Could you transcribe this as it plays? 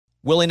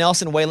Willie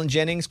Nelson, Waylon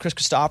Jennings, Chris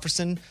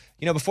Christopherson.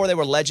 Before they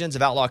were legends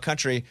of outlaw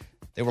country,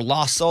 they were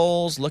lost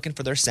souls looking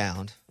for their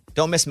sound.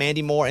 Don't miss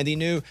Mandy Moore and the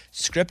new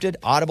scripted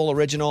Audible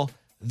original,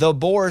 The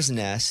Boar's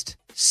Nest,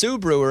 Sue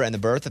Brewer and the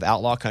Birth of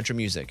Outlaw Country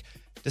Music.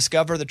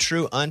 Discover the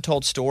true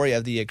untold story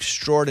of the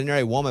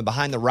extraordinary woman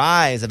behind the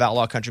rise of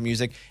outlaw country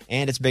music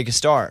and its biggest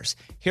stars.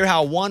 Hear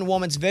how one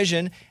woman's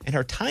vision in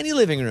her tiny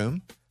living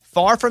room,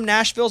 far from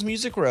Nashville's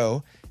Music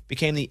Row,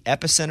 became the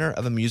epicenter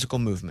of a musical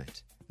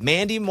movement.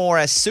 Mandy Moore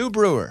as Sue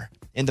Brewer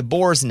in The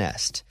Boar's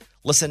Nest.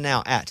 Listen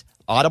now at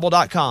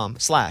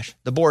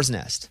audible.com/The Boar's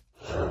Nest.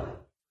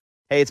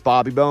 Hey, it's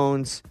Bobby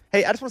Bones.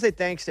 Hey, I just want to say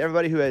thanks to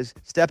everybody who has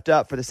stepped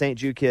up for the St.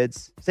 Jude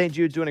kids. St.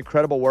 Jude's doing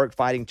incredible work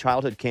fighting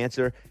childhood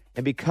cancer.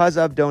 And because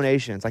of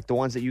donations like the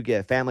ones that you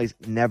give, families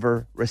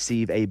never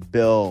receive a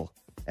bill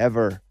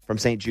ever from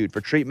St. Jude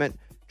for treatment,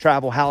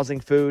 travel,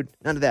 housing, food,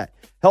 none of that.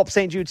 Help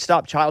St. Jude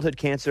stop childhood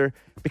cancer.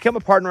 Become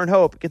a partner in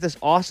hope. Get this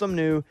awesome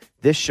new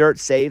This Shirt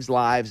Saves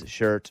Lives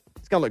shirt.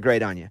 It's going to look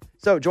great on you.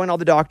 So join all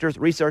the doctors,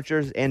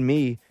 researchers, and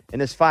me in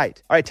this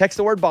fight. All right, text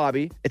the word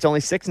Bobby. It's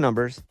only 6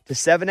 numbers to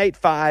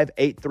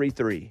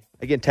 785-833.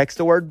 Again, text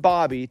the word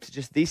Bobby to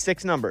just these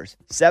 6 numbers,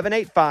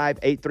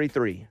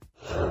 785-833.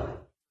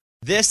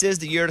 This is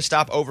the year to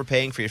stop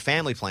overpaying for your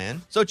family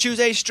plan. So choose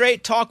a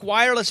Straight Talk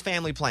Wireless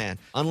family plan.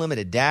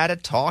 Unlimited data,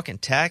 talk,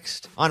 and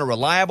text on a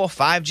reliable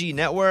 5G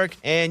network.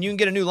 And you can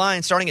get a new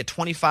line starting at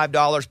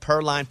 $25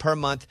 per line per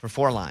month for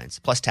 4 lines,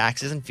 plus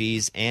taxes and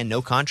fees and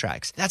no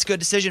contracts. That's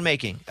good decision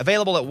making.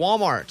 Available at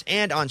Walmart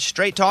and on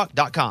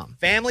straighttalk.com.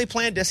 Family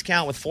plan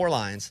discount with 4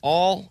 lines,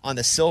 all on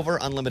the Silver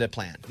Unlimited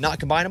plan. Not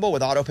combinable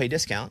with auto pay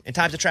discount. In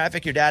times of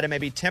traffic, your data may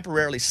be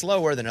temporarily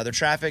slower than other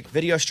traffic.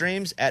 Video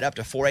streams at up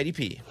to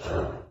 480p.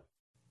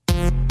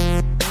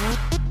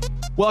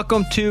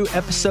 Welcome to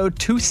episode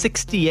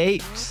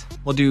 268.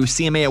 We'll do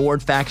CMA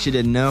Award facts you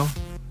didn't know,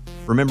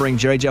 remembering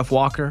Jerry Jeff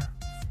Walker,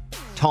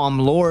 Tom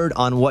Lord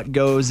on what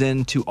goes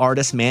into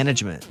artist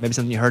management, maybe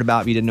something you heard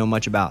about but you didn't know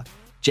much about.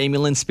 Jamie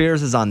Lynn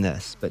Spears is on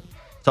this, but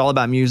it's all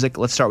about music.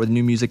 Let's start with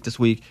new music this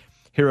week.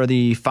 Here are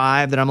the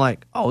 5 that I'm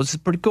like, oh, this is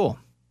pretty cool.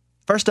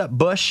 First up,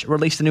 Bush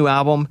released a new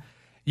album.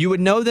 You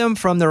would know them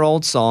from their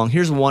old song.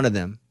 Here's one of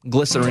them,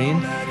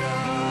 Glycerine.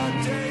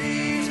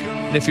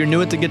 And if you're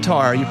new at the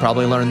guitar, you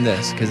probably learned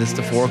this because it's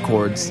the 4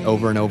 chords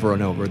over and over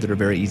and over that are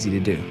very easy to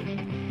do.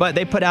 But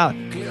they put out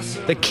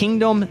the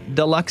Kingdom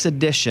Deluxe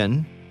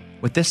Edition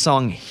with this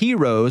song,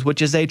 Heroes,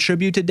 which is a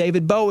tribute to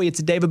David Bowie. It's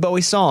a David Bowie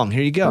song.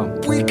 Here you go.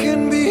 We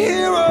can be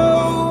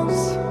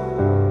heroes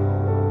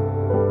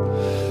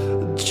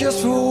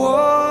just for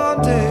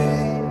one day.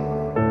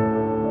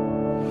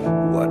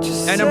 What you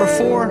At number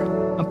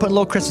 4, I'm putting a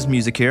little Christmas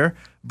music here.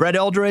 Brett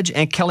Eldredge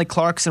and Kelly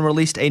Clarkson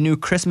released a new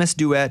Christmas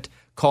duet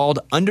called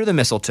Under the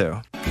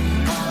Mistletoe.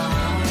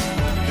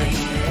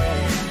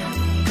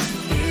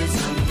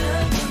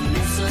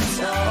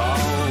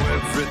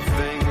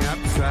 everything I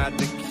tried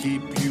to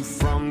keep you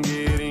from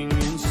getting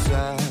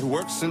inside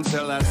works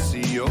until I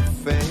see your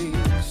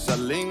face. I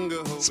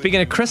linger.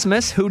 Speaking of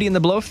Christmas, Hootie and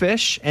the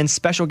Blowfish and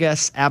special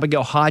guest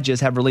Abigail Hodges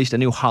have released a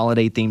new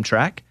holiday-themed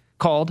track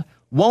called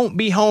Won't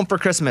Be Home for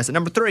Christmas. At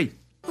number 3.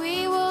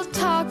 We will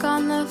talk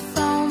on the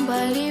phone,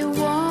 but he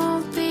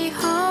won't be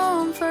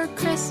home for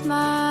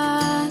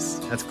Christmas.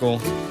 That's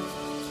cool.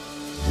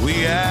 We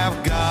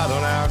have God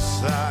on our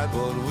side,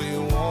 but we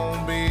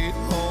won't be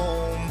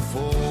home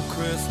for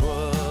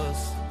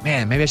Christmas.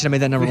 Man, maybe I should have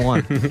made that number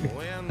 1.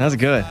 That was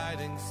good.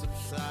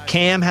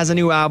 Cam has a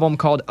new album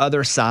called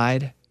Other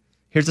Side.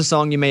 Here's a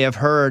song you may have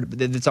heard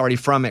that's already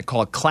from it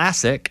called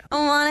Classic. I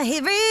wanna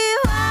hit rewind,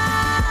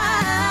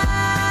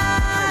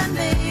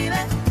 baby.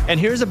 And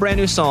here's a brand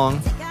new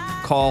song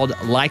called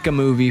Like a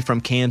Movie from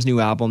Cam's new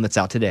album that's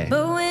out today.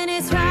 But when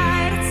it's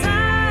right, it's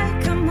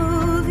like a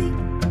movie.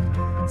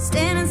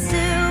 Standing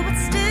still, but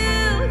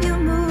still you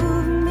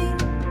move me.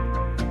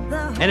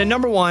 And at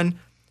number 1,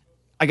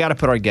 I got to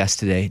put our guest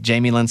today,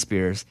 Jamie Lynn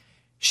Spears.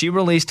 She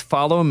released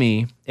Follow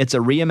Me. It's a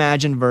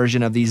reimagined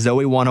version of the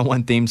Zoe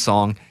 101 theme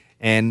song,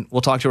 and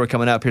we'll talk to her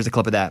coming up. Here's a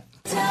clip of that.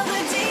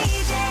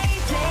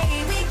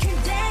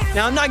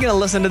 Now, I'm not going to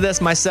listen to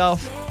this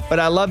myself, but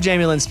I love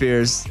Jamie Lynn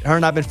Spears. Her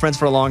and I have been friends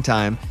for a long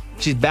time.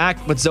 She's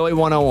back with Zoe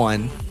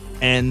 101,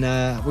 and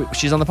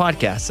she's on the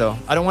podcast, so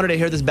I don't want her to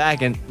hear this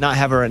back and not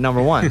have her at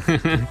number 1,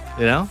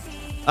 you know?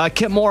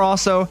 Kip Moore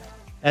also,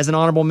 as an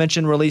honorable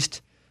mention,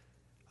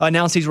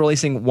 announced he's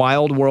releasing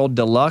Wild World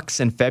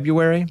Deluxe in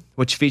February,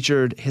 which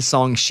featured his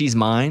song She's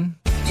Mine.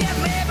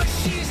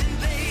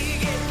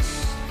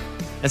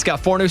 It's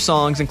got 4 new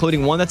songs,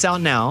 including one that's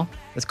out now.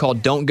 It's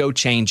called Don't Go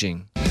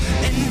Changing.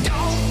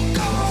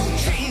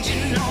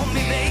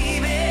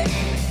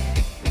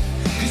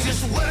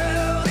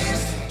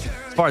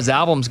 As far as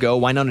albums go,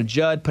 Wynonna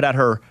Judd put out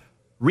her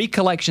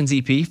Recollections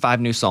EP,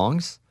 5 new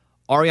songs.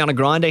 Ariana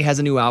Grande has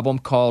a new album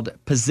called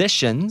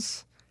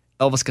Positions.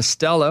 Elvis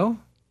Costello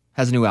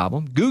has a new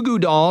album. Goo Goo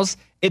Dolls,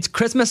 It's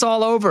Christmas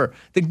All Over.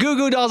 The Goo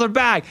Goo Dolls are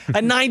back.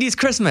 A 90s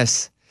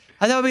Christmas.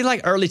 I thought it would be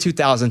like early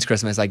 2000s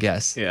Christmas, I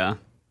guess. Yeah.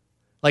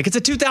 Like it's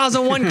a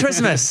 2001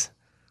 Christmas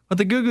with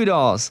the Goo Goo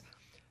Dolls.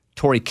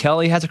 Tori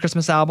Kelly has a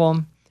Christmas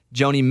album.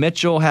 Joni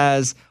Mitchell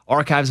has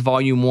Archives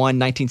Volume 1,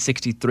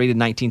 1963 to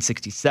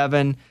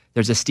 1967.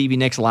 There's a Stevie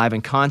Nicks live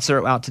in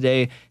concert out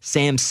today.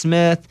 Sam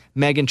Smith,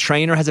 Meghan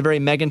Trainor has a very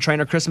Meghan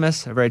Trainor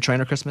Christmas,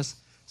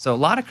 So a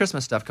lot of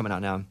Christmas stuff coming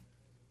out now.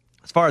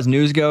 As far as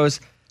news goes,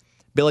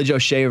 Billy Joe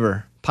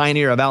Shaver,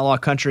 pioneer of outlaw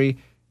country,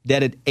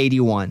 dead at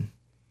 81.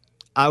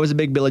 I was a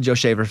big Billy Joe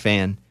Shaver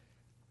fan.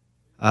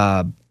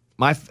 I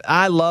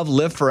love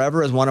Live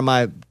Forever as one of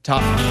my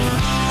top.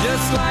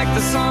 Just like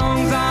the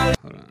songs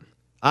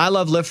I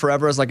love Live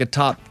Forever as like a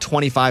top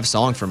 25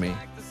 song for me.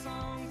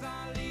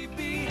 leave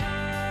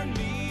behind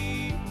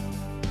me.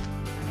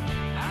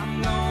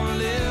 I'm gonna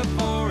live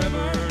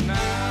forever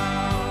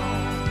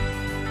now.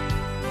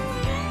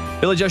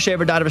 Billy Joe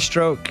Shaver died of a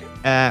stroke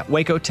at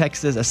Waco,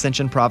 Texas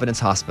Ascension Providence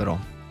Hospital.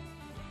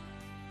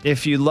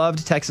 If you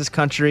loved Texas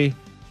country,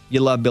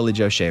 you love Billy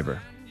Joe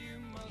Shaver.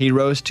 He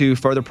rose to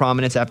further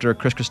prominence after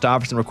Chris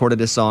Christopherson recorded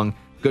his song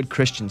Good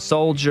Christian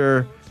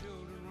Soldier.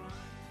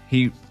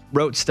 He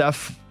wrote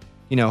stuff,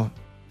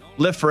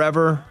 Live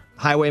Forever,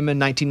 Highwayman,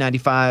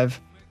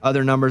 1995,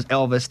 other numbers,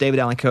 Elvis, David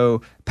Allan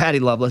Coe, Patty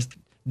Loveless,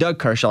 Doug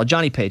Kershaw,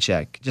 Johnny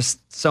Paycheck, just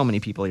so many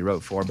people he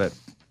wrote for, but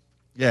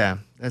yeah,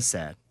 that's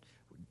sad.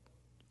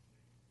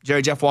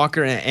 Jerry Jeff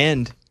Walker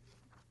and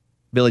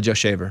Billy Joe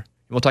Shaver.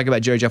 We'll talk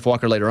about Jerry Jeff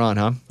Walker later on,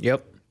 huh?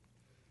 Yep.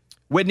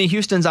 Whitney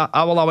Houston's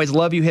I Will Always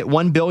Love You hit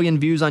 1 billion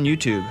views on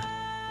YouTube.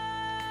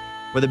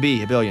 With a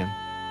B, a billion.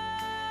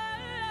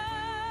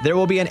 There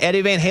will be an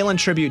Eddie Van Halen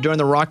tribute during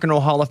the Rock and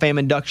Roll Hall of Fame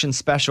induction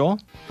special.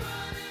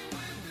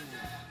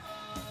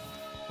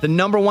 The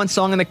number one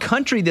song in the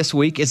country this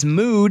week is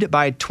Mood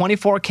by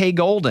 24K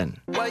Golden.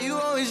 Why you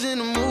always in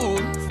the mood?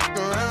 Fuck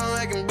around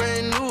like I'm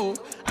brand new.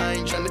 I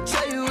ain't trying to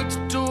tell you what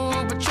to do,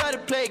 but try to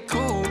play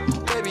cool.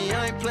 Baby,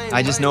 I ain't playing.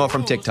 I just know it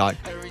from TikTok.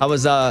 I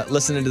was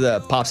listening to the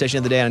pop station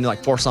the other day and I knew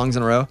like 4 songs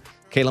in a row.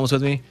 Caitlin was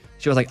with me.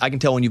 She was like, I can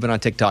tell when you've been on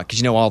TikTok because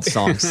you know all the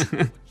songs.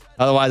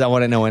 Otherwise, I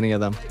wouldn't know any of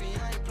them.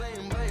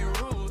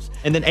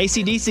 And then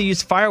AC/DC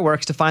used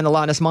fireworks to find the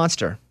Loch Ness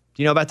Monster.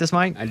 Do you know about this,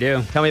 Mike? I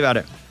do. Tell me about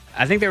it.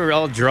 I think they were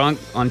all drunk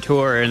on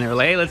tour, and they were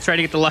like, hey, let's try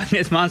to get the Loch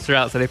Ness Monster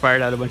out, so they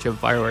fired out a bunch of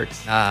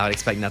fireworks. I would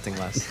expect nothing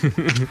less.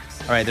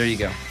 All right, there you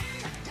go.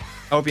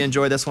 I hope you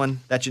enjoy this one.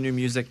 That's your new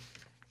music.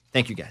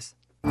 Thank you, guys.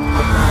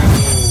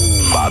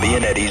 Bobby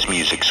and Eddie's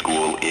Music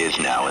School is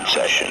now in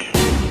session.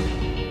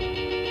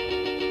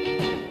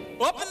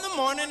 Up in the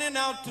morning and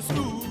out to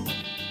school.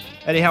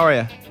 Eddie, how are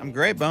you? I'm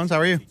great, Bones. How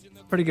are you?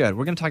 Pretty good.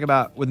 We're going to talk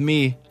about, with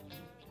me,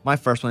 my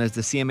first one is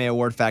the CMA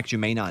Award facts you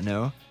may not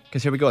know.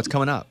 Because here we go. It's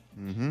coming up.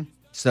 Mm-hmm.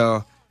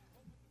 So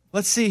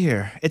let's see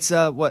here. It's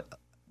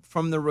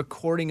from the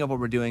recording of what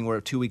we're doing,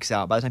 we're 2 weeks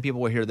out. By the time people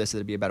will hear this,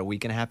 it'll be about a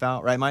week and a half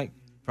out, right, Mike?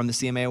 From the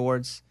CMA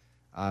Awards.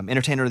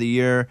 Entertainer of the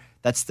Year,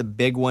 that's the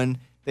big one.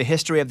 The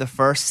history of the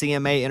first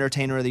CMA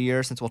Entertainer of the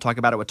Year, since we'll talk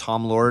about it with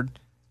Tom Lord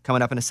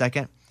coming up in a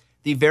second.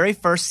 The very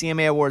first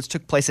CMA Awards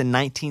took place in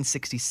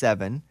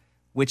 1967,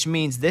 which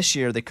means this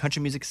year the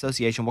Country Music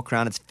Association will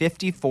crown its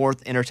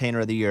 54th Entertainer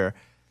of the Year.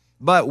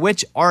 But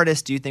which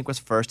artist do you think was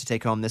first to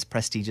take home this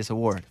prestigious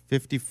award?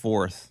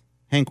 54th.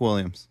 Hank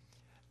Williams.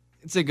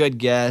 It's a good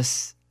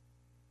guess.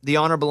 The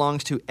honor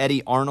belongs to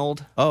Eddie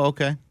Arnold, Oh,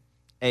 okay.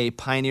 a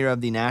pioneer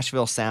of the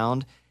Nashville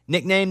sound.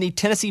 Nicknamed the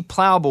Tennessee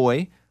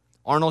Plowboy,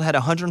 Arnold had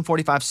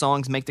 145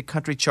 songs make the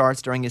country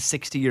charts during his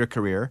 60-year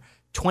career.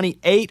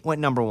 28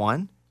 went number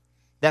one.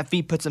 That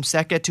feat puts him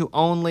second to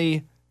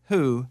only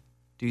who,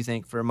 do you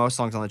think, for most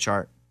songs on the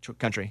chart?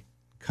 Country.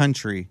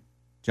 Country.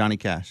 Johnny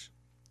Cash.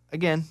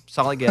 Again,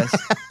 solid guess.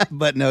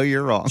 But no,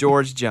 you're wrong.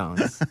 George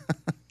Jones.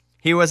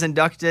 He was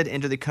inducted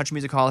into the Country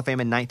Music Hall of Fame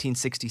in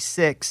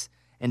 1966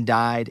 and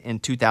died in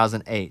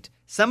 2008.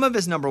 Some of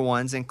his number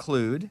ones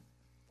include,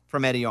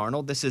 from Eddie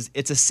Arnold, this is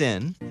It's a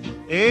Sin.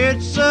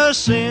 It's a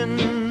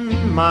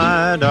sin,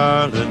 my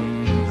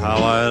darling, how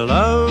I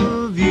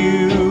love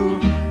you,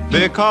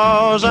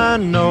 because I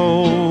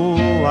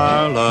know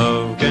our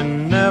love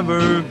can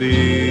never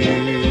be.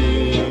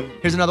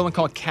 Here's another one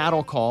called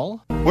Cattle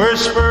Call. Where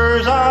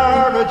spurs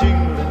are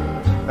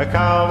a-jingling, a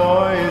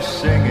cowboy is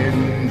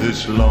singing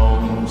this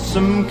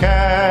lonesome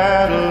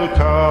cattle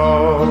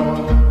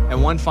call.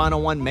 And one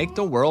final one, Make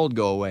the World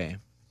Go Away.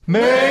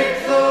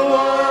 Make the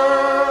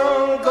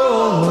world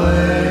go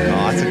away.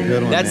 Oh, that's a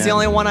good one. That's man. the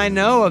only one I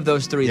know of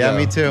those three, Yeah, though.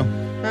 me too.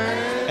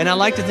 And I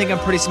like to think I'm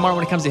pretty smart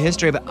when it comes to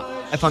history, but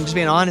if I'm just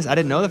being honest, I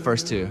didn't know the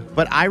first two.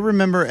 But I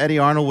remember Eddie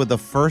Arnold with the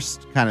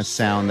first kind of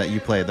sound that you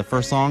played. The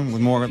first song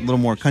with a little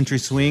more country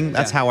swing.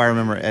 That's how I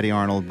remember Eddie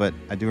Arnold, but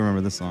I do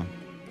remember this song.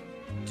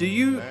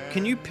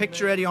 Can you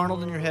picture Eddie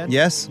Arnold in your head?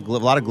 Yes, a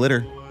lot of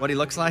glitter. What he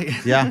looks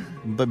like? Yeah,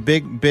 but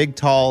big,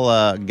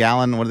 tall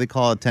gallon, what do they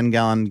call it,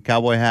 10-gallon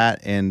cowboy hat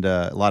and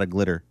a lot of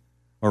glitter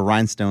or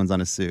rhinestones on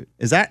his suit.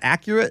 Is that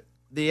accurate?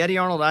 The Eddie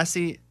Arnold I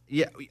see,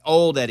 yeah,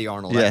 old Eddie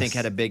Arnold, I Yes. think,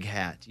 had a big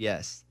hat,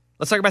 yes.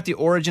 Let's talk about the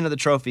origin of the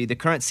trophy. The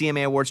current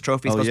CMA Awards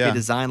trophy is supposed to be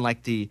designed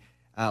like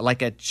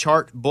like a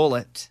chart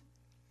bullet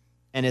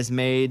and is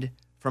made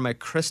from a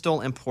crystal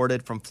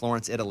imported from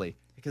Florence, Italy.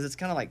 Because it's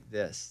kind of like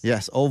this.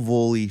 Yes,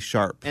 ovally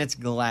sharp. And it's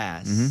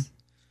glass.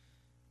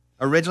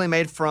 Originally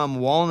made from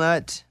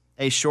walnut,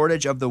 a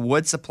shortage of the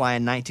wood supply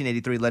in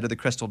 1983 led to the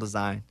crystal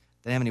design.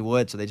 They didn't have any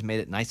wood, so they just made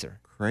it nicer.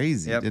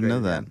 Crazy. Yep, Didn't know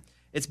crazy, that. yeah.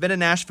 It's been in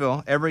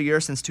Nashville every year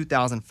since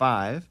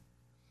 2005.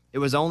 It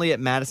was only at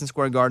Madison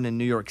Square Garden in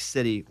New York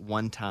City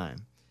one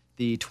time.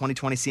 The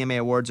 2020 CMA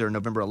Awards are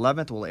November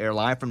 11th. Will air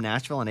live from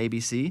Nashville on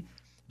ABC.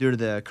 Due to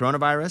the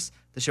coronavirus,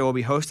 the show will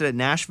be hosted at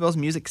Nashville's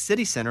Music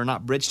City Center,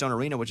 not Bridgestone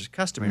Arena, which is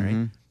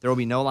customary. There will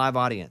be no live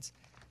audience.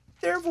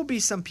 There will be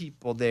some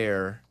people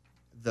there,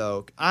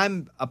 though.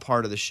 I'm a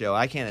part of the show.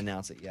 I can't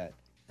announce it yet.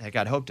 Heck,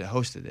 I'd hoped to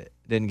hosted it.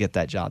 Didn't get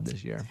that job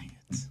this year. Dang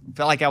it.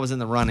 Felt like I was in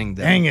the running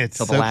though. Dang it,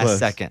 Till the so last close.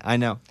 second. I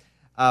know.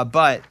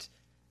 But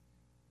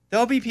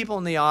there'll be people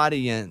in the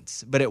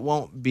audience, but it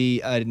won't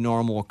be a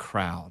normal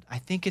crowd. I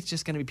think it's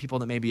just going to be people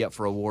that may be up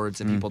for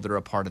awards and people that are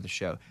a part of the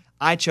show.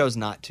 I chose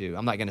not to.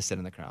 I'm not going to sit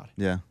in the crowd.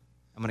 Yeah.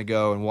 I'm going to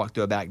go and walk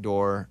through a back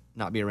door,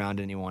 not be around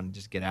anyone, and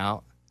just get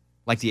out.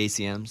 Like the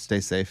ACMs.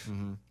 Stay safe.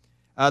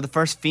 The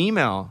first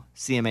female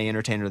CMA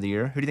Entertainer of the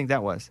Year. Who do you think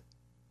that was?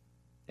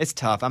 It's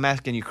tough. I'm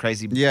asking you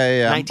crazy.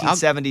 Yeah.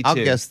 1972. I'll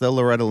guess the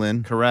Loretta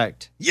Lynn.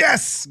 Correct.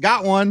 Yes,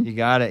 got one. You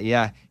got it,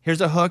 yeah.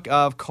 Here's a hook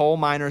of Coal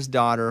Miner's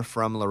Daughter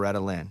from Loretta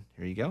Lynn.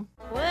 Here you go.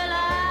 Well,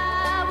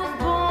 I was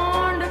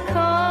born a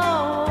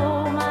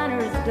coal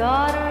miner's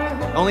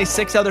daughter. Only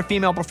 6 other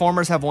female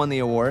performers have won the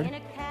award.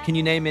 Can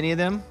you name any of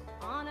them?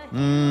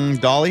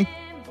 Dolly.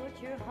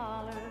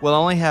 We'll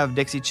only have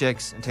Dixie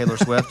Chicks and Taylor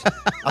Swift.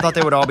 I thought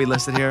they would all be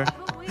listed here.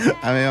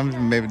 I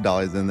mean, maybe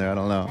Dolly's in there. I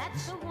don't know.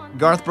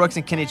 Garth Brooks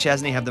and Kenny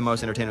Chesney have the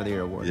most Entertainer of the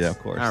Year awards. Yeah, of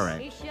course. All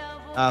right.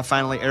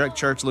 Finally, Eric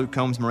Church, Luke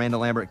Combs, Miranda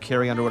Lambert,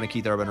 Carrie Underwood, and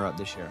Keith Urban are up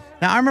this year.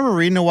 Now, I remember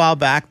reading a while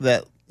back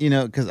that,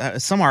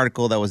 because some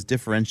article that was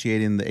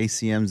differentiating the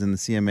ACMs and the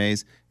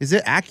CMAs. Is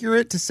it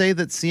accurate to say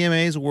that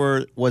CMAs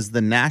was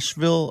the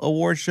Nashville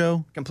award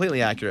show?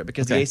 Completely accurate,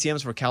 because Okay. the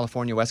ACMs were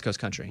California, West Coast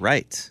country.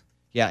 Right.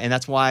 Yeah, and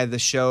that's why the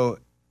show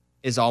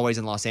is always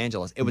in Los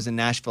Angeles. It was in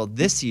Nashville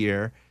this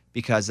year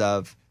because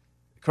of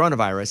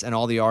coronavirus, and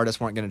all the artists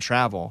weren't going to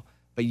travel.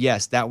 But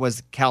yes, that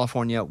was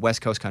California,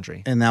 West Coast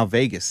country. And now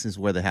Vegas is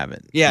where they have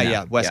it. Yeah, now.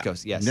 yeah, West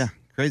Coast, yes. Yeah,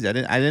 crazy. I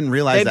didn't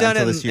realize They've that done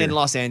until it this year. in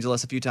Los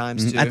Angeles a few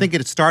times, too. I think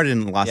it started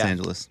in Los Yeah.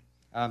 Angeles.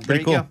 There Pretty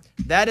you cool. go.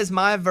 That is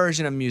my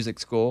version of Music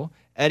School.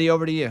 Eddie,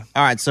 over to you.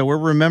 All right, so we're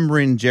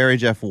remembering Jerry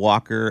Jeff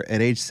Walker.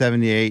 At age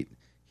 78,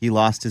 he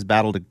lost his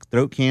battle to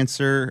throat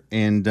cancer,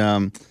 and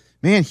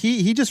man,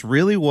 he just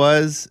really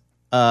was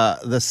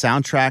the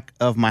soundtrack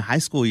of my high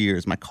school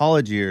years, my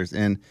college years,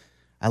 and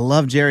I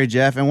love Jerry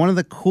Jeff. And one of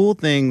the cool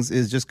things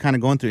is just kind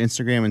of going through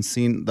Instagram and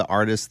seeing the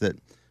artists that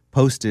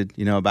posted,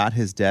 about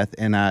his death.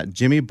 And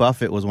Jimmy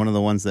Buffett was one of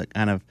the ones that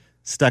kind of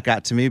stuck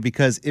out to me,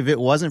 because if it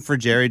wasn't for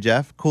Jerry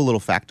Jeff, cool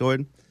little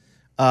factoid.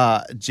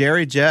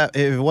 Jerry Jeff,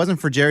 if it wasn't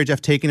for Jerry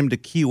Jeff taking him to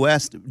Key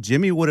West,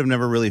 Jimmy would have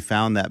never really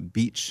found that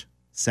beach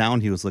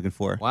sound he was looking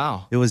for.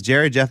 Wow. It was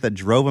Jerry Jeff that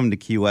drove him to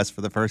Key West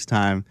for the first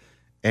time,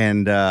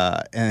 and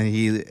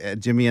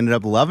Jimmy ended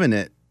up loving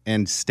it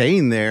and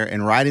staying there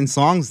and writing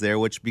songs there,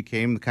 which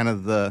became kind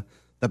of the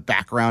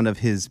background of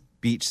his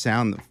beach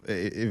sound,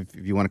 if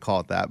you want to call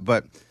it that.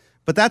 But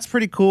that's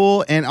pretty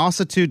cool. And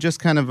also too, just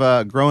kind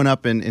of growing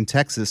up in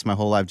Texas my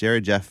whole life,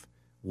 Jerry Jeff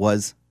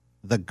was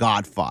the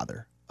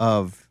godfather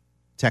of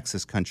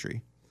Texas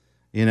country,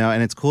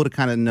 and it's cool to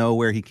kind of know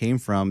where he came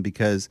from,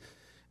 because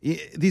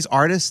these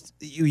artists,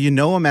 you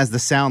know him as the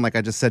sound, like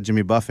I just said,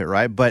 Jimmy Buffett,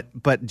 right?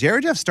 But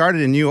Jerry Jeff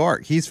started in New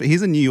York. He's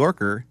a New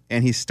Yorker,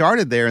 and he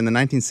started there in the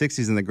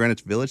 1960s in the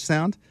Greenwich Village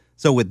sound.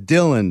 So with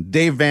Dylan,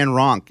 Dave Van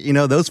Ronk,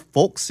 those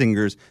folk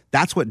singers,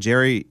 that's what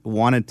Jerry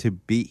wanted to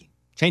be.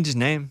 Change his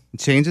name.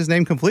 Change his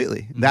name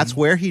completely. That's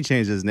where he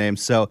changed his name.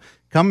 So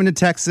coming to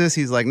Texas,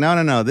 he's like,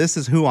 no, this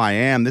is who I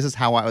am. This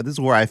is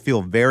where I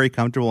feel very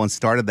comfortable, and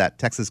started that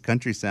Texas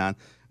country sound,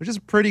 which is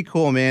pretty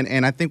cool, man.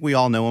 And I think we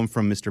all know him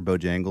from Mr.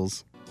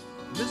 Bojangles.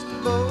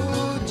 Mr.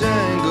 Bojangles.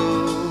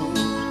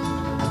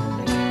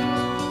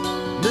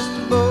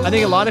 I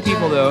think a lot of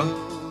people, though,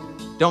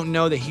 don't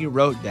know that he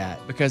wrote that,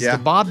 because Yeah.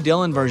 the Bob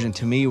Dylan version,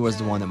 to me, was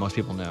the one that most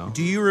people know.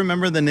 Do you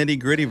remember the Nitty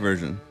Gritty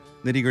version?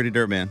 Nitty Gritty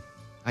Dirt Band?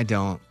 I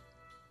don't.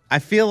 I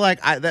feel like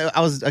I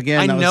was, again.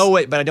 I know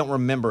it, but I don't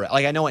remember it.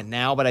 Like, I know it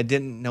now, but I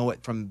didn't know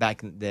it from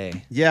back in the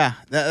day. Yeah,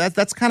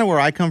 that's kind of where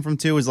I come from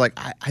too. Is like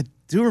I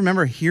do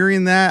remember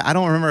hearing that. I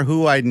don't remember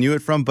who I knew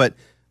it from, but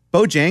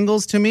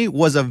Bojangles to me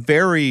was a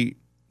very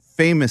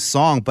famous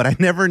song, but I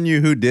never knew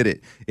who did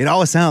it. It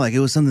always sounded like it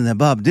was something that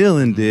Bob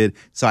Dylan did,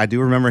 so I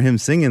do remember him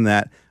singing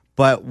that.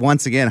 But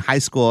once again, high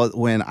school,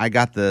 when I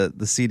got the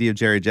CD of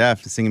Jerry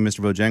Jeff singing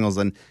Mr. Bojangles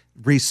and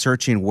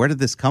researching where did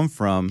this come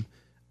from.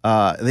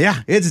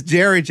 Yeah, it's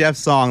Jerry Jeff's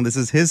song. This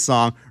is his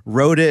song.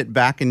 Wrote it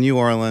back in New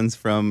Orleans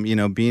from,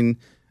 being,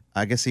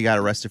 I guess he got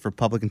arrested for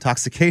public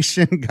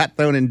intoxication, got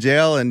thrown in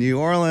jail in New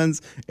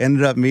Orleans,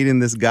 ended up meeting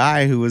this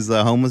guy who was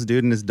a homeless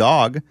dude and his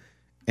dog.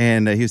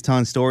 And he was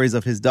telling stories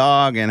of his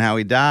dog and how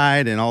he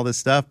died and all this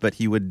stuff, but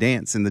he would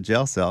dance in the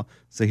jail cell.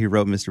 So he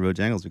wrote Mr.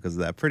 Bojangles because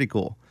of that. Pretty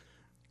cool.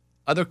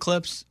 Other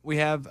clips we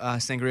have,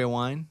 Sangria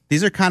Wine.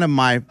 These are kind of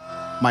my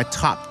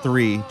top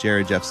 3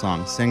 Jerry Jeff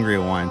songs.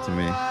 Sangria Wine to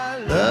me.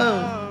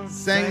 Oh,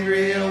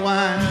 sangria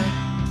wine.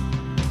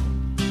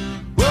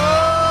 Whoa,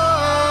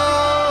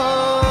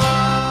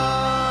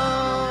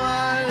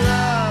 I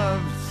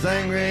love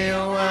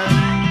sangria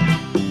wine.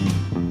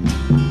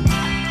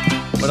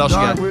 What else you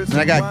got? And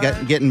I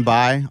got Getting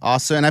By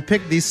also. And I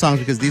picked these songs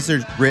because these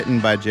are written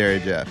by Jerry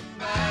Jeff.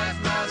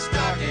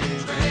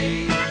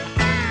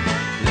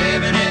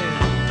 Living it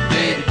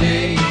day to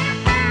day.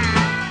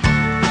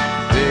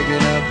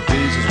 Picking up the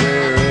pieces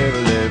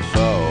wherever they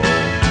fall.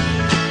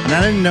 And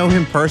I didn't know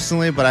him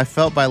personally, but I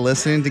felt by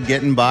listening to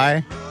Getting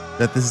By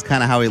that this is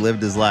kind of how he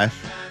lived his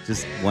life.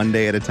 Just one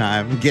day at a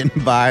time,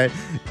 getting by,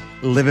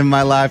 living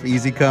my life,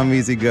 easy come,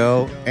 easy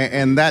go.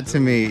 And that to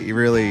me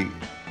really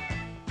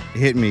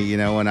hit me, you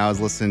know, when I was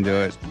listening to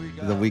it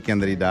the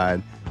weekend that he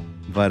died.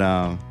 But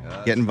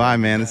Getting By,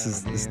 man,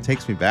 this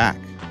takes me back.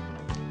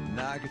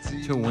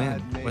 To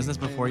win. Wasn't this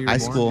before you were High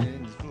born? school.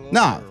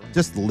 No,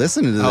 just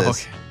listening to this. Oh,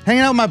 okay.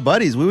 Hanging out with my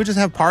buddies. We would just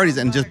have parties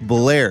and just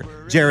blare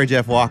Jerry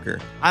Jeff Walker.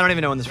 I don't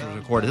even know when this was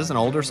recorded. Is this an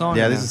older song?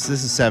 Yeah, or this no?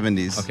 is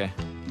 70s. Okay.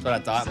 That's what I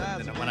thought.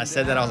 But when I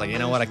said that, I was like, you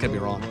know what? I could be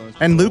wrong.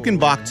 And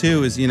Lukenbach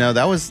too is, you know,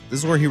 this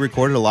is where he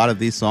recorded a lot of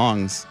these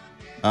songs.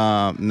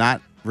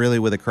 Not really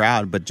with a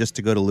crowd, but just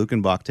to go to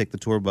Lukenbach, take the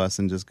tour bus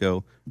and just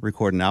go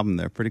record an album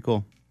there. Pretty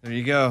cool. There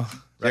you go.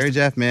 Jerry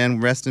Jeff, man,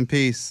 rest in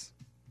peace.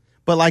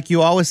 But like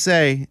you always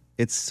say,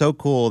 it's so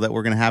cool that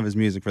we're going to have his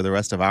music for the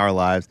rest of our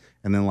lives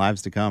and then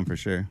lives to come for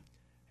sure.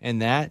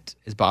 And that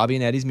is Bobby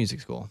and Eddie's Music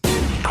School.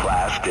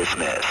 Class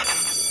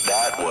dismissed.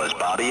 That was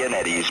Bobby and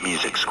Eddie's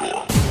Music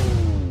School.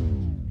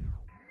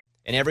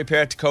 In every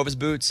pair of Tecovas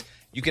boots,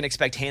 you can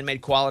expect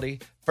handmade quality,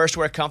 first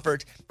wear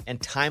comfort,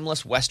 and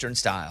timeless Western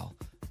style.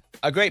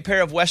 A great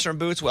pair of Western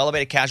boots will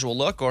elevate a casual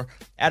look or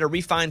add a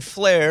refined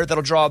flair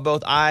that'll draw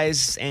both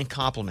eyes and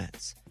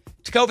compliments.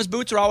 Tecovas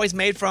boots are always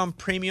made from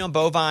premium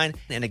bovine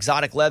and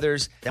exotic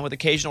leathers, and with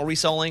occasional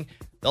resoling,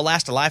 they'll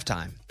last a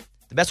lifetime.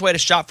 The best way to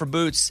shop for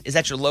boots is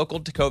at your local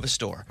Tecovas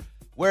store,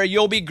 where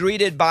you'll be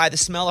greeted by the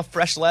smell of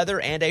fresh leather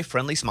and a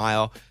friendly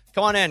smile.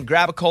 Come on in,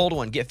 grab a cold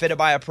one, get fitted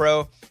by a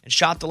pro, and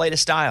shop the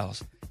latest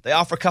styles. They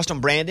offer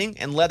custom branding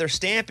and leather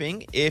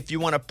stamping if you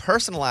want to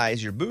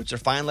personalize your boots or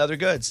fine leather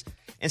goods.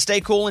 And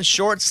stay cool in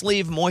short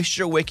sleeve,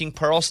 moisture wicking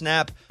pearl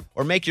snap,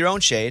 or make your own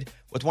shade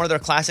with one of their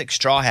classic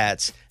straw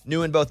hats,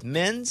 new in both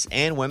men's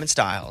and women's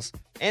styles.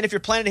 And if you're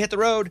planning to hit the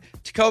road,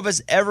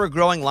 Tecovas'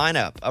 ever-growing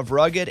lineup of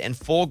rugged and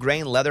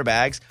full-grain leather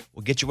bags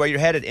will get you where you're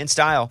headed in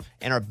style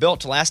and are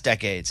built to last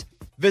decades.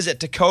 Visit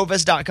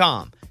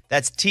Tecovas.com.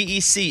 That's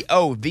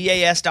Tecovas.com.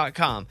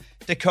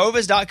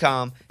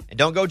 Tecovas.com. And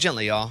don't go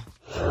gently, y'all.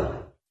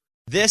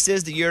 This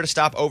is the year to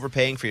stop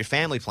overpaying for your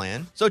family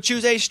plan. So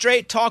choose a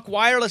Straight Talk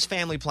Wireless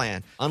family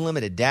plan.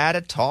 Unlimited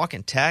data, talk,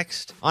 and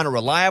text on a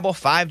reliable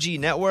 5G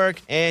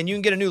network. And you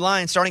can get a new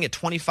line starting at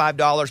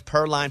 $25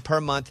 per line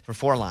per month for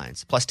 4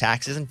 lines, plus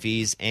taxes and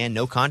fees and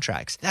no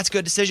contracts. That's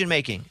good decision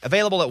making.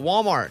 Available at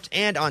Walmart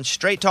and on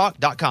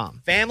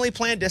straighttalk.com. Family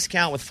plan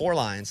discount with 4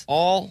 lines,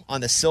 all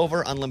on the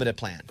Silver Unlimited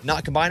plan.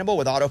 Not combinable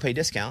with auto pay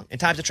discount. In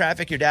times of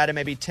traffic, your data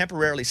may be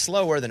temporarily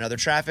slower than other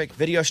traffic.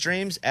 Video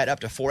streams at up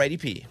to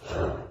 480p.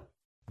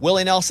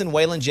 Willie Nelson,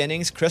 Waylon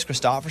Jennings, Chris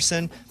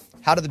Christopherson.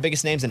 How did the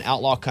biggest names in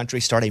outlaw country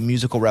start a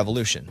musical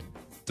revolution?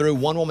 Through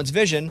one woman's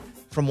vision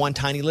from one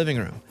tiny living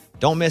room.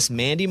 Don't miss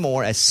Mandy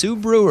Moore as Sue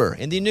Brewer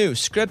in the new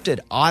scripted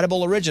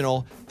Audible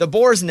original, The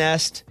Boar's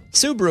Nest,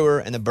 Sue Brewer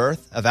and the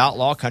Birth of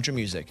Outlaw Country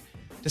Music.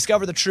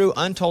 Discover the true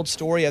untold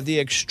story of the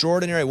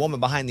extraordinary woman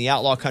behind the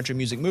outlaw country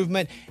music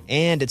movement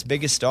and its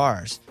biggest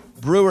stars.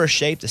 Brewer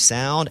shaped the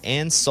sound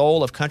and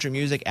soul of country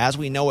music as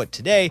we know it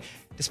today,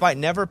 despite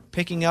never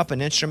picking up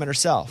an instrument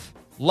herself.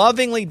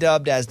 Lovingly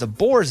dubbed as the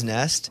Boar's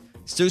Nest,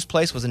 Sue's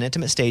place was an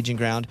intimate staging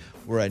ground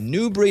where a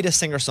new breed of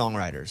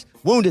singer-songwriters,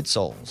 wounded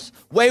souls,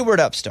 wayward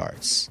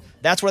upstarts,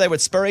 that's where they would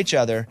spur each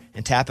other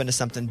and tap into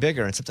something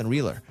bigger and something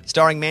realer.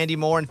 Starring Mandy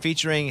Moore and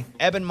featuring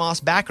Eben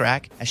Moss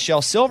Backrack as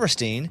Shel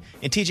Silverstein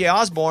and TJ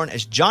Osborne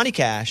as Johnny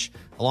Cash,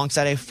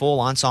 alongside a full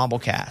ensemble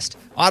cast.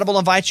 Audible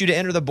invites you to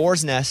enter the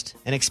Boar's Nest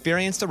and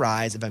experience the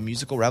rise of a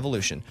musical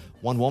revolution.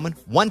 One woman,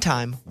 one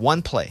time,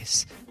 one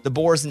place. The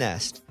Boar's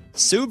Nest.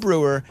 Sue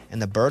Brewer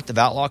and the Birth of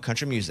Outlaw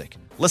Country Music.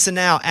 Listen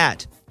now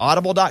at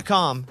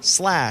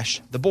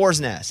audible.com/The Boar's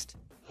Nest.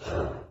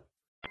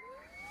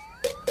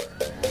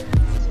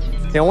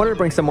 I wanted to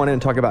bring someone in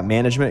and talk about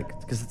management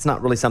because it's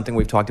not really something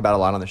we've talked about a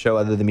lot on the show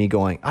other than me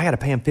going, I got to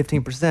pay him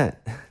 15%.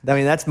 I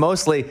mean, that's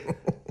mostly,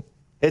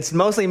 it's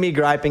mostly me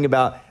griping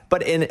about,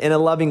 but in a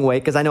loving way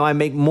because I know I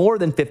make more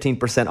than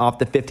 15% off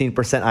the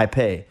 15% I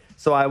pay.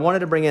 So I wanted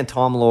to bring in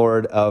Tom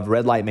Lord of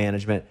Red Light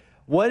Management.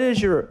 What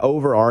is your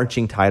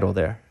overarching title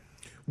there?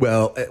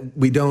 Well,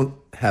 we don't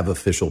have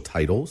official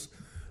titles,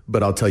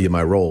 but I'll tell you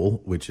my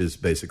role, which is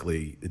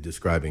basically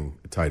describing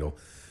a title.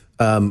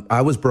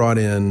 I was brought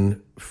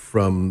in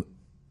from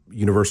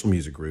Universal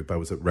Music Group. I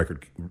was a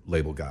record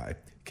label guy.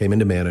 Came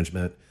into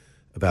management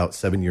about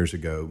 7 years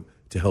ago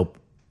to help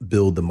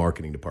build the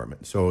marketing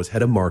department. So I was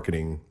head of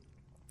marketing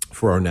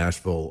for our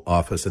Nashville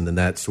office, and then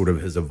that sort of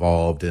has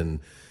evolved and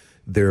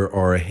There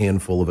are a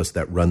handful of us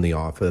that run the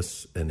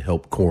office and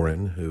help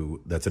Corin,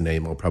 who that's a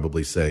name I'll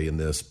probably say in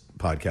this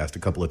podcast a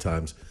couple of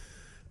times,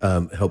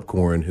 help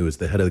Corin, who is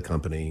the head of the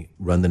company,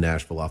 run the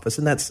Nashville office.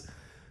 And that's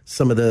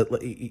some of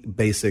the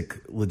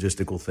basic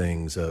logistical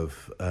things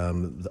of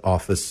the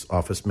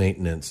office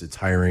maintenance. It's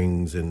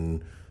hirings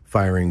and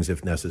firings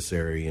if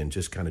necessary, and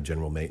just kind of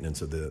general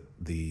maintenance of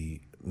the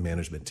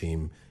management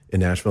team in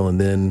Nashville. And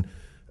then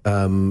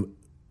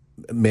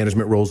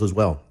management roles as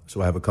well.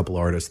 So I have a couple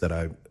artists that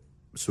I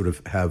sort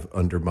of have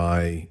under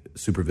my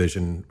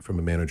supervision from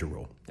a manager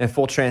role. And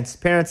full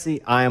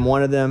transparency, I am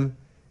one of them.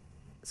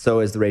 So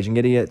is the Raging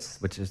Idiots,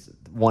 which is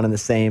one and the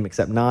same,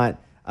 except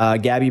not.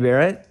 Gabby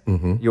Barrett,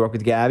 you work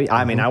with Gabby.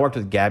 I mean, I worked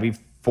with Gabby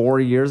 4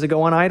 years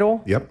ago on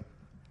Idol. Yep.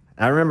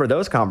 I remember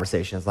those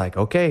conversations, like,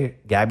 okay,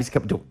 Gabby's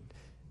coming,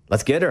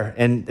 let's get her.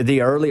 And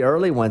the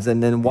early ones,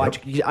 and then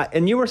watch. Yep.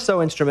 And you were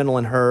so instrumental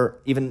in her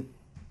even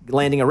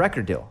landing a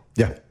record deal.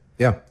 Yeah,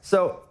 yeah.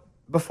 So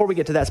before we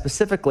get to that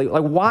specifically,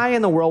 like, why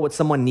in the world would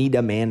someone need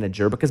a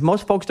manager? Because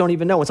most folks don't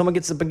even know. When someone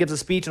gets up and gives a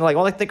speech and they're like,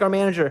 well, I think our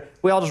manager,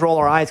 we all just roll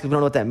our eyes because we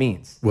don't know what that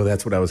means. Well,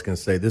 that's what I was going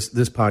to say. This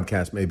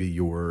podcast may be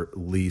your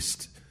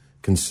least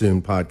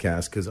consumed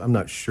podcast because I'm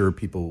not sure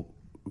people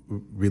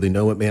really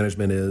know what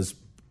management is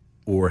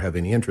or have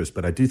any interest,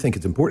 but I do think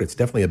it's important. It's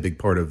definitely a big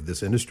part of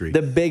this industry.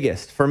 The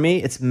biggest. For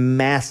me, it's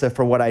massive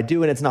for what I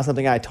do, and it's not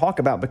something I talk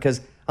about because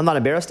I'm not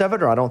embarrassed of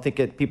it or I don't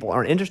think people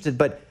aren't interested,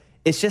 but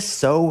it's just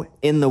so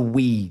in the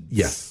weeds.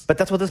 Yes. But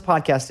that's what this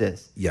podcast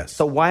is. Yes.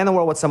 So why in the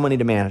world would someone need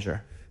a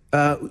manager?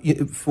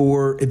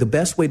 For the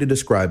best way to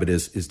describe it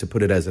is to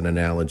put it as an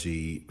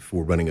analogy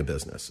for running a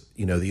business.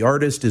 You know, the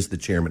artist is the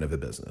chairman of a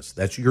business.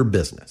 That's your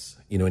business.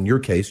 You know, in your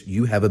case,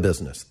 you have a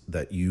business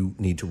that you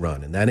need to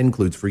run. And that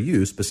includes for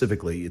you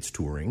specifically, it's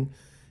touring,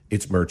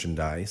 it's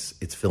merchandise,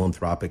 it's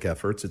philanthropic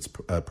efforts, it's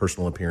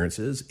personal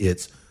appearances,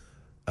 it's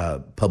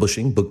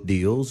publishing, book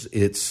deals,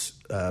 it's,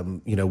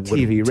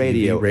 TV,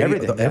 radio,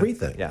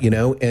 everything, Yeah. you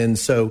know? And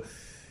so,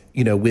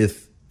 you know,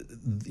 with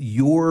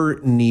your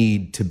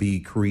need to be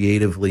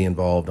creatively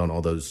involved on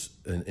all those,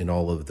 in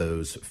all of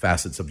those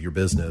facets of your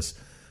business,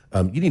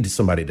 you need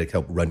somebody to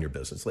help run your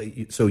business.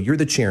 So you're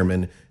the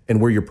chairman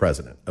and we're your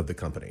president of the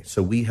company.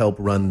 So we help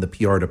run the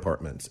PR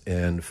department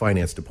and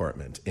finance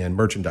department and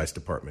merchandise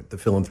department, the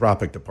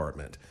philanthropic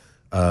department,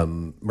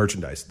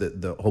 merchandise,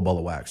 the whole ball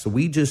of wax. So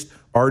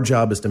our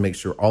job is to make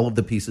sure all of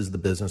the pieces of the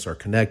business are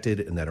connected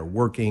and that are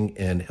working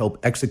and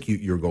help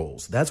execute your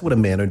goals. That's what a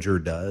manager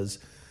does.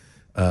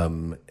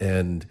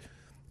 And,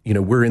 you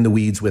know, we're in the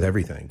weeds with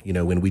everything, you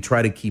know, when we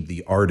try to keep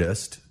the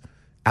artist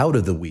out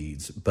of the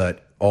weeds,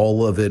 but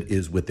all of it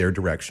is with their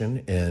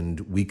direction. And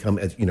we come,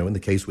 as you know, in the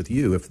case with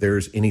you, if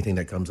there's anything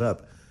that comes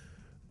up,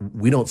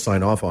 we don't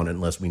sign off on it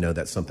unless we know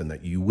that's something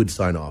that you would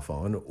sign off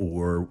on,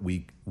 or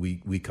we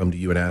come to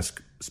you and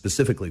ask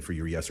specifically for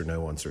your yes or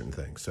no on certain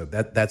things. So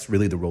that's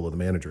really the role of the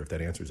manager, if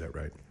that answers that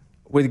right.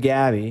 With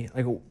Gabby,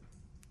 like,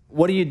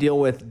 what do you deal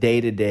with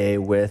day to day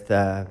with,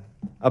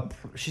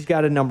 she's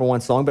got a number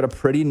one song, but a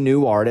pretty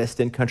new artist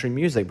in country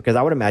music, because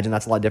I would imagine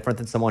that's a lot different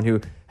than someone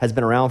who has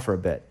been around for a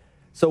bit.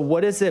 So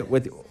what is it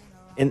with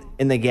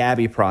in the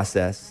Gabby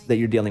process that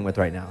you're dealing with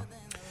right now?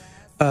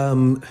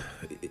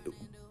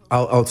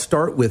 I'll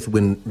start with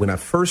when I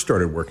first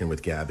started working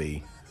with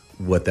Gabby,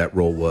 what that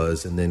role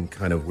was, and then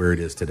kind of where it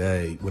is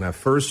today. When I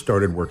first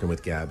started working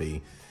with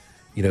Gabby,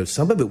 you know,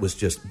 some of it was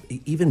just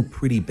even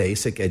pretty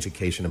basic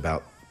education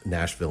about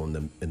Nashville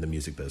in the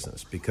music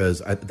business,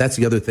 because that's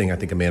the other thing I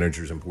think a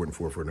manager is important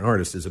for an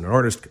artist. Is an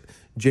artist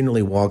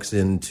generally walks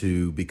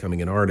into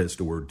becoming an artist,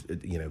 or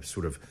you know,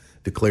 sort of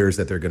declares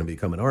that they're going to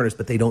become an artist,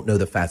 but they don't know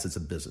the facets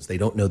of business. They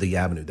don't know the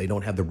avenue. They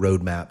don't have the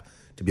roadmap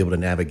to be able to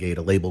navigate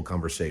a label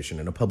conversation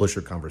and a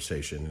publisher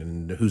conversation,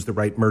 and who's the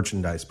right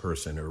merchandise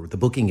person or the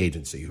booking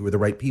agency, who are the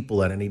right people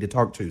that I need to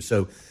talk to.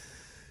 So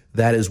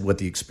that is what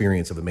the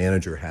experience of a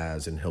manager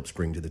has and helps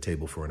bring to the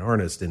table for an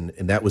artist, and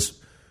that was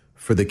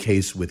for the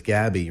case with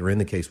Gabby, or in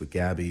the case with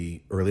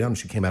Gabby early on.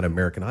 She came out of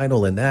American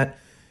Idol, and that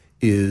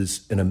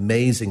is an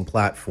amazing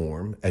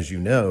platform, as you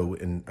know,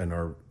 and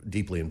are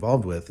deeply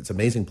involved with. It's an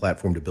amazing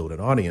platform to build an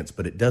audience,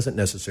 but it doesn't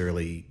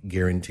necessarily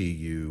guarantee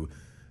you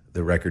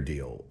the record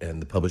deal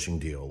and the publishing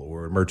deal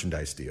or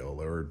merchandise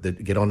deal or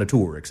get on a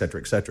tour, et cetera,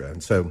 et cetera.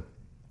 And so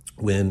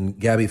when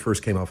Gabby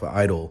first came off of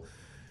Idol,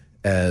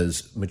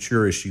 as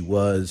mature as she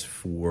was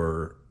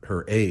for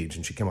her age,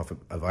 and she came off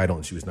of Idol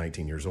and she was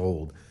 19 years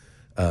old,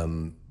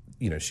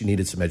 you know, she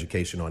needed some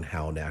education on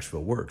how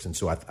Nashville works. And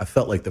so I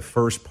felt like the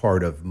first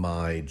part of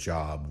my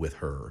job with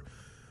her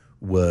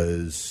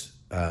was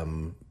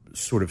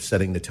sort of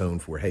setting the tone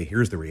for, hey,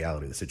 here's the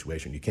reality of the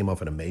situation. You came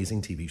off an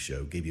amazing TV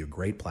show, gave you a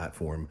great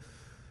platform,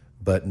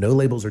 but no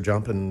labels are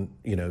jumping,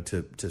 you know,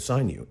 to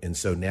sign you. And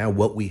so now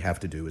what we have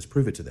to do is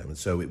prove it to them. And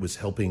so it was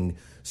helping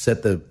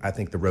set the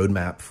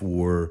roadmap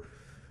for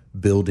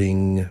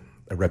building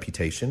a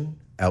reputation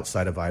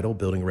outside of Idol,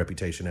 building a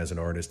reputation as an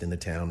artist in the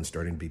town and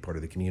starting to be part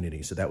of the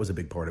community. So that was a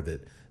big part of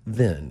it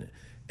then.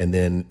 And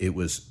then it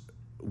was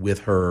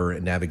with her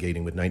and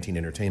navigating with 19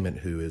 Entertainment,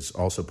 who is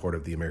also part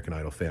of the American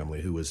Idol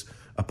family, who was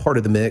a part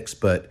of the mix,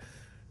 but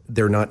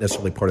they're not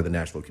necessarily part of the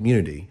Nashville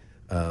community.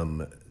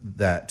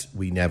 That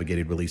we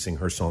navigated releasing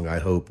her song "I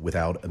Hope"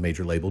 without a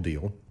major label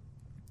deal,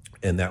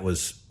 and that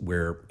was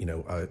where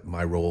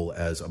my role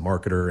as a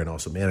marketer and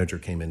also manager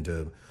came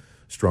into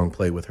strong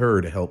play with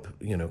her to help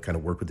kind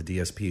of work with the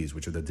DSPs,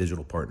 which are the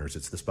digital partners.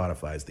 It's the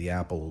Spotifys, the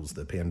Apples,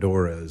 the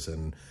Pandoras,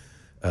 and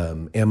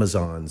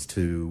Amazons,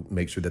 to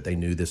make sure that they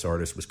knew this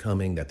artist was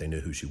coming, that they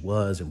knew who she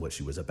was and what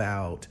she was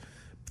about.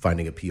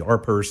 Finding a PR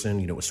person,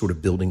 it was sort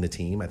of building the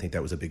team. I think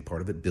that was a big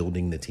part of it.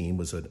 Building the team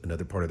was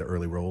another part of the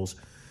early roles.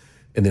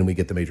 And then we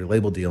get the major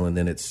label deal, and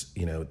then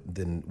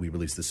then we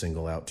release the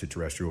single out to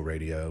terrestrial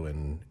radio,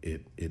 and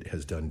it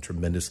has done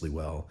tremendously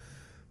well.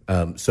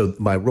 So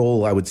my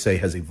role, I would say,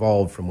 has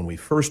evolved from when we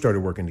first started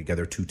working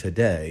together to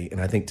today.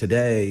 And I think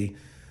today,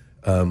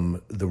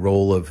 the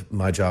role of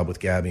my job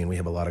with Gabby, and we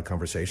have a lot of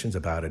conversations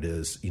about it,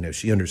 is,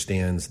 she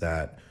understands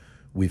that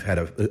we've had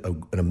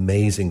an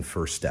amazing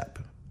first step.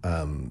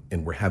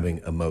 And we're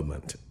having a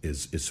moment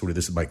is sort of,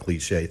 this is my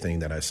cliche thing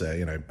that I say,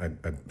 and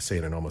I say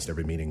it in almost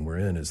every meeting we're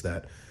in, is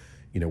that,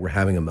 we're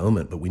having a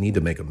moment, but we need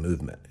to make a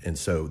movement. And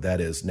so that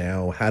is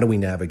now, how do we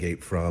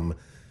navigate from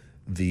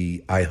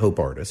the I Hope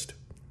artist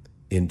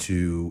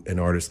into an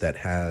artist that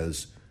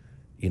has,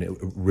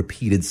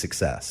 repeated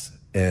success?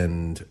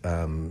 And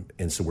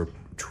so we're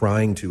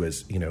trying to,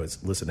 as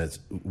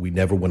we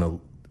never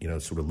want to,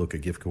 sort of look a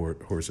gift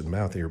horse in the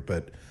mouth here,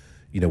 but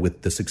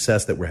with the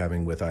success that we're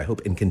having with I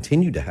Hope and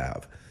continue to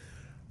have,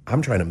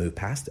 I'm trying to move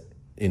past it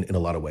in a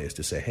lot of ways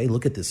to say, hey,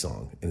 look at this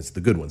song, and it's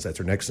the good ones. That's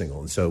our next single.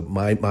 And so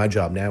my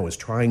job now is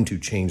trying to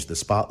change the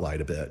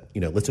spotlight a bit.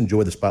 Let's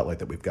enjoy the spotlight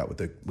that we've got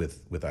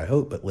with I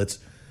Hope, but let's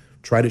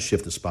try to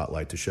shift the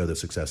spotlight to show the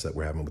success that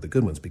we're having with the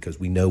good ones, because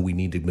we know we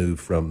need to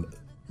move from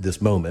this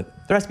moment.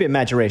 There has to be a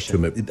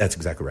maturation. That's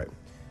exactly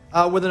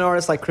right. With an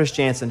artist like Chris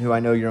Jansen, who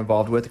I know you're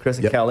involved with, Chris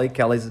and Yep. Kelly.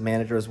 Kelly's his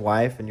manager, his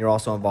wife, and you're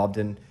also involved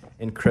in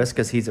Chris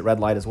because he's at Red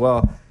Light as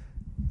well.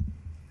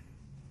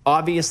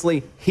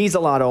 Obviously, he's a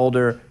lot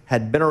older,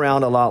 had been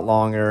around a lot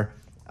longer,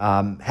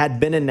 had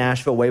been in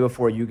Nashville way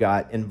before you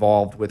got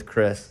involved with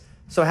Chris.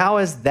 So how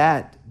is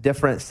that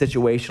different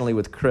situationally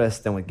with Chris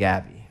than with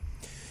Gabby?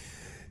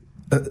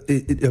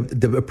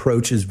 The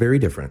approach is very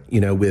different.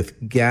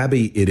 With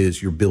Gabby, it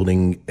is you're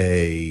building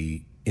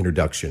a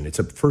introduction. It's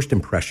a first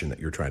impression that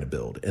you're trying to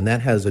build, and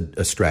that has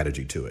a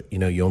strategy to it.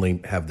 You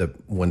only have the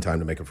one time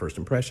to make a first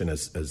impression,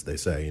 as they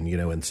say,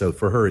 and so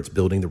for her, it's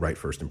building the right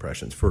first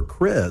impressions. For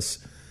Chris,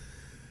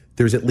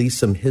 there's at least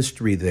some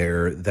history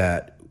there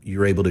that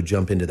you're able to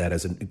jump into that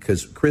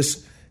because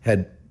Chris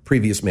had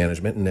previous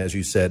management, and as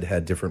you said,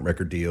 had different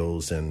record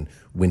deals, and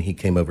when he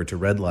came over to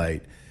Red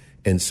Light,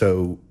 and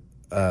so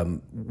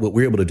what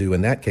we're able to do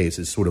in that case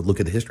is sort of look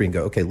at the history and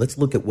go, okay, let's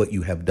look at what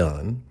you have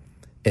done.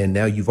 And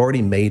now you've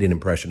already made an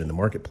impression in the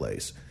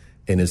marketplace.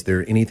 And is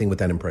there anything with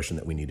that impression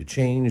that we need to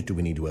change? Do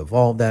we need to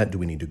evolve that? Do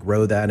we need to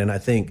grow that? And I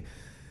think,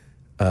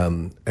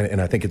 and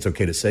I think it's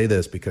okay to say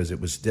this because it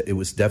was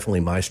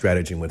definitely my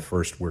strategy when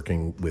first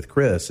working with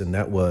Chris, and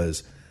that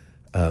was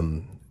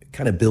kind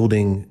of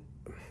building,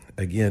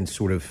 again,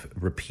 sort of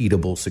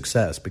repeatable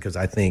success, because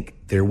I think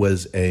there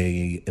was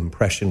a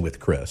impression with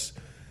Chris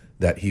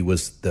that he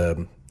was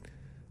the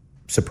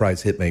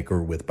surprise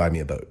hitmaker with Buy Me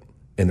a Boat.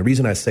 And the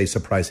reason I say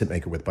surprise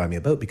hitmaker with Buy Me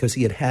a Boat, because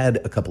he had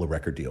a couple of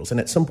record deals. And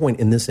at some point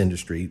in this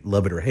industry,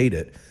 love it or hate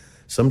it,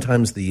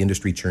 sometimes the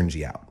industry churns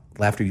you out.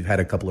 After you've had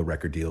a couple of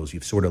record deals,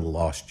 you've sort of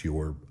lost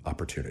your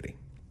opportunity.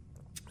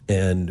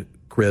 And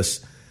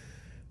Chris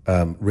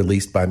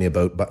released Buy Me a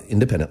Boat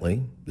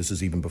independently. This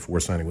is even before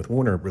signing with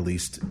Warner,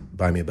 released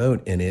Buy Me a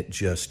Boat. And it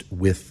just,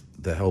 with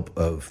the help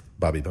of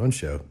Bobby Bones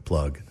Show,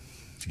 plug.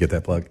 Did you get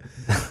that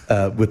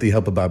plug? With the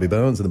help of Bobby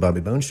Bones and the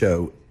Bobby Bones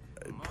Show,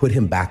 put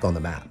him back on the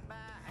map.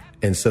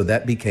 And so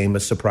that became a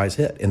surprise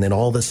hit. And then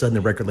all of a sudden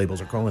the record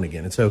labels are calling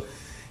again. And so,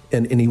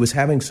 and he was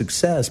having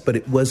success, but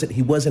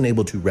he wasn't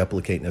able to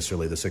replicate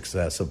necessarily the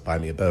success of Buy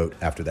Me a Boat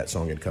after that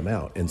song had come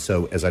out. And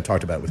so, as I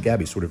talked about with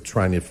Gabby, sort of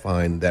trying to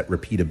find that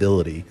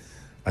repeatability.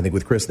 I think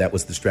with Chris, that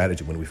was the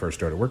strategy when we first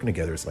started working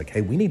together. It's like,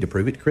 hey, we need to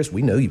prove it. Chris,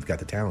 we know you've got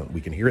the talent.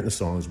 We can hear it in the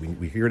songs.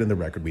 We hear it in the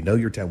record. We know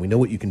your talent. We know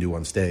what you can do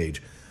on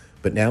stage.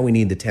 But now we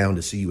need the town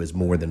to see you as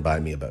more than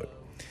Buy Me a Boat.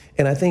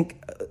 And I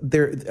think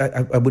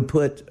I would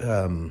put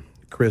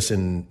Chris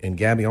and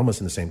Gabby almost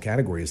in the same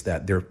category as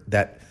that. They're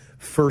that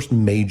first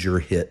major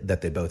hit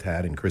that they both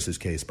had, in Chris's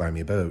case, Buy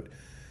Me a Boat,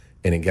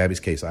 and in Gabby's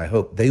case, I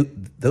Hope,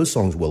 those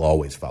songs will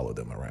always follow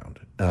them around.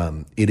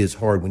 It is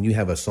hard when you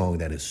have a song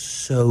that is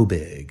so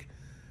big,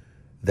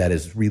 that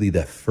is really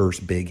the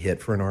first big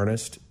hit for an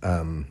artist,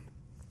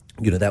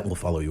 that will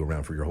follow you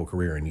around for your whole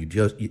career. And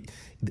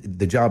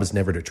the job is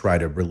never to try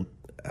to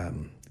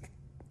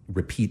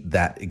repeat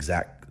that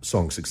exact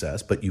song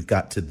success, but you've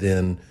got to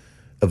then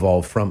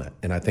evolve from it.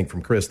 And I think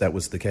from Chris, that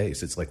was the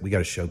case. It's like, we got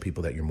to show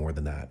people that you're more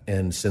than that.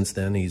 And since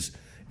then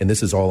and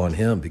this is all on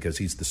him because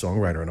he's the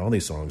songwriter on all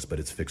these songs, but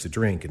it's Fix a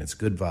Drink, and it's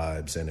Good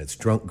Vibes, and it's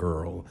Drunk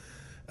Girl,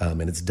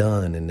 and it's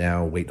Done, and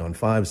now Waiting on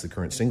 5 is the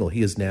current single.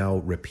 He has now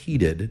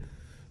repeated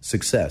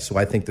success. So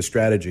I think the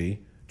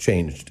strategy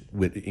changed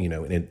with,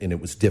 and it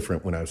was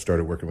different when I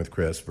started working with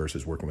Chris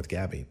versus working with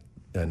Gabby.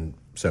 And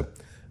so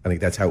I think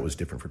that's how it was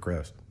different for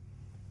Chris.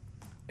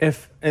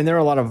 And there are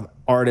a lot of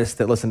artists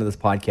that listen to this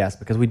podcast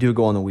because we do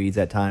go in the weeds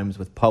at times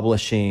with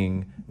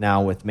publishing,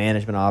 now with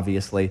management,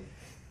 obviously.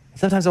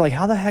 Sometimes they're like,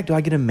 how the heck do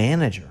I get a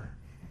manager?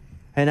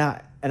 And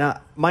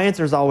my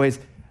answer is always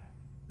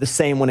the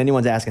same when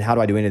anyone's asking, how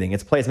do I do anything?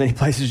 It's play as many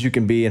places as you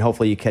can be and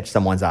hopefully you catch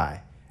someone's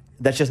eye.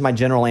 That's just my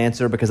general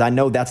answer because I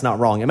know that's not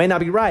wrong. It may not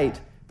be right,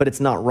 but it's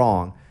not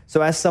wrong.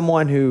 So as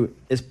someone who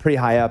is pretty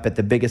high up at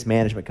the biggest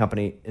management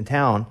company in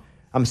town,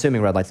 I'm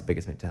assuming Red Light's the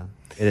biggest in town.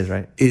 It is,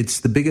 right? It's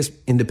the biggest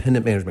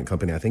independent management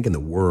company, I think, in the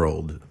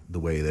world, the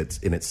way that's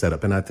in its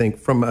setup. And I think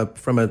from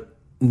a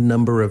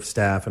number of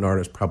staff and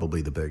artists,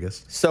 probably the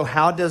biggest. So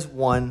how does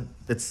one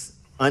that's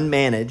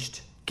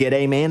unmanaged get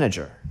a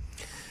manager?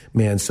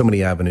 Man, so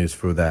many avenues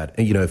for that.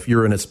 And, if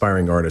you're an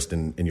aspiring artist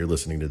and you're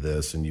listening to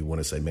this and you want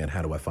to say, man,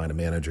 how do I find a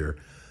manager?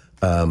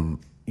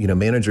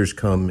 Managers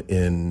come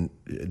in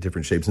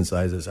different shapes and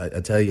sizes.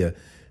 I tell you,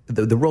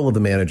 the role of the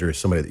manager is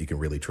somebody that you can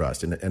really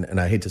trust. And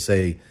I hate to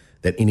say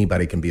that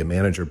anybody can be a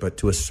manager, but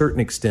to a certain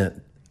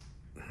extent,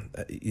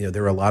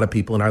 there are a lot of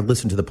people, and I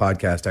listened to the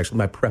podcast. Actually,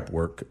 my prep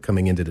work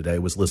coming into today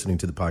was listening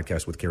to the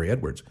podcast with Carrie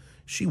Edwards.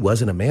 She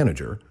wasn't a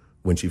manager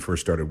when she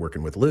first started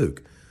working with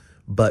Luke,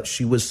 but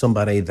she was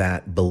somebody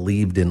that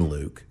believed in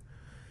Luke,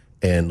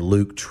 and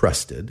Luke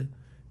trusted,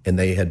 and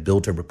they had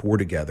built a rapport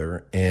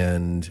together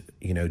and,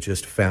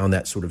 just found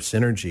that sort of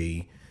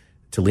synergy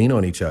to lean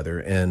on each other.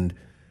 And,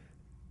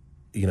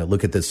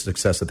 look at the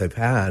success that they've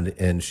had,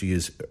 and she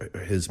is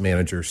his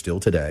manager still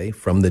today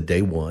from the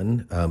day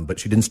one. But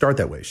she didn't start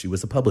that way. She was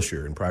the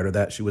publisher, and prior to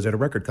that, she was at a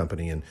record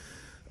company.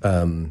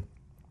 And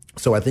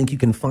so I think you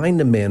can find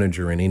a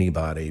manager in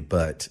anybody,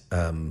 but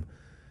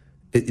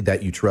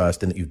that you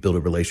trust and that you've built a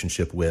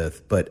relationship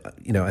with. But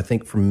I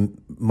think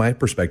from my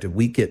perspective,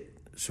 we get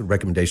sort of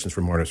recommendations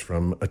from artists,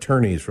 from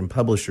attorneys, from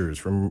publishers,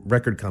 from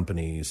record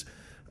companies.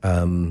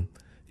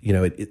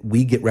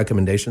 We get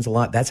recommendations a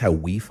lot. That's how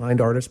we find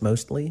artists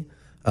mostly.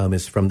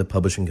 Is from the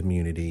publishing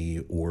community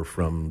or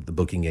from the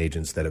booking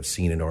agents that have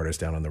seen an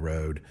artist out on the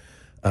road.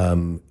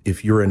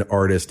 If you're an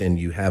artist and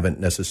you haven't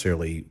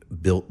necessarily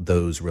built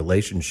those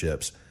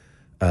relationships,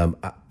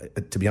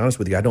 to be honest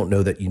with you, I don't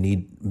know that you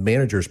need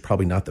managers.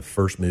 Probably not the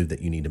first move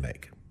that you need to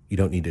make. You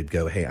don't need to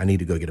go, hey, I need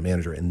to go get a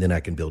manager and then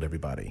I can build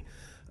everybody.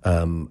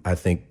 I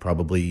think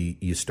probably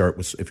you start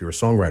with, if you're a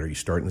songwriter, you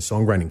start in the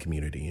songwriting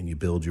community and you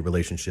build your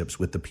relationships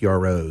with the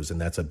PROs,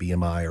 and that's a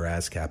BMI or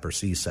ASCAP or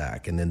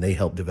CSAC, and then they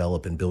help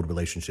develop and build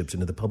relationships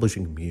into the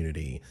publishing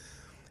community.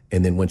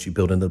 And then once you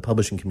build into the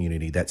publishing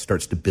community, that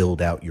starts to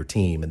build out your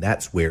team, and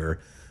that's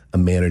where a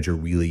manager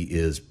really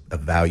is a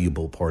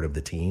valuable part of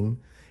the team.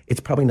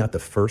 It's probably not the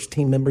first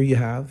team member you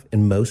have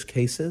in most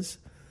cases.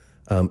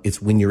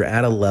 It's when you're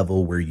at a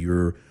level where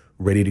you're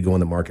ready to go in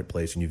the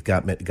marketplace and you've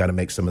got to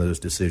make some of those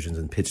decisions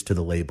and pitch to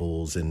the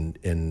labels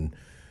and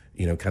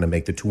kind of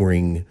make the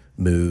touring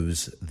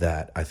moves,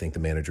 that I think the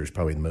manager is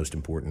probably the most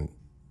important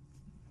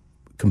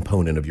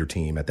component of your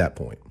team at that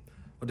point.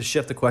 Well, to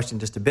shift the question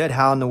just a bit,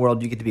 how in the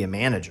world do you get to be a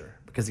manager?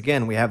 Because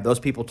again, we have those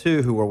people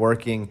too who are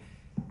working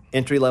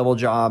entry-level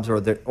jobs,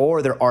 or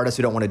they're artists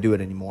who don't want to do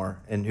it anymore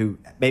and who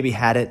maybe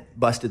had it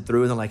busted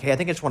through and they're like, hey, I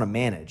think I just want to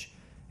manage.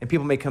 And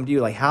people may come to you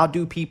like, how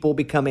do people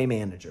become a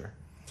manager?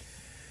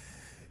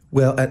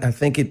 Well, I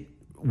think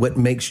what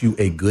makes you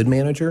a good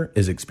manager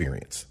is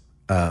experience.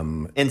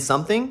 In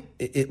something?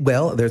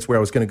 Well, that's where I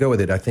was going to go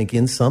with it. I think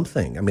in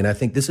something. I mean, I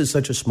think this is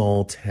such a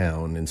small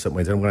town in some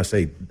ways. And when I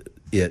say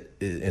it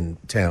in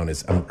town,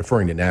 I'm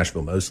referring to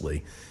Nashville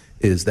mostly,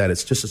 is that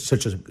it's just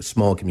such a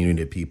small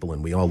community of people,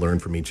 and we all learn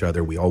from each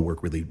other. We all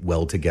work really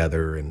well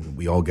together, and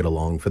we all get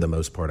along for the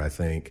most part, I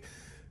think.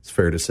 It's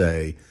fair to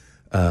say.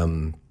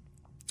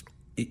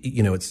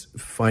 It's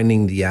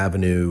finding the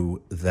avenue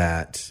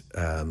that...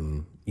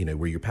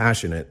 where you're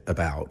passionate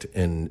about.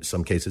 In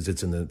some cases,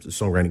 it's in the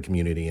songwriting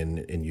community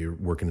and you're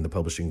working in the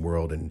publishing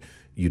world and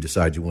you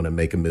decide you want to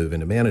make a move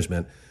into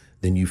management,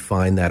 then you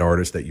find that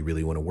artist that you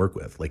really want to work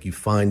with. Like you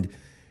find,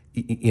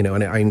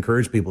 and I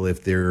encourage people,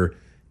 if they're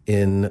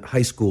in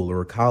high school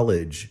or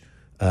college,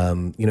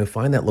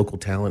 find that local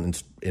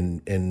talent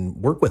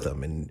and work with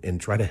them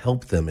and try to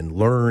help them and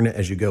learn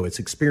as you go. It's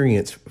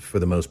experience for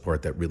the most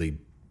part that really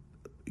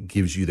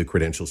gives you the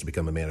credentials to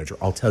become a manager.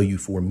 I'll tell you,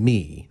 for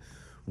me,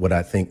 what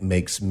I think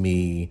makes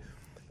me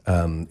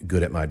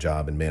good at my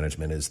job in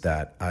management is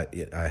that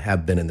I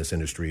have been in this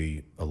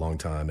industry a long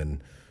time,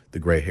 and the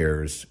gray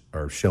hairs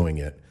are showing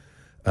it.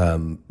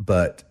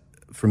 But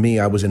for me,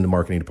 I was in the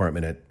marketing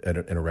department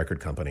in a record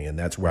company, and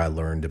that's where I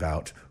learned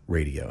about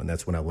radio, and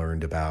that's when I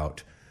learned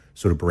about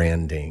sort of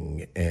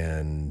branding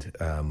and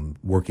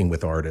working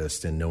with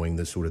artists and knowing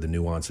the sort of the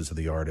nuances of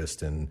the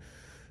artist, and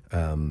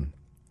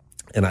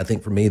I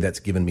think for me,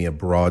 that's given me a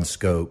broad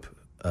scope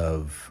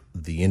of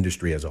the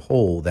industry as a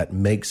whole that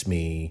makes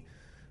me,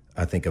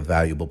 I think, a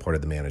valuable part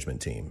of the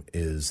management team,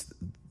 is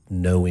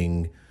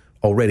knowing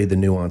already the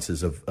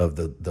nuances of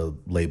the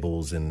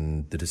labels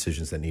and the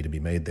decisions that need to be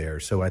made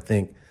there. So I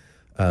think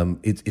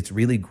It's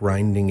really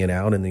grinding it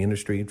out in the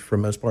industry for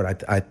the most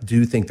part. I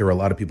do think there are a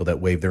lot of people that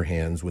wave their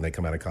hands when they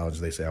come out of college.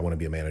 They say, I want to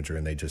be a manager,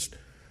 and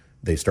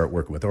they start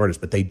working with artists,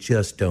 but they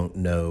just don't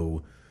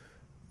know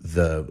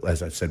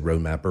as I said,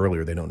 roadmap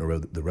earlier, they don't know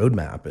the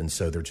roadmap. And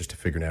so they're just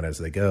figuring out as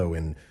they go.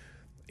 And,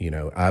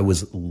 I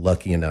was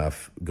lucky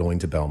enough going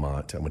to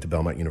Belmont. I went to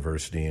Belmont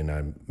University and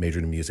I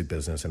majored in music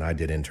business, and I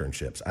did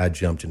internships. I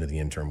jumped into the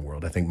intern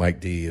world. I think Mike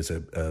D is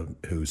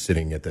who's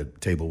sitting at the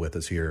table with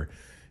us here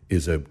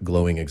is a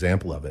glowing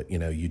example of it.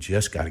 You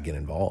just got to get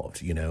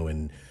involved,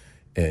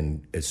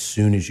 and as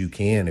soon as you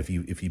can, if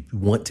you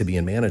want to be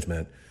in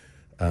management,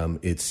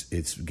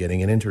 it's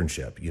getting an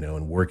internship,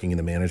 and working in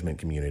the management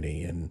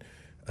community and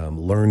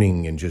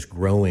learning and just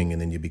growing,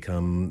 and then you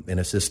become an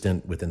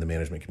assistant within the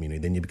management community.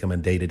 Then you become a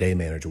day-to-day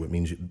manager, which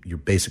means you're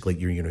basically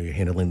you're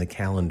handling the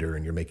calendar,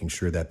 and you're making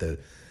sure that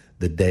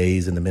the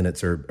days and the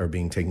minutes are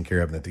being taken care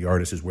of, and that the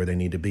artist is where they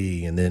need to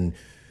be. And then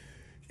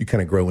you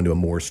kind of grow into a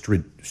more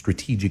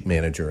strategic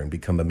manager and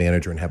become a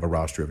manager and have a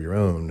roster of your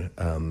own.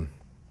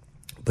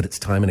 But it's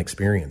time and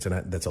experience,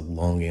 and that's a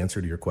long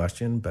answer to your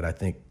question, but I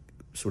think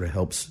sort of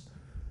helps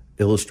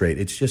illustrate.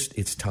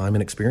 It's time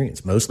and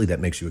experience. Mostly that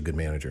makes you a good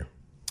manager.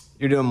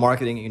 You're doing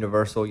marketing at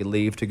Universal. You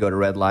leave to go to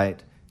Red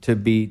Light to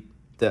be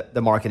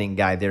the marketing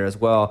guy there as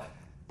well.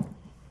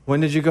 When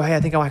did you go, hey,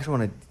 I think I actually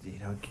want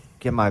to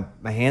get my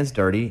hands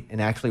dirty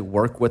and actually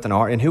work with an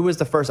art? And who was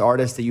the first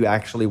artist that you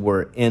actually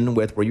were in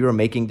with where you were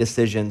making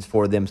decisions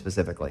for them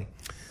specifically?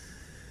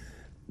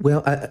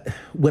 Well,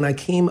 when I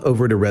came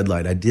over to Red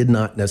Light, I did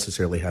not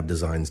necessarily have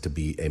designs to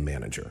be a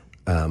manager.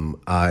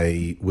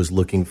 I was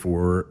looking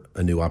for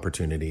a new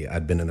opportunity.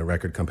 I'd been in the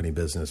record company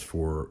business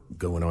for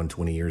going on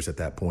 20 years at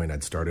that point.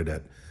 I'd started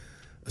at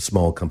a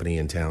small company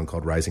in town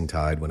called Rising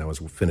Tide when I was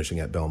finishing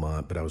at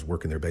Belmont, but I was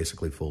working there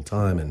basically full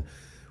time and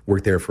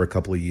worked there for a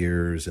couple of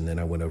years. And then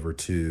I went over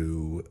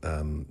to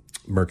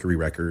Mercury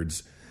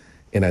Records,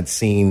 and I'd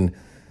seen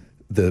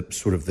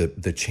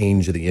the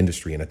change of the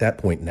industry. And at that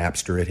point,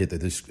 Napster had hit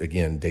this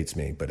again dates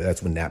me, but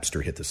that's when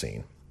Napster hit the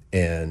scene.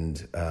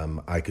 And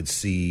I could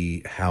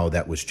see how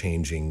that was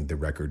changing the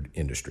record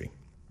industry.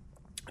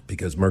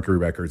 Because Mercury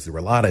Records, there were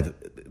a lot of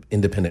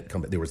independent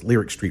companies. There was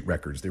Lyric Street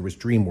Records, there was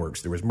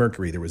DreamWorks, there was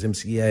Mercury, there was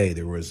MCA,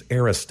 there was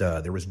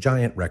Arista, there was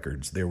Giant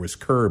Records, there was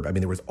Curb. I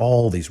mean, there was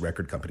all these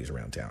record companies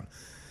around town.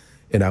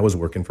 And I was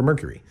working for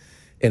Mercury.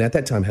 And at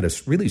that time had a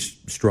really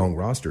strong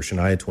roster.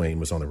 Shania Twain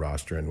was on the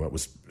roster, and what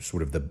was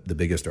sort of the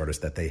biggest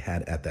artist that they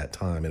had at that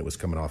time. And it was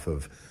coming off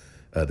of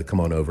the Come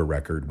On Over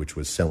record, which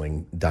was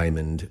selling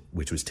Diamond,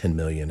 which was 10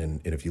 million.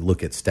 And if you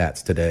look at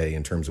stats today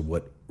in terms of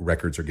what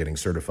records are getting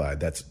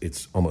certified,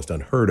 it's almost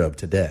unheard of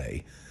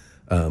today.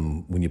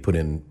 When you put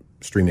in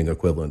streaming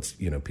equivalents,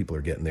 people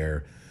are getting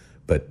there.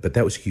 But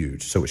that was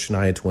huge. So it was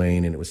Shania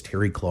Twain, and it was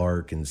Terry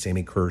Clark and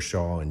Sammy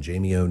Kershaw and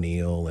Jamie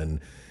O'Neal, and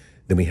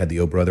then we had the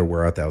Oh Brother,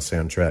 Where Art Thou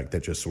soundtrack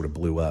that just sort of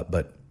blew up.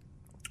 But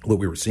what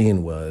we were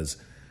seeing was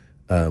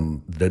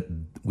that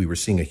we were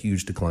seeing a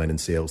huge decline in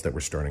sales that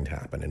were starting to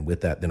happen. And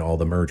with that, then all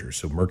the mergers.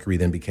 So Mercury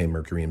then became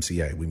Mercury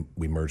MCA.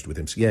 We merged with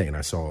MCA, and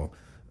I saw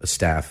a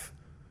staff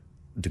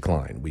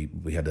decline.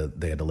 They had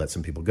to let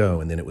some people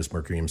go. And then it was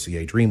Mercury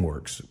MCA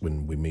DreamWorks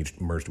when we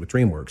merged with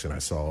DreamWorks, and I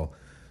saw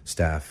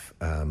staff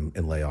and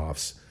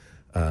layoffs.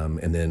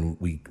 And then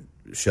we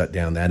shut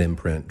down that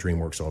imprint,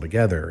 DreamWorks,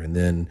 altogether. And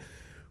then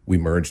we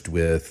merged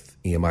with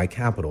EMI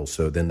Capitol.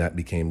 So then that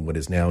became what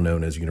is now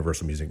known as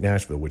Universal Music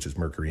Nashville, which is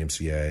Mercury,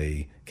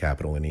 MCA,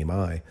 Capitol, and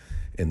EMI.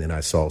 And then I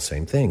saw the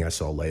same thing. I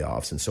saw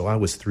layoffs. And so I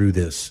was through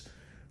this,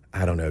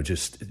 I don't know,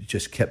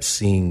 just kept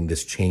seeing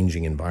this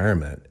changing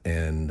environment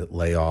and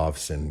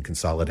layoffs and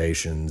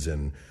consolidations,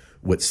 and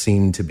what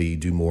seemed to be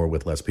do more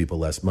with less people,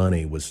 less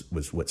money was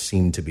what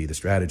seemed to be the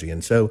strategy.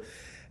 And so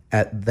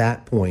at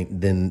that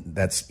point, then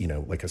that's,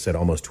 like I said,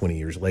 almost 20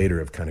 years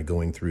later of kind of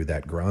going through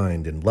that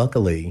grind. And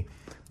luckily,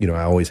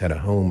 I always had a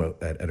home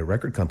at a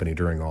record company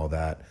during all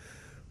that.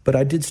 But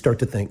I did start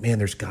to think, man,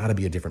 there's got to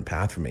be a different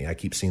path for me. I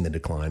keep seeing the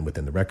decline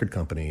within the record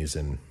companies,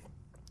 and,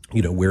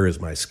 where is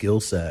my skill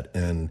set?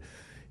 And,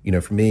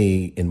 for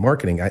me in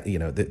marketing,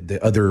 the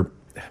other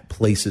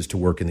places to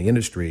work in the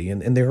industry,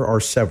 and there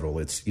are several,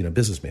 it's,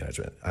 business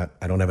management.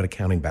 I don't have an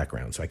accounting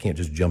background, so I can't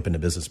just jump into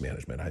business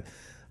management.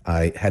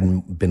 I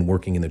hadn't been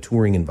working in the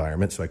touring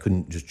environment, so I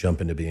couldn't just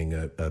jump into being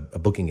a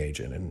booking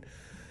agent. And,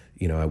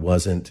 I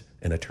wasn't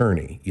an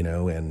attorney,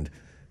 and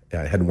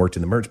I hadn't worked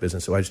in the merch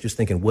business. So I was just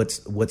thinking,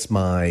 what's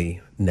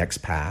my next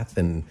path?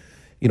 And,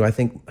 I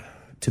think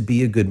to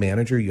be a good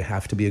manager, you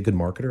have to be a good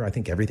marketer. I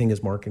think everything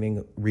is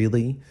marketing,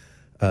 really.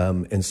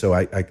 And so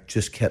I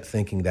just kept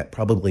thinking that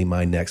probably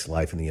my next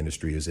life in the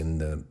industry is in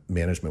the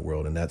management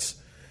world. And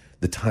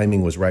the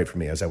timing was right for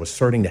me. As I was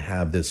starting to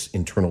have this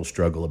internal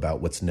struggle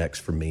about what's next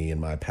for me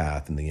and my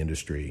path in the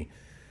industry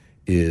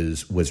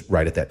was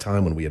right at that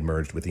time when we had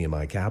merged with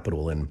EMI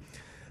Capitol. And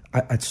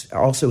I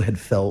also had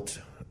felt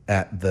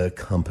at the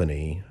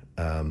company,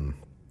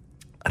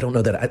 I don't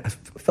know that I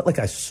felt like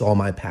I saw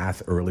my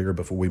path earlier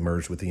before we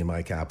merged with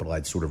EMI Capitol.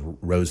 I'd sort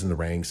of rose in the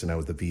ranks, and I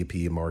was the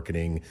VP of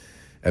marketing,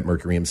 at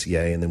Mercury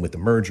MCA. And then with the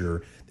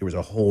merger, there was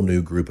a whole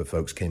new group of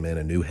folks came in,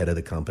 a new head of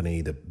the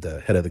company.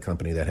 The head of the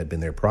company that had been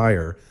there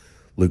prior,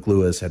 Luke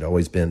Lewis, had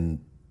always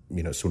been,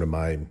 sort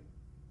of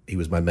he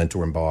was my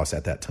mentor and boss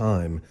at that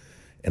time.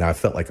 And I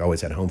felt like I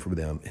always had a home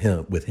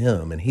with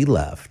him, and he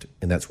left.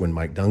 And that's when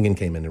Mike Dungan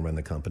came in to run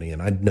the company.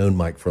 And I'd known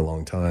Mike for a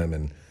long time,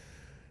 and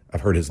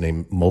I've heard his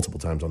name multiple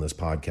times on this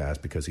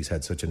podcast because he's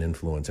had such an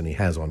influence, and he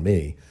has on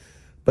me.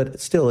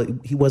 But still,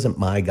 he wasn't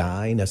my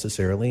guy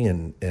necessarily.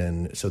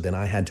 And so then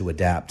I had to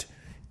adapt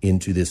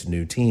into this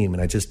new team.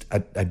 And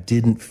I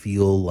didn't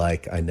feel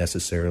like I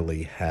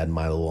necessarily had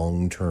my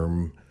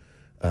long-term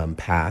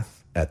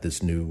path at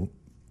this new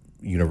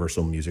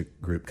Universal Music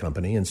Group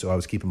company. And so I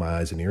was keeping my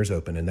eyes and ears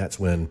open. And that's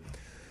when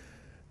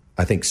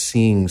I think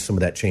seeing some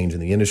of that change in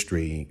the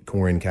industry,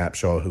 Corin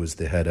Capshaw, who was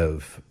the head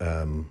of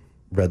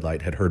Red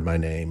Light, had heard my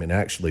name. And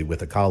actually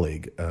with a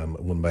colleague,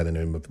 one by the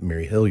name of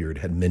Mary Hilliard,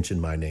 had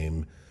mentioned my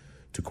name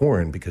to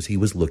Corin because he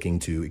was looking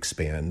to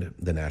expand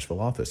the Nashville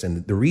office.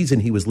 And the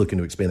reason he was looking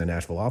to expand the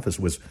Nashville office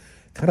was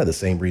kind of the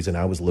same reason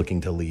I was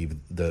looking to leave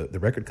the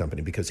record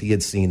company, because he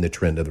had seen the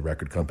trend of the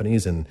record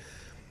companies. And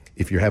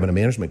if you're having a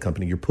management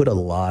company, you put a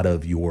lot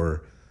of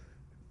your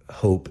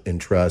hope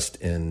and trust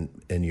in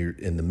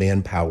the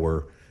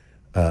manpower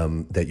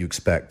that you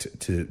expect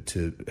to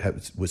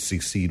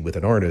succeed with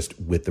an artist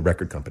with the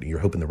record company. You're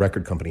hoping the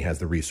record company has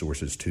the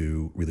resources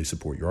to really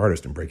support your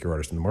artist and break your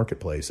artist in the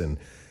marketplace. And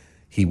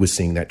he was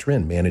seeing that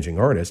trend, managing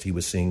artists. He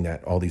was seeing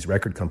that all these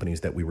record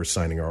companies that we were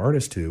signing our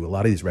artists to, a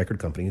lot of these record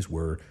companies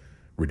were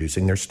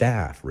reducing their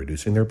staff,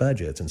 reducing their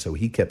budgets. And so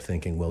he kept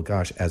thinking, well,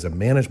 gosh, as a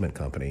management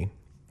company,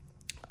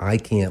 I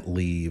can't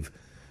leave,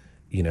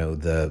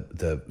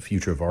 the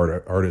future of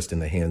artists in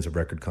the hands of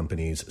record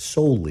companies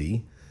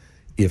solely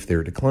if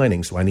they're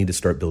declining. So I need to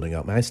start building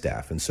out my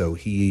staff. And so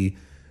he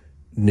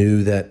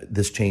knew that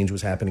this change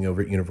was happening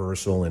over at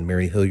Universal, and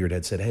Mary Hilliard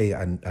had said, hey,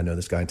 I know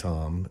this guy,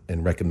 Tom,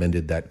 and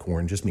recommended that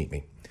Corin just meet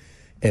me.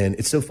 And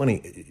it's so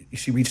funny.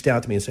 She reached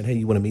out to me and said, hey,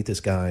 you want to meet this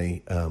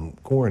guy,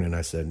 Corin? And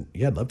I said,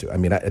 yeah, I'd love to. I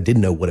mean, I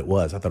didn't know what it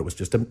was. I thought it was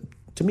just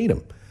to meet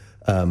him.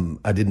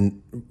 I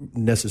didn't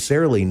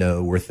necessarily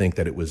know or think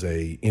that it was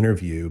a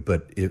interview,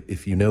 but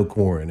if you know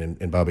Corin,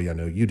 and Bobby, I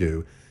know you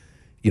do,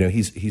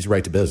 he's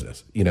right to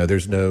business.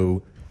 There's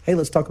no, hey,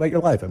 let's talk about your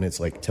life. I mean, it's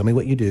like, tell me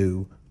what you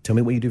do. Tell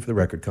me what you do for the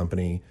record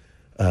company.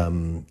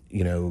 Do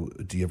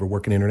you ever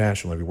work in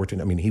international? Have you worked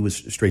in, he was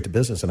straight to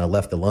business. And I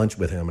left the lunch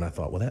with him and I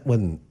thought, well, that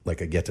wasn't like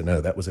a get to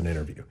know, that was an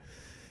interview.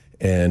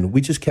 And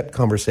we just kept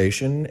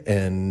conversation.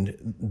 And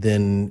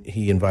then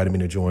he invited me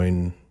to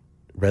join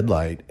Red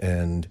Light.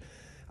 And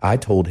I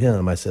told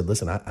him, I said,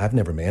 listen, I've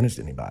never managed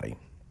anybody.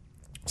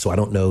 So I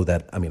don't know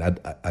that,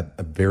 I'm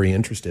very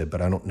interested,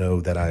 but I don't know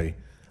that I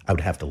would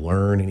have to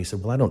learn. And he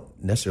said, well, I don't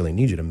necessarily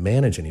need you to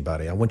manage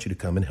anybody. I want you to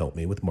come and help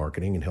me with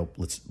marketing and help.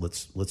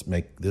 Let's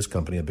make this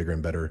company a bigger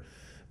and better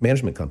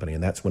management company.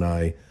 And that's when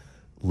I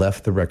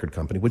left the record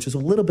company, which is a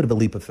little bit of a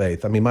leap of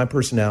faith. My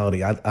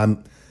personality,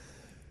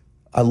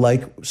 I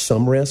like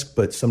some risk,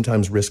 but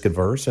sometimes risk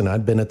adverse. And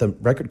I'd been at the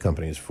record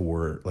companies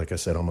for, like I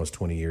said, almost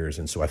 20 years.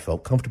 And so I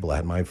felt comfortable. I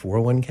had my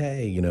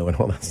 401k, and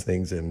all those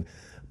things.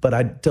 But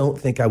I don't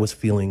think I was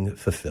feeling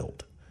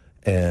fulfilled.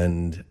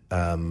 And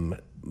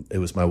it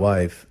was my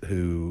wife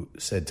who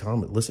said,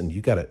 Tom, listen,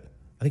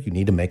 I think you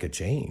need to make a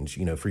change,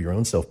 for your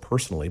own self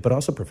personally, but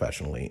also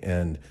professionally.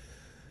 And,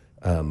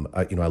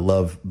 I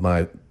love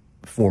my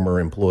former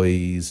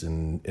employees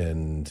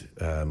and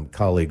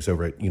colleagues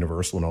over at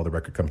Universal and all the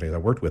record companies I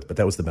worked with, but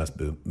that was the best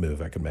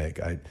move I could make.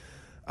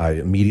 I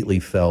immediately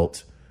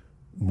felt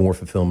more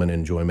fulfillment and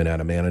enjoyment out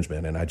of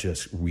management, and I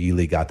just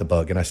really got the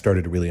bug, and I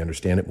started to really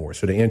understand it more.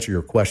 So to answer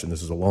your question,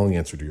 this is a long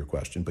answer to your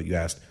question, but you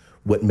asked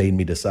what made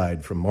me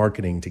decide from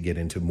marketing to get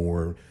into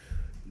more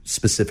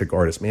specific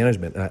artist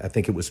management. And I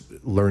think it was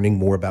learning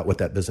more about what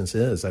that business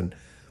is. And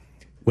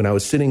when I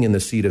was sitting in the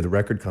seat of the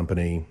record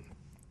company,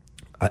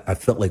 I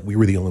felt like we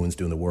were the only ones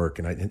doing the work.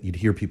 And you'd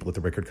hear people at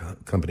the record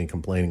company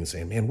complaining and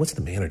saying, man, what's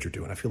the manager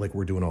doing? I feel like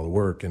we're doing all the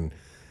work. And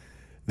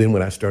then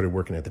when I started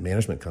working at the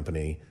management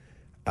company,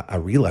 I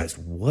realized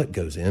what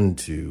goes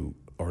into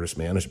artist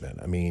management.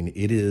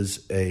 It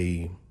is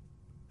a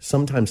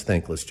sometimes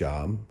thankless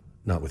job,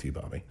 not with you,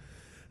 Bobby,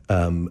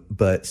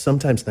 but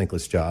sometimes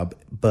thankless job,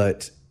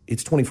 but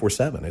it's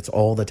 24/7. It's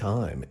all the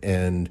time.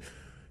 And,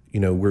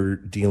 we're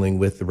dealing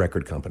with the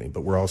record company,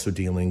 but we're also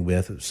dealing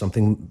with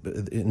something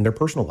in their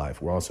personal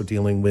life. We're also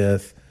dealing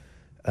with,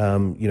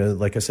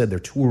 like I said, their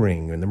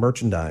touring and their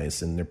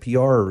merchandise and their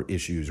PR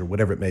issues or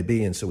whatever it may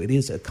be. And so it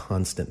is a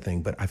constant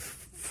thing, but I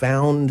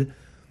found,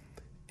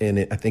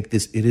 and I think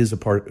it is a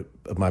part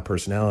of my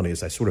personality,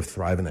 is I sort of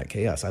thrive in that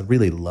chaos. I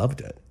really loved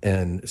it.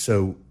 And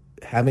so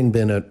having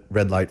been at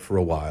Red Light for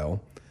a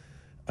while,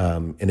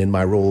 and in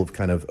my role of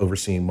kind of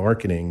overseeing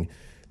marketing,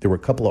 there were a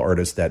couple of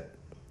artists that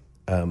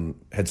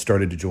had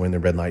started to join the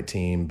Red Light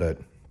team, but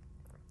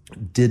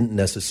didn't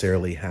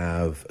necessarily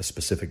have a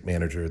specific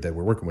manager that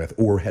we're working with,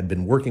 or had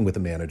been working with a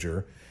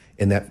manager,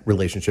 and that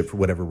relationship, for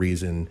whatever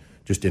reason,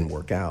 just didn't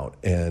work out.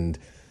 And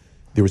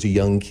there was a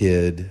young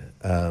kid,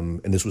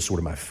 and this was sort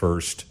of my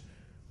first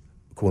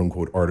quote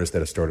unquote artist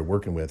that I started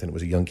working with, and it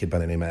was a young kid by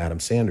the name of Adam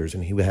Sanders,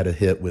 and he had a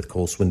hit with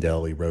Cole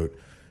Swindell. He wrote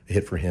a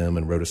hit for him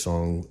and wrote a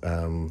song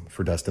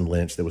for Dustin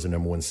Lynch that was a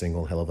 #1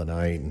 single, Hell of a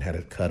Night, and had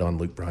a cut on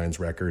Luke Bryan's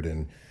record.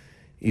 And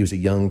he was a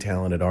young,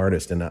 talented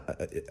artist. And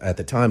at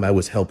the time, I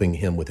was helping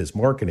him with his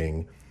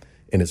marketing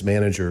and his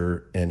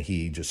manager, and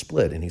he just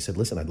split. And he said,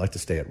 listen, I'd like to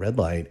stay at Red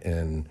Light,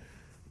 and,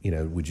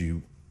 would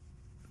you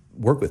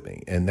work with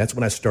me? And that's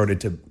when I started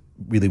to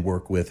really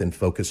work with and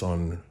focus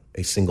on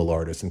a single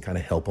artist and kind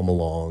of help them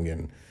along.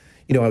 And,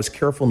 I was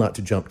careful not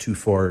to jump too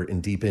far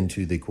and deep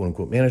into the quote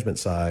unquote management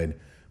side,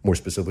 more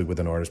specifically with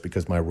an artist,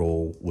 because my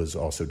role was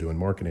also doing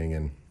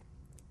marketing.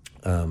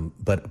 And,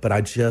 but I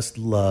just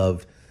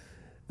love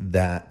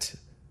that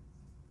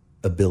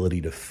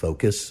ability to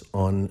focus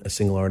on a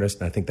single artist.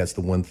 And I think that's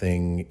the one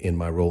thing in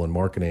my role in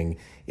marketing.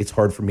 It's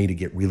hard for me to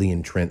get really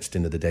entrenched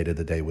into the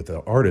day-to-day with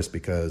the artist,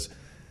 because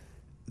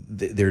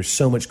there's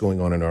so much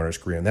going on in an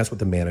artist's career, and that's what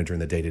the manager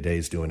in the day-to-day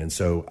is doing. And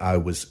so I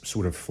was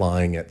sort of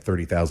flying at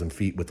 30,000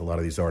 feet with a lot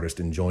of these artists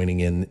and joining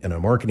in a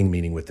marketing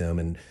meeting with them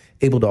and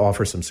able to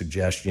offer some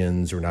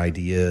suggestions or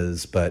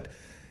ideas. But,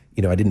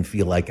 I didn't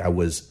feel like I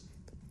was,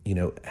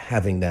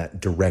 having that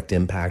direct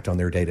impact on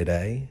their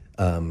day-to-day.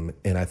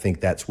 And I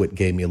think that's what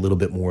gave me a little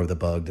bit more of the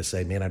bug to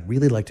say, man, I'd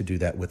really like to do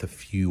that with a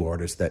few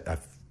artists that I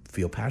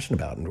feel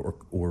passionate about,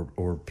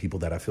 or people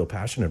that I feel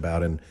passionate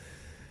about.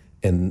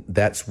 And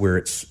that's where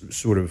it's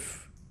sort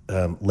of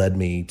led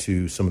me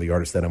to some of the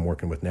artists that I'm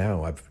working with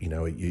now.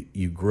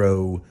 You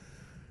grow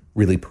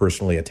really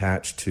personally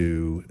attached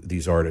to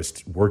these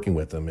artists, working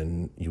with them,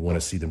 and you want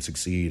to see them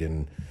succeed.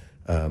 And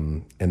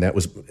that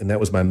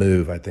was my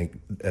move. I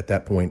think at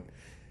that point,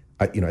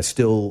 I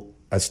still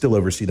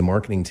oversee the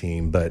marketing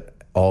team, but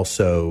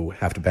also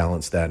have to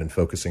balance that and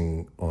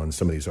focusing on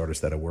some of these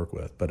artists that I work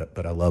with.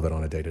 But I love it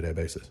on a day-to-day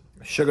basis.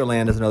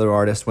 Sugarland is another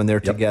artist when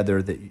they're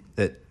together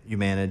that you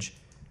manage.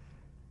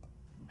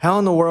 How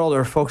in the world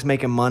are folks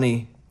making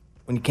money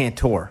when you can't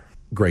tour?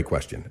 Great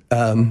question.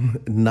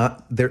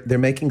 They're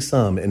making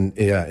some, and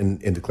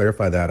to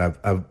clarify that,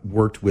 I've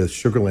worked with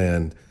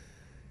Sugarland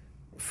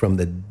from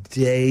the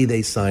day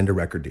they signed a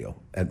record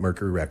deal at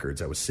Mercury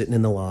Records. I was sitting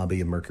in the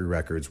lobby of Mercury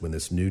Records when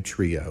this new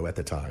trio at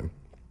the time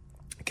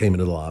came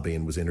into the lobby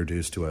and was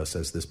introduced to us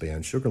as this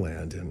band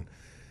Sugarland, and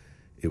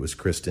it was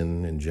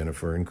Kristen and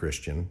Jennifer and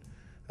Christian,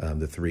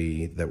 the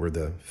three that were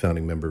the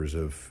founding members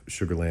of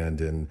Sugarland.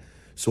 And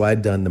so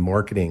I'd done the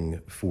marketing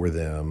for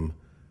them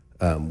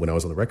when I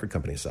was on the record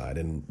company side.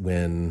 And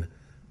when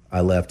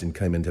I left and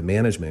came into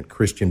management,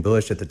 Christian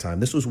Bush at the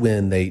time, this was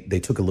when they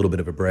took a little bit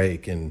of a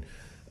break and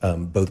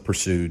both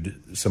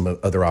pursued some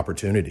other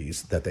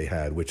opportunities that they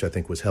had, which I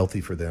think was healthy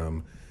for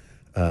them.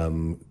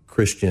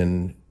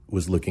 Christian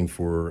was looking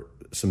for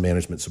some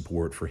management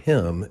support for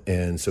him,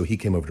 and so he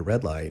came over to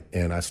Red Light,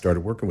 and I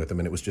started working with him,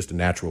 and it was just a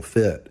natural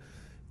fit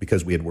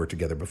because we had worked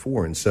together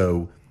before. And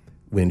so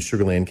when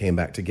Sugarland came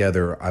back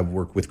together, I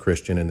worked with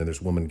Christian, and then there's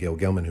a woman, Gail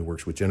Gelman, who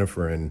works with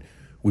Jennifer, and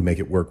we make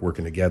it work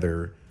working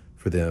together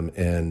for them.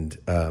 And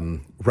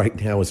right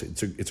now,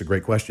 it's a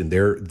great question.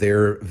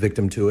 They're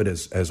victim to it,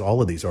 as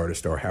all of these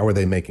artists are. How are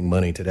they making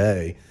money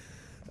today?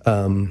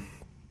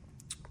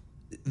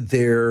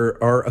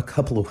 There are a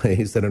couple of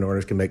ways that an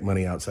artist can make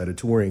money outside of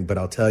touring, but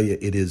I'll tell you,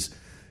 it is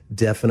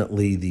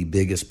definitely the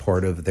biggest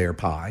part of their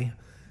pie.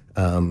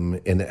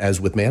 And as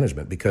with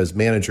management, because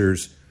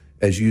managers,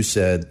 as you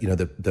said,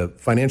 the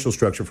financial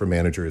structure for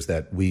manager is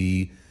that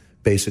we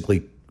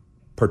basically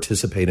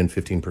participate in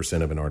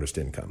 15% of an artist's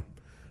income.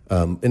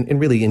 And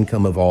really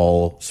income of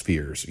all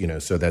spheres,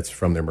 so that's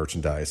from their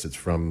merchandise, it's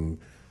from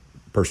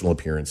personal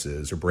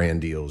appearances or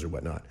brand deals or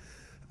whatnot.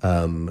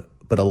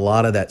 But a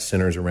lot of that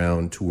centers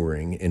around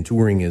touring, and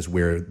touring is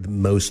where the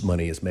most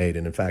money is made.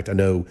 And in fact, I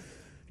know,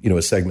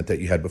 a segment that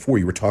you had before,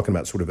 you were talking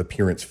about sort of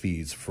appearance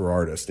fees for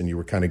artists, and you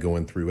were kind of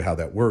going through how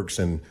that works.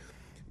 And,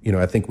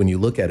 I think when you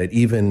look at it,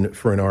 even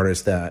for an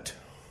artist that,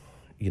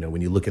 when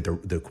you look at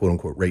the quote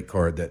unquote rate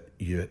card that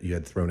you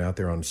had thrown out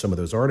there on some of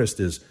those artists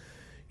is,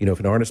 if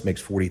an artist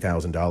makes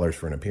 $40,000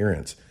 for an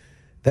appearance,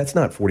 that's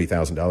not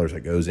 $40,000 that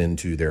goes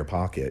into their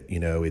pocket.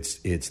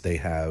 It's they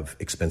have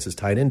expenses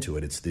tied into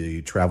it. It's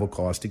the travel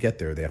cost to get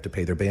there. They have to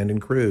pay their band and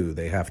crew.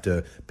 They have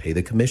to pay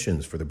the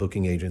commissions for the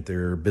booking agent,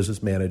 their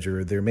business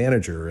manager, their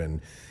manager.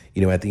 And,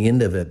 at the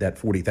end of it, that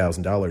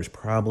 $40,000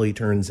 probably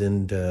turns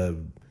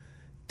into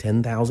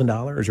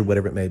 $10,000 or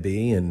whatever it may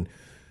be. And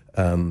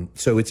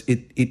so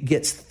it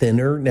gets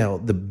thinner. Now,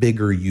 the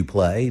bigger you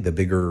play, the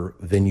bigger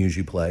venues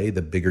you play,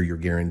 the bigger your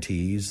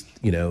guarantees,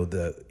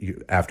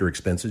 after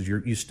expenses,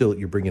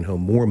 you're bringing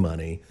home more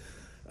money.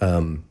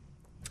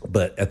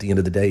 But at the end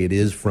of the day, it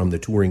is from the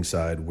touring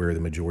side where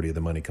the majority of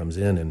the money comes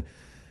in. And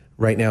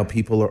right now,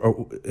 people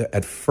are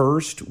at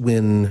first,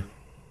 when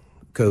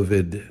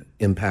COVID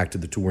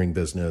impacted the touring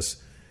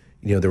business,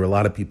 there were a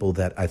lot of people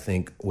that I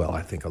think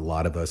a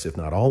lot of us, if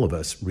not all of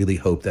us, really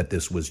hoped that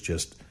this was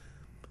just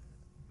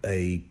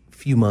a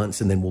few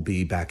months and then we'll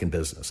be back in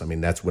business. I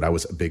mean, that's what I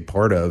was a big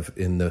part of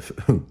in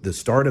the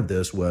start of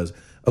this was,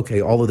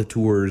 okay, all of the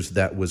tours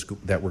that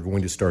were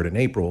going to start in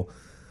April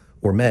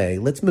or May,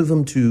 let's move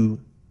them to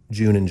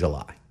June and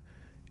July.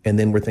 And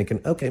then we're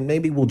thinking, okay,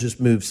 maybe we'll just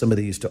move some of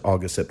these to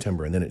August,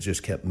 September. And then it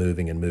just kept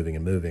moving and moving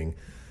and moving.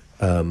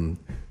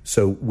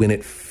 So when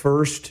it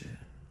first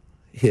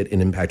hit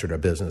and impacted our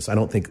business, I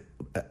don't think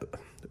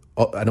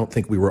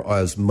we were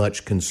as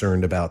much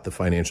concerned about the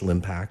financial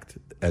impact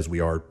as we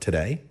are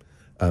today,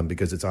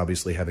 because it's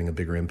obviously having a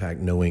bigger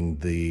impact, knowing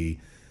the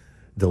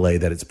delay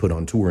that it's put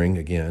on touring,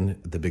 again,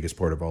 the biggest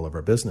part of all of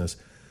our business.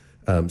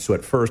 So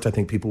at first, I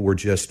think people were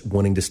just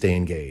wanting to stay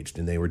engaged,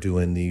 and they were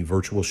doing the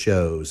virtual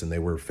shows, and they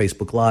were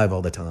Facebook Live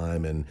all the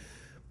time, and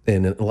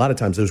a lot of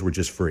times those were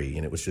just free,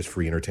 and it was just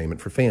free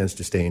entertainment for fans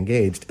to stay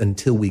engaged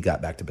until we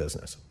got back to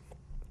business.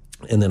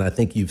 And then I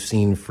think you've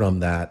seen from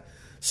that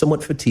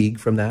somewhat fatigue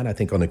from that, I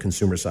think on the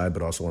consumer side,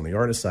 but also on the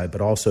artist side,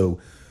 but also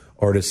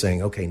artists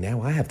saying, okay,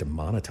 now I have to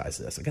monetize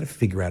this. I got to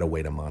figure out a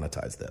way to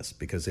monetize this,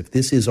 because if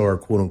this is our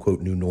quote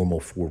unquote new normal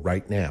for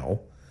right now,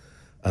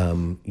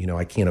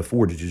 I can't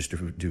afford to just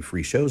do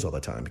free shows all the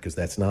time, because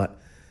that's not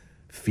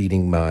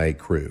feeding my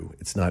crew.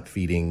 It's not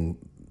feeding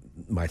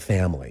my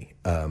family.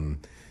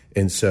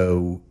 And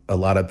so a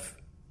lot of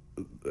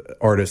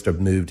artists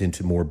have moved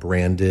into more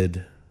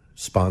branded,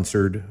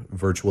 sponsored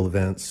virtual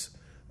events.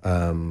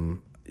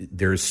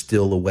 There's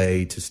still a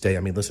way to stay. I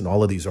mean, listen,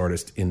 all of these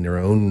artists in their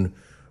own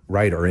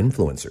right are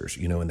influencers,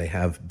 and they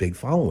have big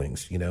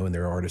followings, and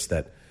there are artists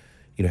that,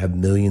 have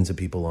millions of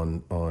people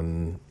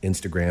on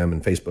Instagram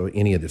and Facebook,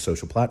 any of the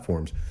social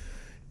platforms.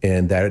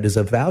 And that is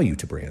of value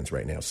to brands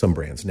right now, some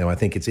brands. Now, I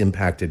think it's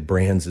impacted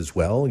brands as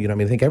well.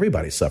 I think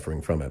everybody's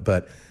suffering from it.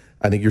 But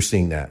I think you're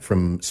seeing that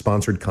from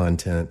sponsored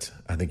content.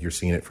 I think you're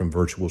seeing it from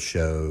virtual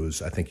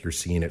shows. I think you're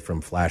seeing it from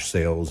flash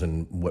sales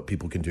and what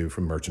people can do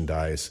from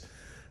merchandise.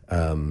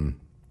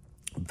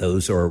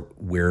 Those are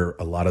where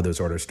a lot of those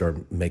artists are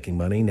making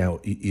money. Now,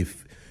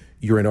 if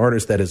you're an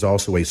artist that is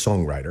also a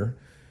songwriter,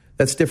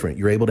 that's different.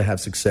 You're able to have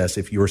success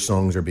if your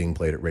songs are being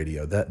played at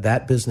radio.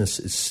 That business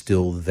is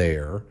still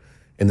there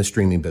in the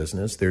streaming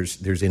business.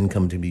 There's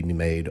income to be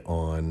made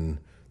on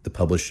the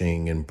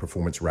publishing and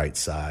performance rights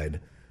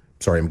side.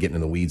 Sorry, I'm getting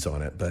in the weeds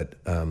on it, but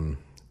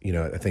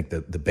I think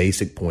the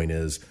basic point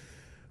is,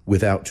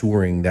 without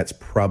touring, that's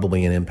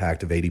probably an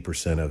impact of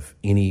 80% of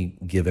any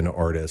given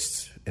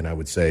artist's, and I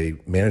would say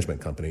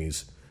management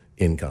companies'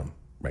 income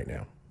right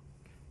now.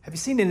 Have you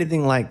seen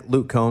anything like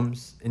Luke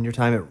Combs in your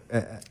time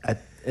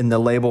in the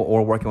label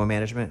or working with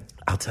management?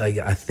 I'll tell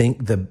you, I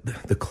think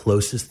the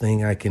closest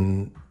thing I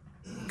can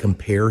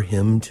compare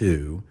him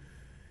to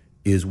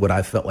is what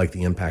I felt like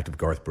the impact of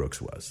Garth Brooks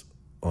was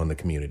on the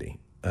community.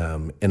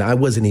 And I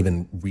wasn't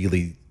even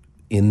really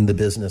in the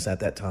business at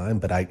that time,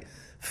 but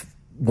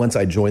once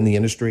I joined the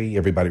industry,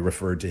 everybody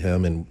referred to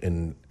him,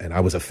 and I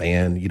was a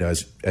fan,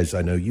 as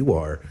I know you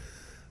are.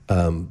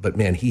 But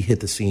man, he hit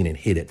the scene and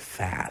hit it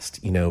fast.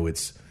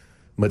 It's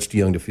Much Too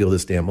Young to Feel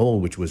This Damn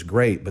Old, which was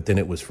great, but then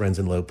it was Friends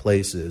in Low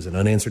Places and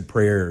Unanswered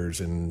Prayers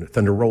and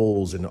Thunder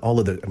Rolls and all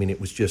of it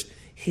was just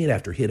hit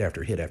after hit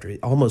after hit after hit,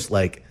 almost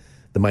like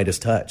the Midas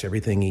touch.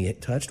 Everything he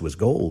touched was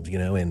gold,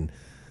 and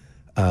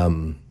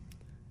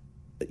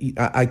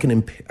I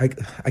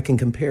can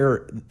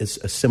compare a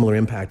similar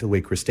impact to the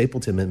way Chris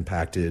Stapleton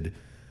impacted,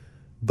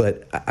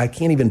 but I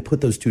can't even put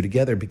those two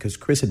together, because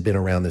Chris had been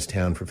around this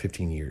town for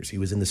 15 years. He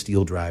was in the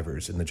Steel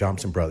Drivers and the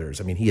Johnson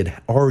Brothers. I mean, he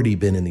had already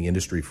been in the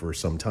industry for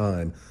some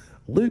time.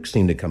 Luke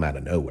seemed to come out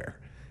of nowhere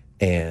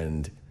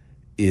and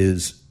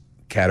is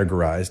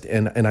categorized,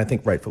 and I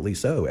think rightfully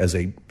so, as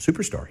a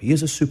superstar. He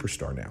is a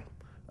superstar now.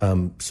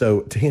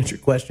 So to answer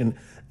your question,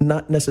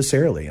 not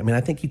necessarily. I mean,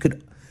 I think you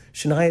could,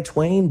 Shania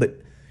Twain, but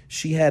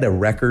she had a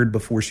record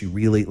before she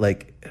really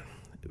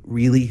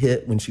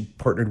hit, when she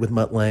partnered with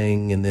Mutt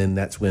Lange, and then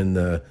that's when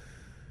the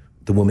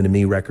Woman in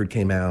Me record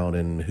came out,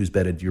 and Whose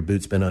Bed Had Your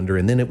Boots Been Under,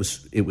 and then it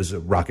was a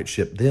rocket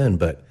ship then,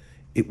 but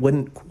it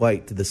wasn't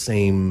quite to the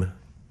same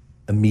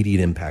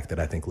immediate impact that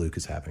I think Luke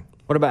is having.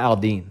 What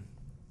about Aldean?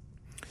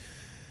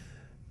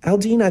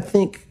 Aldean,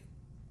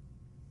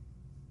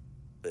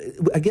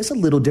 I guess a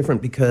little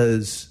different,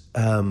 because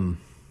well,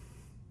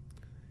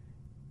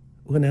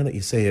 now that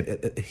you say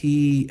it,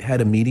 he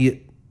had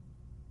immediate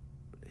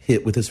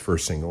hit with his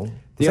first single.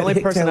 The only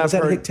person I've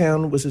heard...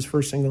 Hicktown was his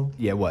first single?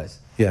 Yeah, it was.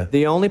 Yeah.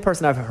 The only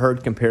person I've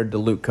heard compared to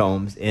Luke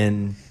Combs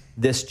in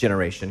this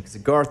generation, because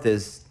Garth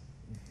is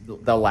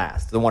the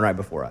one right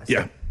before us.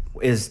 Yeah.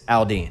 Is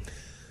Aldean.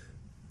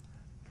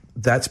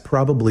 That's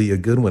probably a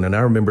good one. And I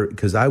remember,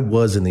 because I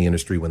was in the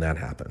industry when that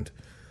happened.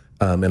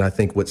 And I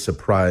think what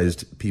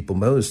surprised people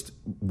most,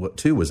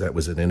 was that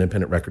was an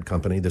independent record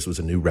company. This was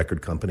a new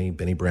record company.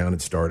 Benny Brown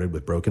had started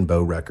with Broken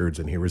Bow Records,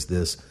 and here was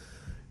this,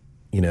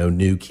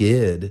 new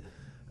kid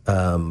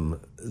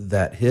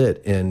that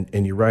hit.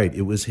 And you're right,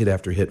 it was hit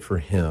after hit for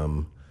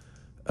him.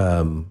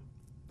 I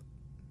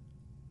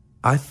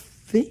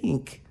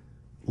think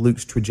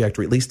Luke's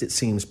trajectory, at least it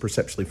seems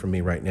perceptually from me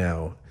right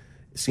now,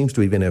 seems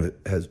to even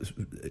has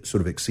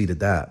sort of exceeded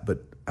that.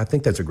 But I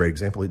think that's a great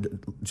example.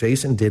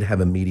 Jason did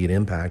have immediate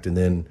impact, and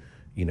then,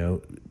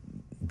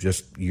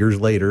 just years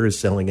later is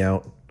selling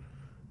out,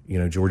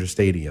 Georgia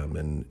Stadium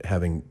and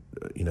having,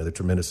 the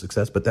tremendous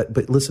success. But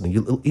listen,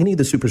 any of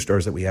the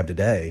superstars that we have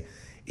today,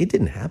 it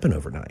didn't happen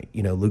overnight.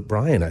 You know, Luke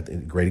Bryan, I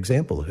think, a great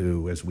example,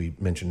 who, as we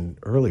mentioned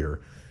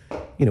earlier,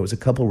 you know, was a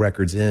couple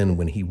records in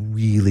when he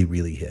really,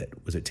 really hit.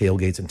 Was it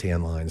Tailgates and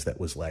Tan Lines? That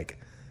was like,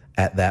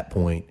 at that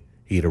point,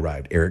 he had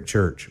arrived. Eric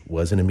Church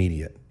wasn't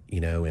immediate,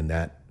 you know, and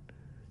that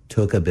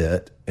took a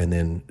bit. And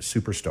then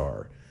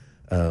Superstar.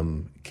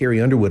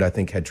 Carrie Underwood, I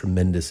think, had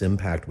tremendous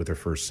impact with her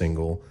first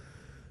single,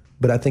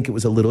 but I think it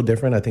was a little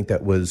different. I think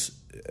that was,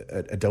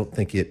 I don't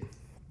think it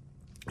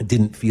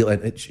didn't feel,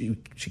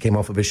 she came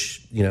off of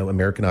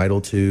American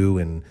Idol too,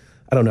 and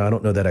I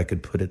don't know that I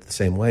could put it the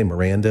same way.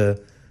 Miranda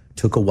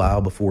took a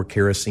while before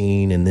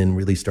Kerosene and then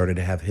really started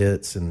to have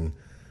hits, and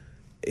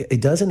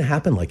it doesn't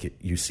happen like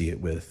you see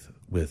it with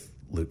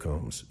Luke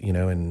Combs, you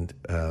know, and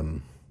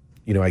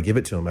you know, I give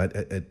it to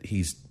him.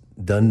 He's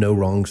done no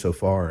wrong so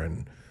far,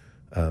 and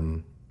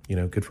you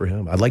know, good for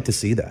him. I'd like to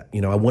see that.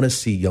 You know, I want to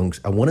see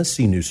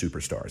new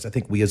superstars. I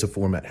think we as a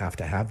format have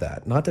to have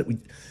that. Not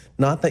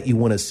that you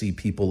want to see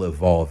people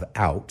evolve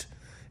out.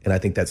 And I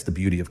think that's the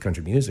beauty of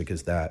country music,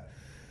 is that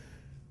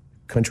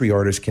country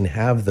artists can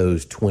have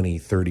those 20,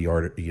 30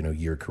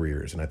 year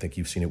careers. And I think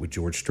you've seen it with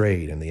George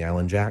Strait and the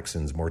Alan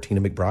Jacksons,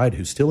 Martina McBride,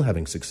 who's still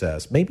having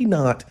success. Maybe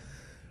not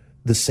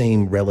the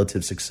same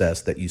relative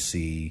success that you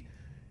see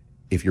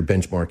if you're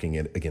benchmarking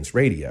it against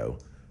radio,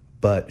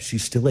 but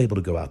she's still able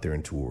to go out there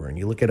and tour. And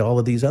you look at all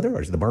of these other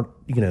artists, the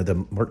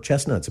Mark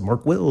Chestnuts and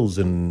Mark Wills,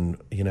 and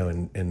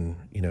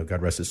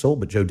God rest his soul.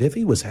 But Joe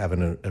Diffie was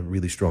having a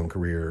really strong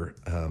career,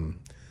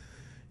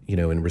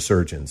 in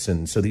resurgence.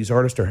 And so these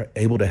artists are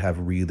able to have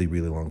really,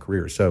 really long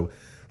careers. So,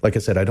 like I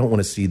said, I don't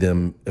want to see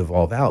them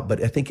evolve out,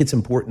 but I think it's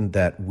important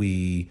that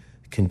we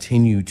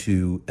continue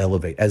to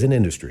elevate, as an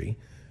industry,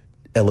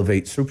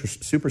 elevate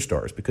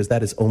superstars, because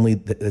that's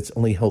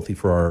only healthy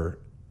for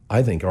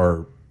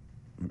our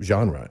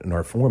genre and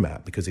our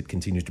format, because it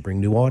continues to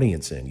bring new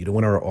audience in. You don't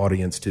want our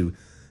audience to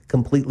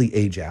completely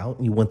age out,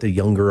 and you want the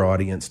younger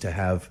audience to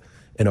have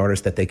an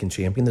artist that they can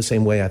champion the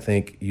same way I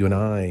think you and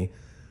I,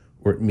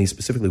 or me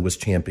specifically, was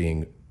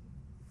championing,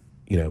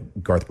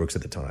 Garth Brooks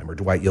at the time, or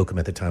Dwight Yoakam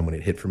at the time when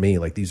it hit for me.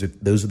 Like those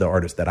are the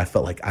artists that I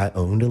felt like I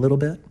owned a little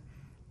bit,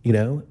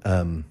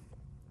 and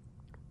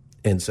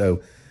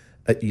so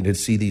to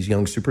see these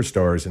young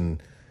superstars,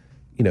 and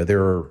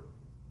there are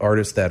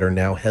artists that are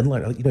now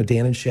headline,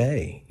 Dan and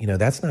Shay,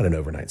 that's not an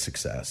overnight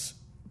success.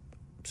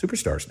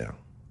 Superstars now,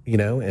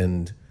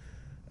 and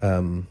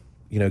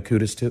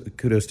kudos to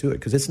it,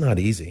 because it's not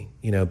easy.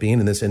 Being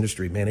in this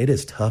industry, man, it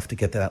is tough to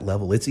get to that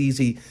level. It's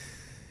easy.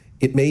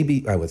 It may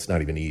be, it's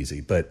not even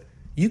easy, but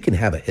you can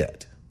have a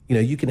hit.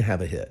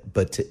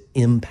 But to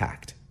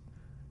impact,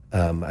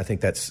 I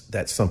think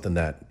that's something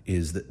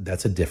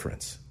that's a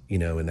difference.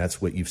 And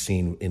that's what you've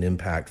seen in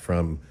impact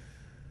from.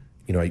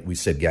 We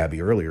said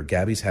Gabby earlier.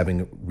 Gabby's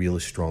having really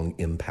strong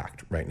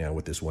impact right now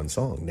with this one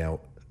song. Now,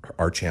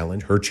 her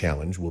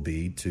challenge will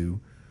be to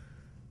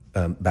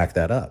back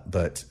that up.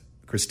 But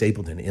Chris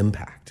Stapleton,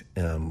 impact,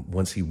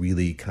 once he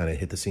really kind of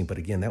hit the scene. But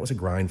again, that was a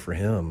grind for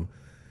him.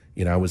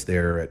 I was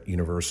there at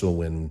Universal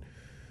when,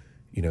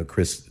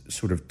 Chris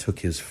sort of took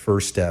his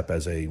first step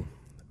as a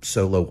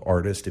solo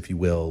artist, if you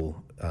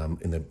will,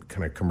 in the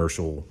kind of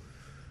commercial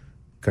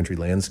country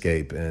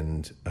landscape,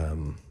 and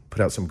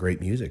put out some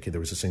great music.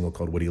 There was a single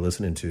called "What Are You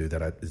Listening To"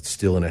 that it's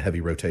still in a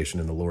heavy rotation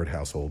in the Lord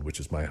household,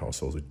 which is my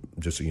household.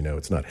 Just so you know,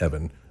 it's not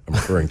heaven. I'm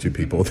referring to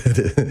people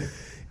that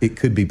it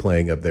could be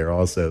playing up there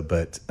also.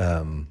 But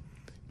and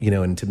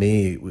to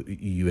me,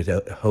 you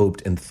had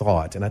hoped and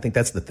thought, and I think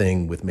that's the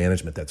thing with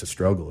management that's a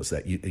struggle, is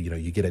that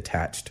you get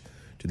attached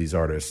to these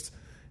artists,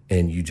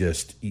 and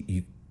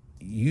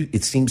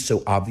it seems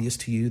so obvious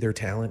to you, their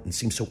talent, and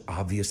seems so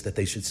obvious that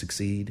they should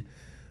succeed.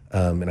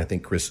 And I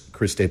think Chris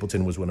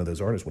Stapleton was one of those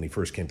artists when he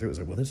first came through. It was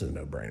like, well, this is a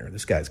no-brainer.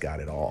 This guy's got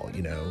it all,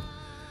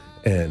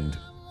 And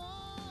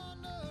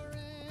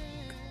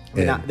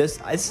this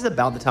is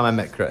about the time I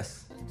met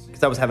Chris,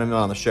 because I was having him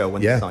on the show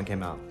when the song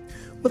came out.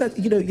 Well,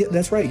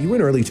 that's right. You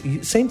were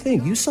an same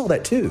thing. You saw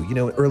that too.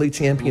 Early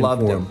champion.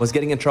 Loved him. Was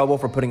getting in trouble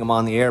for putting him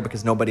on the air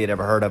because nobody had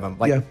ever heard of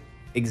him.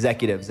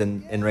 Executives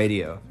in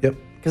radio. Yep.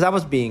 Because I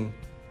was being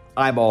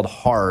eyeballed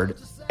hard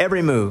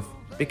every move,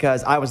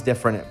 because I was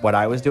different at what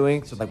I was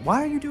doing. So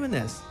why are you doing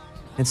this?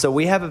 And so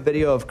we have a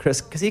video of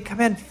Chris, because he'd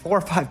come in 4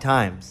 or 5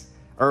 times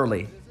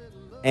early.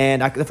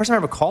 And the first time I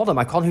ever called him,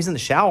 he was in the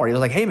shower. He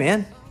was like, "Hey,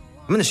 man,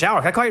 I'm in the shower.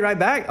 Can I call you right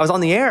back?" I was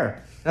on the air.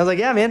 And I was like,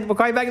 "Yeah, man, we'll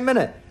call you back in a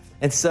minute."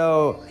 And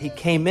so he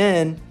came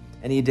in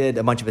and he did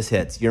a bunch of his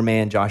hits. Your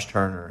Man, Josh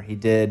Turner. He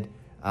did,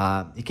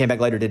 he came back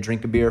later, did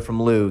Drink a Beer from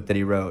Luke that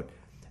he wrote.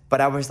 But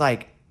I was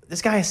like,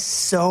 this guy is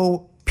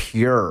so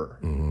pure,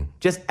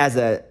 just as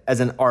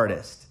an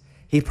artist.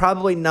 He's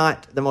probably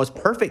not the most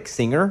perfect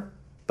singer,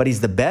 but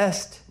he's the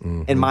best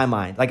in my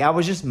mind. I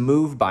was just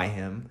moved by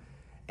him.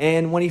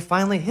 And when he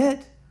finally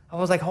hit, I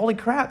was like, holy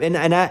crap. And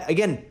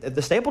again,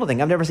 the Stapleton thing,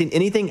 I've never seen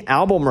anything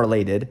album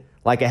related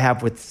like I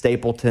have with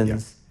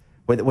Stapleton's,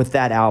 with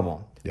that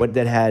album,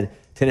 that had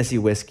Tennessee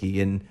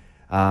Whiskey and...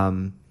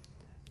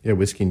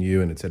 Whiskey and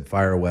You, and it said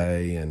Fire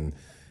Away, and...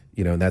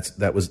 and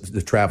that was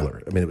The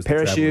Traveler. I mean, it was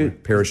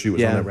Parachute. Parachute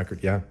was on that record,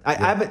 yeah.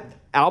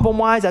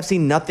 album-wise, I've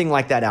seen nothing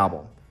like that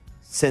album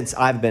since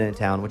I've been in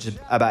town, which is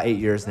about 8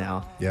 years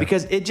now,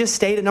 because it just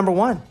stayed at number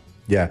one.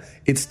 Yeah,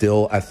 it's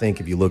still, I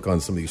think if you look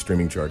on some of these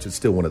streaming charts, it's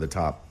still one of the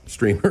top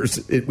streamers,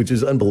 which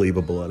is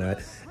unbelievable.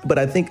 But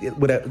I think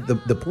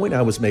the point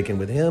I was making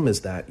with him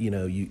is that,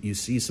 you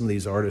see some of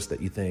these artists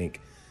that you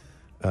think,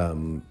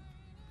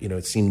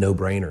 it seemed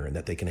no-brainer, and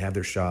that they can have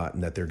their shot,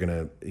 and that they're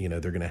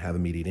gonna have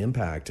immediate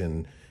impact,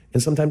 and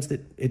sometimes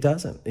it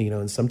doesn't,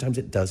 and sometimes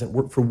it doesn't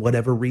work for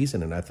whatever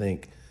reason. And I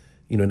think,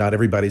 not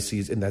everybody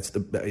sees, and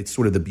it's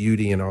sort of the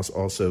beauty and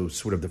also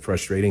sort of the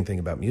frustrating thing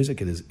about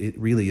music. It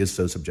really is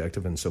so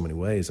subjective in so many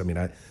ways. I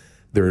mean,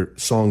 there are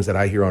songs that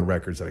I hear on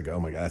records that I go,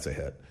 oh my God, that's a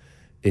hit,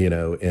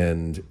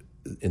 and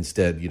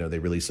instead, they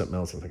release something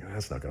else and I'm like,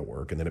 that's not going to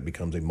work, and then it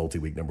becomes a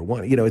multi-week number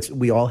one.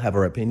 We all have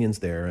our opinions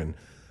there, and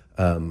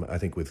I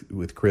think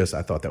with Chris,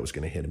 I thought that was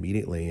going to hit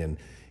immediately, and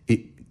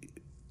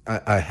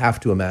I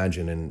have to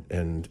imagine,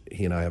 and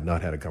he and I have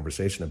not had a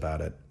conversation about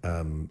it,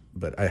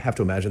 but I have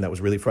to imagine that was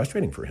really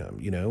frustrating for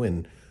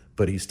him,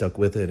 but he stuck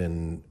with it,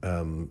 and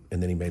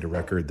then he made a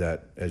record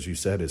that, as you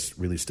said, has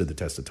really stood the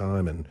test of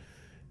time, and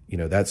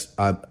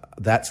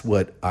that's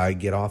what I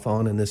get off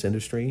on in this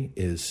industry,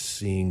 is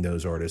seeing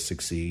those artists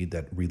succeed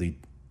that really,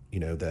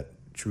 that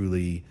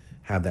truly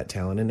have that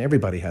talent, and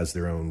everybody has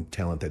their own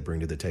talent they bring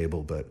to the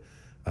table, but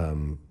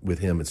with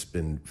him, it's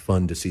been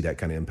fun to see that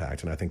kind of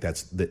impact, and I think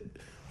that's that.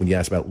 When you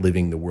ask about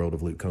living the world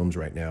of Luke Combs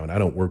right now, and I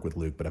don't work with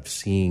Luke, but I'm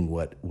seeing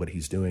what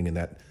he's doing, and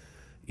that,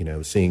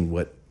 seeing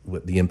what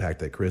the impact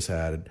that Chris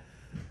had,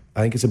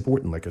 I think it's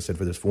important. Like I said,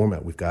 for this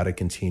format, we've got to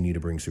continue to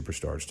bring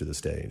superstars to the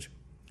stage.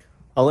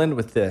 I'll end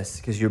with this,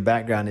 because your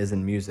background is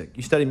in music.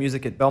 You studied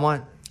music at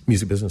Belmont?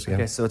 Music business, yeah.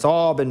 Okay, so it's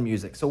all been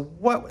music. So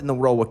what in the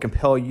world would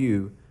compel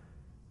you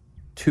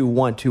to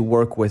want to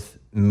work with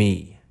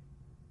me?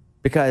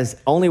 Because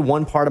only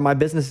one part of my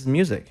business is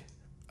music.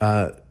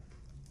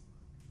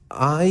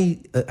 I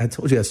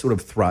told you I sort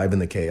of thrive in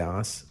the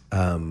chaos,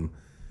 and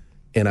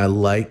I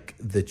like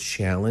the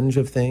challenge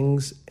of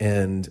things.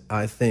 And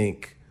I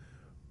think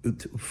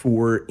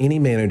for any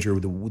manager,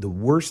 the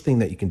worst thing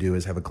that you can do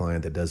is have a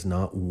client that does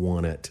not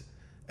want it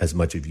as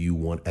much as you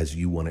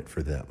want it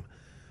for them.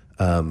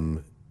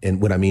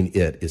 And what I mean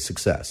it is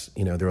success.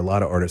 There are a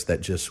lot of artists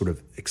that just sort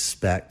of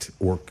expect,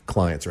 or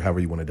clients, or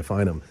however you want to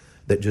define them,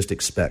 that just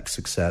expect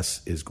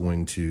success is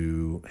going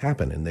to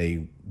happen, and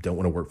they don't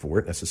want to work for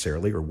it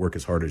necessarily, or work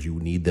as hard as you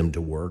need them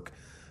to work.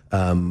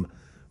 When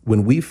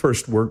we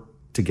first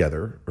worked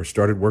together, or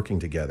started working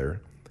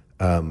together,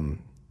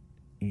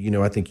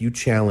 I think you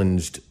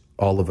challenged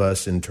all of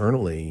us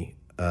internally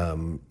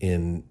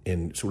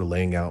in sort of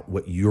laying out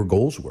what your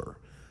goals were,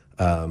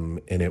 and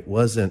it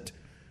wasn't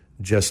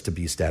just to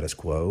be status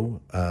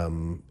quo,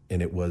 and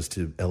it was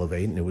to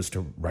elevate, and it was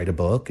to write a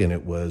book, and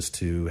it was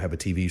to have a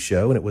TV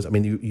show, and it was,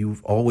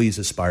 you've always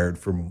aspired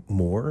for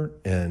more,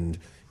 and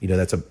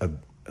that's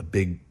a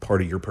big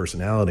part of your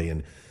personality,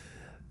 and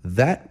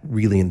that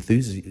really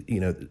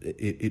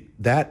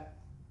that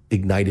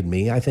ignited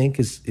me, I think,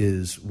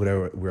 is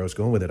where I was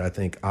going with it. I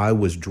think I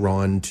was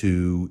drawn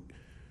to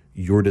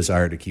your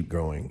desire to keep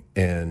growing,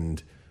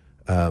 and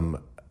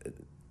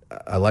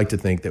I like to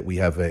think that we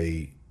have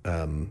a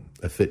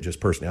fit just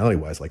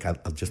personality-wise. Like I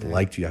just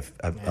liked you.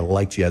 I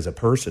liked you as a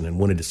person and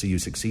wanted to see you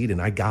succeed,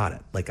 and I got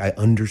it. Like I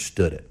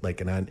understood it.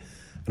 Like, and I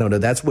don't know.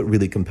 That's what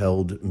really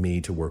compelled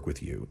me to work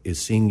with you,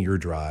 is seeing your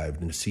drive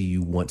and to see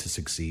you want to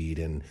succeed,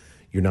 and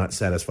you're not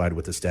satisfied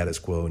with the status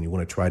quo, and you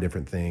want to try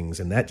different things,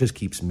 and that just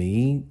keeps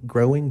me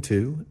growing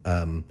too.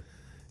 And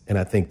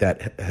I think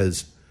that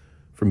has,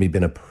 for me,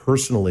 been a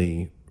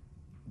personally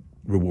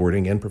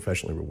rewarding and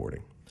professionally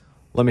rewarding.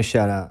 Let me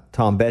shout out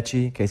Tom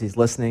Becci, in case he's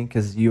listening,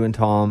 because you and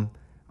Tom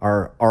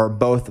are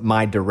both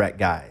my direct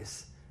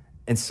guys.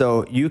 And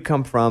so you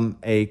come from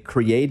a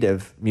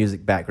creative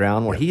music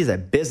background where he's a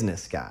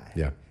business guy.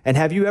 Yeah. And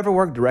have you ever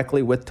worked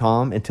directly with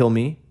Tom until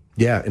me?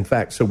 Yeah, in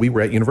fact, so we were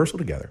at Universal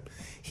together.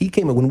 He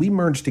came in, when we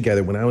merged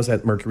together, when I was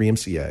at Mercury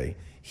MCA,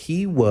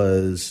 he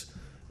was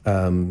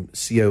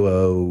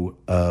COO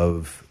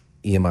of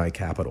EMI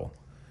Capital,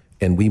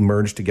 and we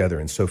merged together.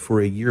 And so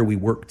for a year we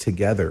worked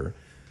together,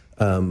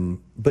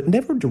 but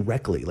never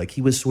directly. Like,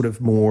 he was sort of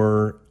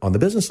more on the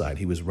business side.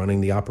 He was running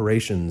the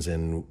operations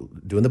and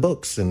doing the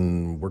books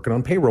and working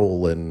on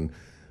payroll and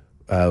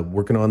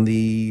working on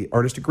the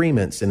artist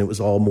agreements, and it was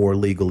all more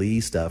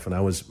legalese stuff. And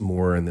I was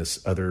more in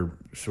this other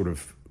sort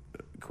of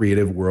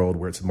creative world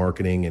where it's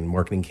marketing and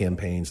marketing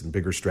campaigns and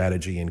bigger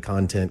strategy and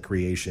content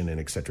creation and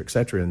et cetera, et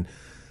cetera.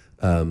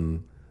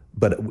 And,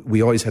 but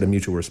we always had a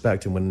mutual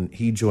respect. And when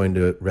he joined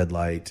Red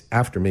Light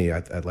after me,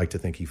 I'd like to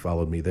think he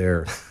followed me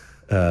there.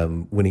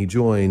 When he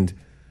joined,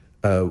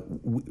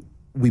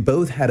 we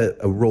both had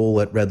a role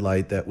at Red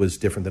Light that was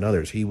different than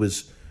others. He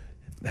was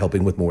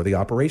helping with more of the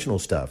operational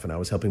stuff, and I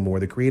was helping more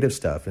of the creative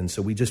stuff. And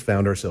so we just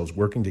found ourselves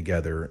working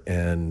together.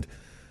 And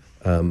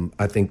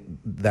I think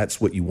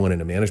that's what you want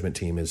in a management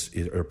team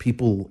are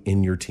people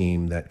in your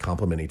team that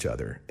complement each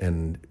other.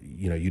 And,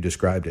 you know, you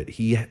described it.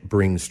 He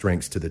brings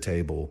strengths to the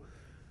table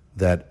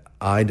that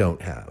I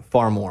don't have.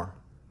 Far more.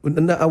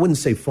 No, I wouldn't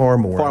say far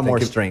more. Far I think more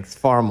if- strengths.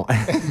 Far more.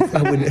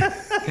 I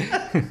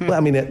wouldn't. Well, I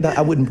mean,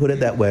 I wouldn't put it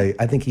that way.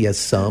 I think he has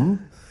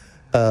some,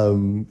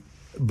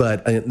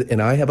 but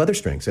and I have other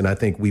strengths, and I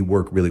think we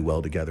work really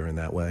well together in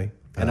that way.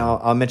 And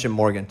I'll mention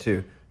Morgan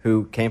too,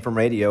 who came from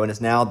radio and is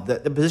now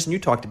the position you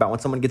talked about. When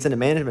someone gets into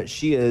management,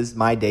 she is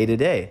my day to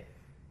day.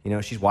 You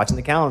know, she's watching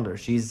the calendar.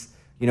 She's,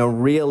 you know,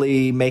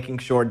 really making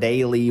sure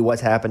daily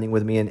what's happening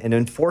with me and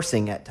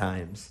enforcing at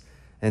times.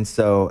 And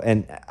so,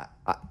 and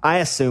I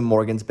assume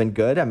Morgan's been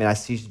good. I mean, I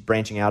see she's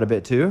branching out a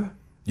bit too.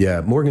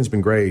 Yeah, Morgan's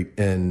been great,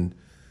 and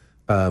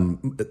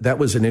that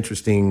was an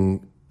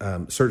interesting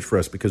search for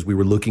us because we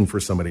were looking for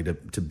somebody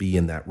to be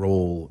in that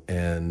role,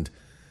 and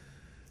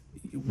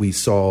we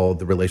saw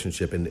the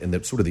relationship and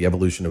the sort of the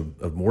evolution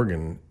of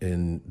Morgan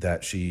in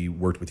that she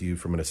worked with you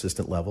from an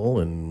assistant level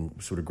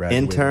and sort of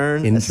graduated.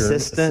 Intern,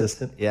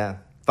 assistant. Yeah.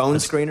 Phone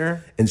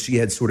screener. And she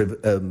had sort of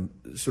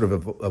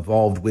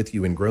evolved with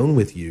you and grown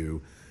with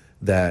you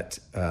that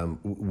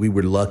we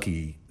were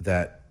lucky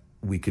that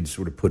we could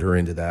sort of put her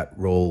into that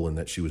role and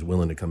that she was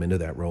willing to come into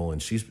that role.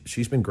 And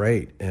she's been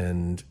great.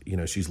 And, you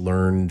know, she's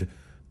learned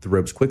the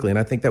ropes quickly. And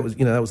I think that was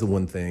the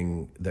one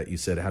thing that you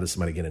said, how does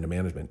somebody get into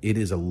management? It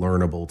is a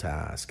learnable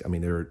task. I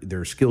mean, there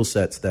are skill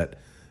sets that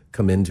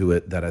come into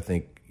it that I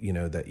think, you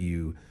know, that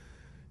you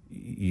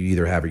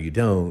either have or you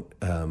don't,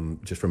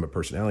 just from a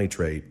personality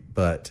trait.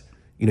 But,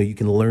 you know, you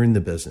can learn the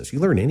business. You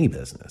learn any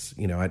business.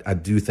 You know, I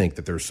do think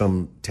that there's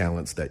some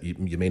talents that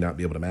you may not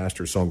be able to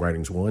master.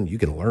 Songwriting's one. You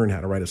can learn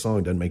how to write a song.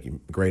 It doesn't make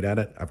you great at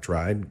it. I've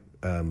tried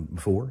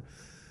before.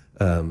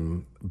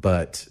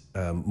 But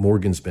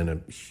Morgan's been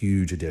a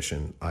huge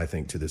addition, I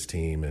think, to this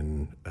team,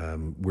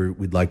 and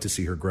we'd like to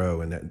see her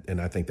grow,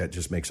 and I think that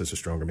just makes us a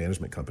stronger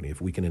management company.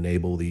 If we can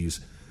enable these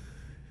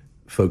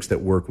folks that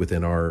work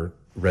within our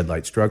red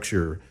light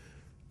structure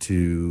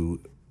to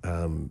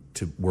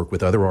work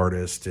with other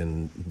artists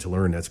and to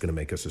learn, that's going to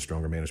make us a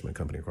stronger management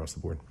company across the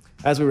board.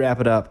 As we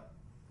wrap it up,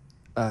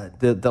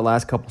 the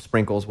last couple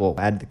sprinkles we'll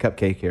add to the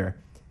cupcake here.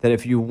 That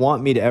if you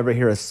want me to ever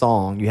hear a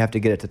song, you have to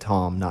get it to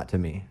Tom, not to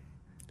me.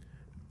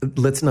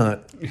 Let's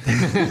not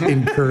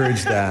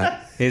encourage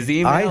that. His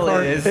email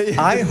is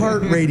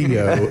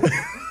iHeartRadio.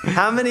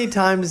 How many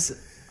times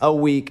a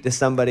week does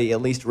somebody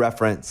at least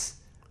reference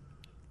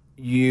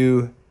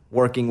you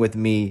working with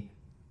me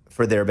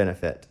for their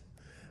benefit?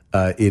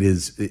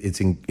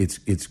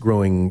 It's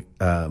growing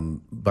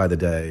by the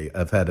day.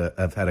 I've had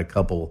a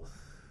couple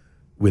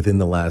within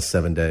the last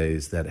 7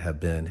 days that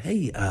have been,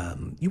 hey,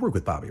 you work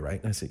with Bobby,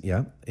 right? And I said,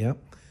 yeah.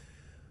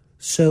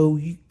 So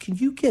can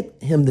you get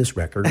him this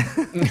record?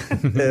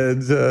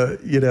 And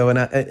you know, and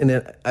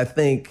I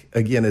think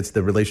again, it's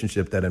the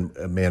relationship that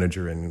a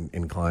manager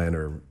and client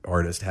or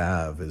artist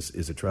have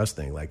is a trust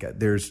thing. Like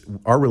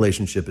our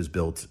relationship is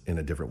built in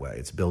a different way.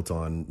 It's built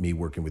on me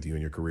working with you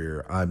in your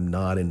career. I'm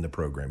not in the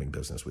programming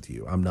business with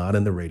you. I'm not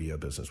in the radio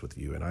business with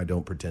you, and I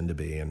don't pretend to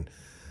be. And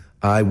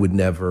I would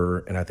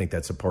never. And I think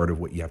that's a part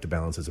of what you have to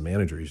balance as a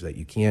manager is that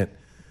you can't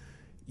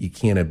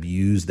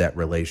abuse that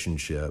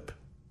relationship.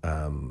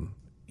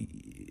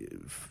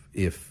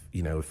 If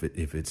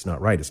it's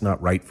not right, it's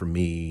not right for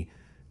me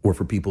or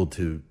for people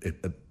to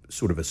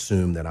sort of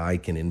assume that I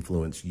can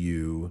influence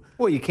you.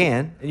 Well, you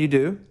can, and you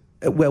do.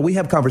 Well, we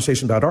have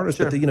conversations about artists,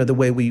 Sure. but the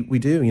way we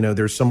do,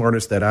 there's some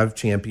artists that I've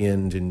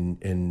championed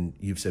and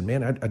you've said,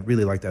 man, I'd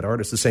really like that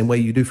artist the same way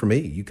you do for me.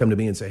 You come to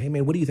me and say, hey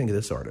man, what do you think of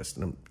this artist?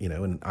 And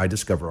and I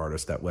discover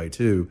artists that way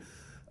too.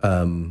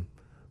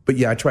 But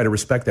yeah, I try to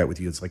respect that with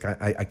you. It's like,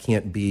 I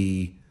can't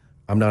be,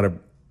 I'm not a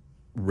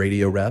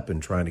radio rep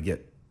and trying to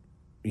get,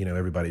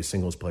 everybody's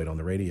singles played on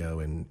the radio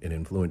and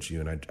influence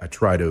you. And I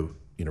try to,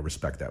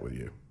 respect that with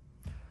you.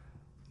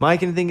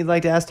 Mike, anything you'd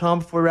like to ask Tom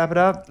before we wrap it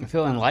up? I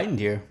feel enlightened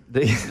here.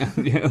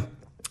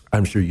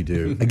 I'm sure you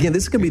do. Again,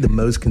 this is going to be the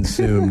most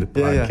consumed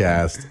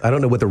podcast. I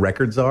don't know what the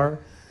records are.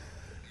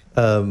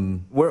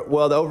 The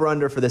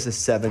over-under for this is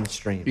 7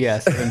 streams.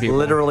 Yes, 7 people.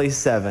 Literally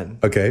 7.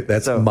 Okay,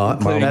 that's my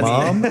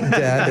mom,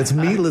 dad. It's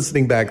me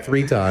listening back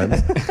 3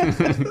 times.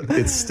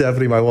 It's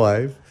Stephanie, my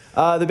wife.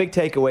 The big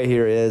takeaway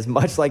here is,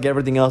 much like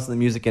everything else in the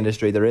music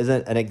industry, there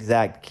isn't an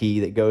exact key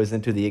that goes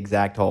into the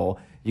exact hole.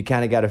 You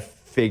kind of got to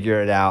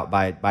figure it out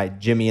by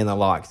Jimmy in the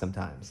lock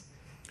sometimes.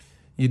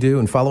 You do,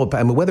 and follow up.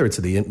 I mean, whether it's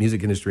the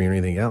music industry or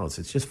anything else,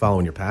 it's just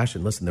following your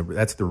passion. Listen,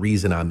 that's the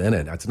reason I'm in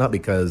it. It's not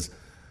because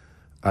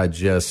I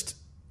just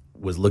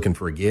was looking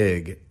for a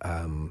gig.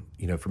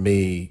 For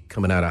me,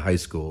 coming out of high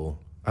school,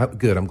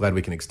 I'm glad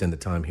we can extend the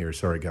time here.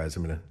 Sorry, guys,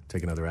 I'm going to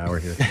take another hour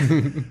here.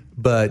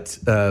 But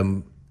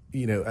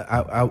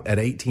at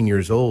 18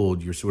 years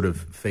old, you're sort of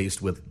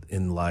faced with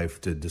in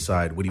life to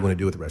decide, what do you want to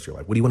do with the rest of your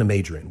life? What do you want to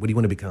major in? What do you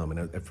want to become?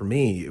 And for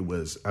me,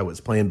 I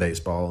was playing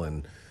baseball,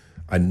 and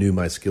I knew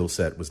my skill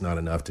set was not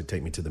enough to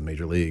take me to the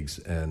major leagues.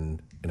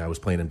 And I was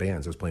playing in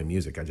bands. I was playing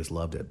music. I just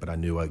loved it. But I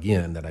knew,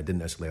 again, that I didn't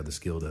necessarily have the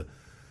skill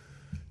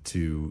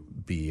to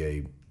be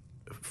a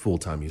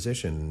full-time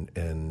musician.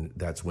 And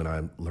that's when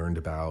I learned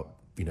about,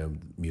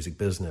 music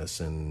business.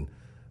 And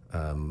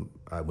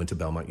I went to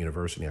Belmont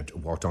University. I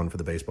walked on for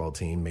the baseball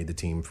team, made the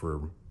team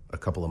for a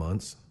couple of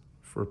months,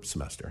 for a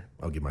semester.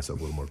 I'll give myself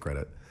a little more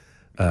credit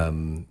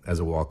as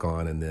a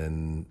walk-on, and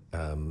then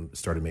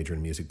started majoring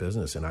in music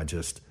business. And I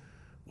just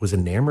was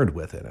enamored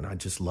with it, and I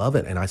just love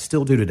it, and I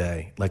still do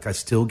today. Like, I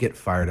still get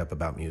fired up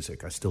about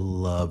music. I still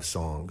love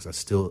songs.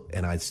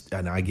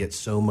 I get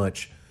so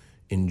much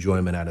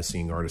enjoyment out of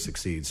seeing artists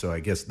succeed. So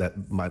I guess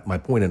that my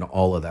point in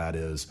all of that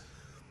is,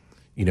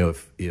 you know,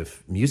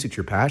 if music's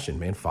your passion,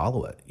 man,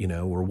 follow it, you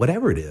know, or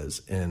whatever it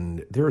is.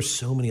 And there are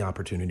so many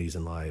opportunities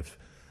in life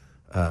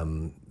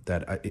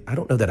that I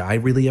don't know that I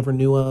really ever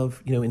knew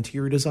of, you know,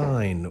 interior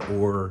design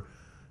or,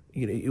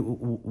 you know,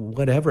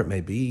 whatever it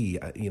may be.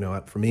 You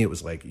know, for me, it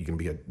was like, you can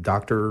be a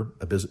doctor,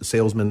 a business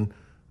salesman,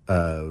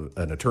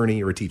 an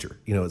attorney, or a teacher.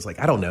 You know, it's like,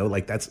 I don't know,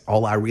 like that's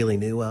all I really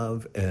knew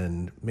of.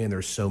 And man,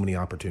 there's so many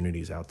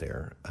opportunities out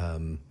there.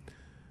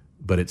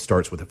 But it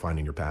starts with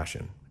finding your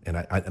passion. And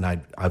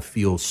I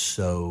feel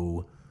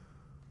so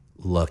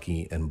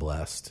lucky and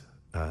blessed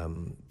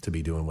to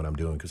be doing what I'm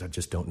doing, because I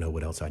just don't know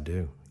what else I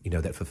do. You know,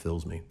 that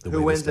fulfills me.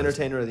 Who wins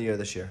Entertainer of the Year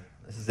this year?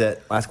 This is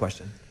it. Last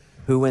question.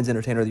 Who wins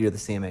Entertainer of the Year at the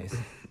CMAs?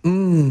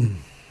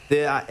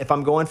 If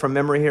I'm going from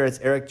memory here, it's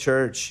Eric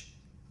Church,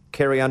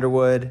 Carrie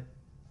Underwood,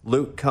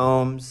 Luke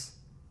Combs,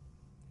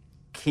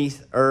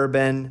 Keith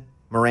Urban,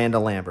 Miranda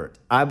Lambert.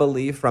 I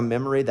believe from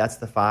memory that's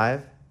the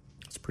 5.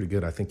 It's pretty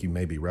good. I think you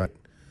may be right.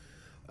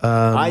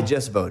 I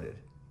just voted.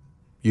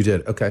 You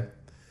did? Okay.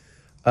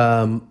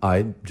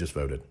 I just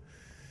voted.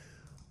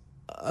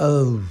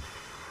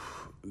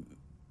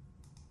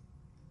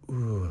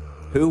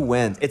 Who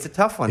wins? It's a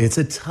tough one. It's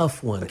a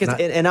tough one. Because,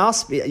 and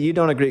you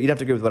don't agree. You'd have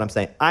to agree with what I'm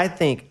saying. I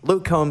think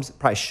Luke Combs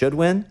probably should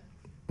win.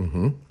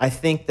 Mm-hmm. I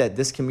think that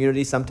this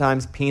community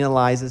sometimes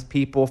penalizes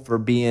people for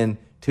being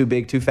too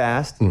big, too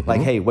fast. Mm-hmm.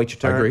 Like, hey, wait your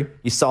turn. I agree.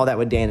 You saw that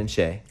with Dan and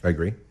Shay. I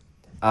agree.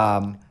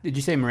 Did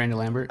you say Miranda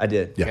Lambert? I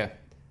did. Yeah. Okay.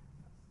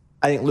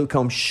 I think Luke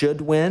Combs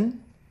should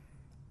win.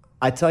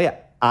 I tell you,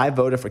 I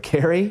voted for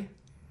Carrie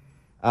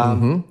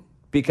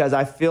because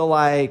I feel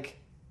like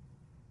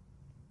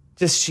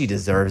just she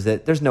deserves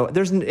it.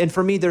 And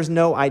for me, there's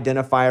no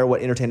identifier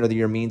what Entertainer of the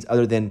Year means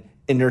other than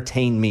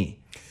entertain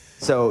me.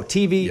 So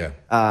TV,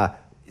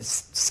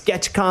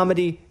 sketch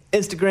comedy,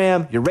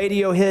 Instagram, your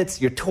radio hits,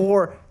 your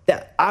tour,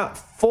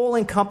 full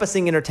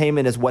encompassing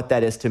entertainment is what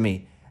that is to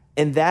me.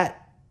 And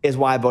that is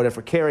why I voted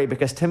for Carrie,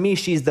 because to me,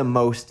 she's the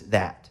most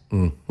that.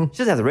 Mm-hmm. She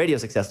doesn't have the radio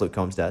success Luke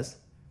Combs does,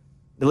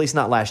 at least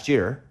not last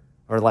year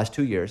or the last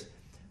 2 years.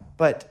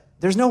 But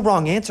there's no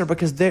wrong answer,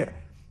 because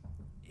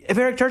if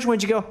Eric Church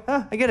wins, you go,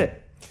 I get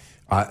it.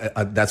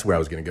 That's where I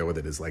was going to go with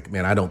it, is like,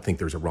 man, I don't think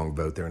there's a wrong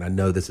vote there. And I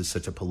know this is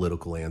such a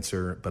political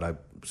answer, but I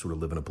sort of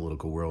live in a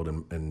political world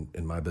in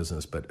my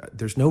business. But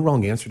there's no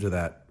wrong answer to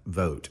that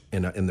vote.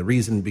 And the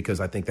reason, because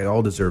I think they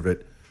all deserve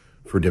it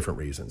for different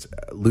reasons.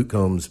 Luke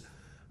Combs,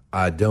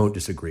 I don't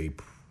disagree.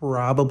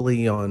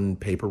 Probably on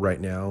paper right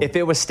now, if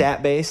it was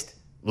stat-based,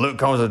 Luke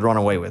Combs would run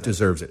away with it.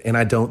 Deserves it. And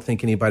I don't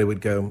think anybody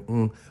would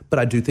go, but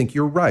I do think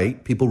you're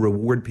right. People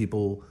reward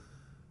people,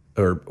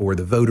 or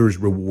the voters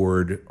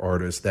reward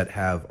artists that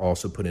have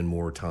also put in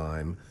more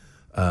time.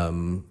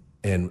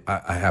 And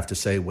I have to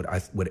say,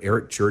 what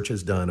Eric Church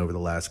has done over the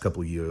last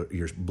couple of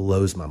years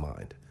blows my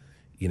mind.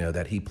 You know,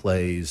 that he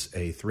plays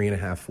a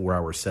 3.5, 4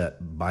 hour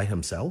set by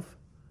himself.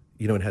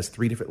 You know, it has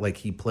 3 different, like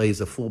he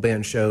plays a full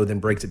band show, then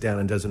breaks it down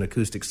and does an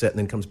acoustic set and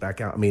then comes back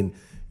out. I mean,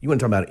 you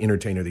want to talk about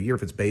Entertainer of the Year,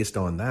 if it's based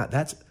on that,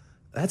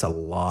 that's a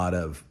lot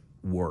of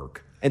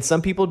work. And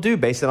some people do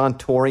base it on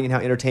touring and how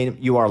entertaining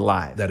you are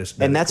live. That's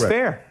correct.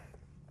 Fair.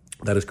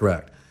 That is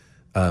correct.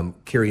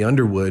 Carrie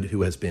Underwood,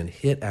 who has been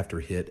hit after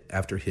hit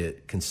after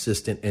hit,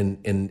 consistent,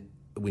 and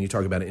when you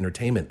talk about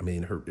entertainment, I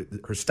mean,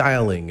 her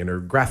styling and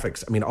her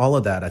graphics, I mean, all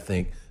of that, I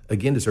think,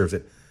 again, deserves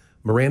it.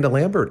 Miranda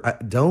Lambert, I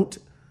don't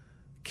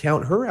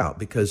count her out,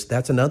 because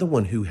that's another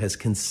one who has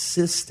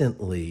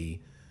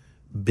consistently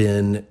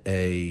been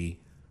a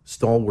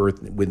stalwart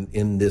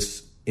in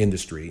this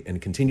industry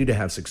and continue to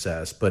have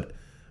success. But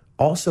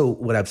also,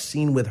 what I've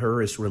seen with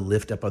her is sort of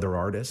lift up other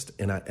artists,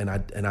 and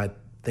I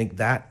think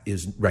that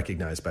is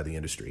recognized by the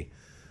industry.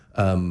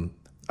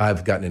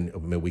 I've gotten in. I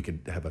mean, we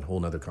could have a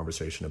whole nother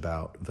conversation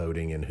about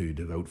voting and who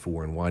to vote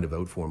for and why to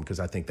vote for them, because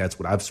I think that's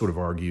what I've sort of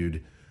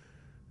argued.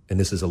 And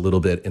this is a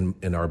little bit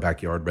in our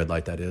backyard, red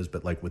light that is,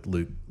 but like with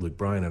Luke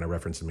Bryan, and I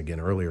referenced him again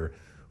earlier,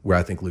 where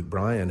I think Luke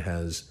Bryan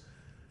has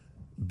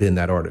been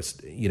that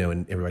artist, you know,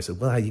 and everybody said,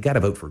 well, you got to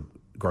vote for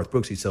Garth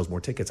Brooks. He sells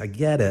more tickets. I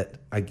get it.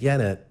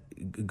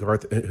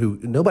 Garth, who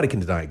nobody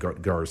can deny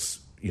Garth's,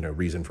 you know,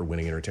 reason for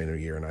winning Entertainer of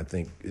the Year, and I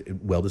think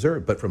well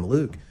deserved. But from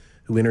Luke,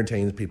 who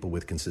entertains people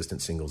with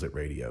consistent singles at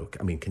radio.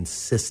 I mean,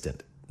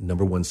 consistent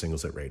 #1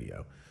 singles at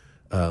radio.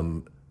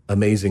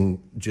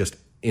 Amazing, just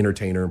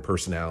entertainer and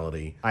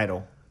personality.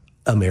 Idol.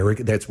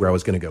 America. That's where I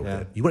was going to go with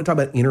it. You want to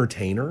talk about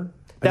entertainer?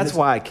 That's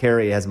why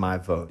Carrie has my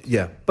vote.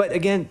 Yeah. But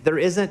again, there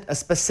isn't a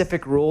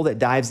specific rule that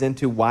dives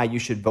into why you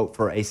should vote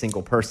for a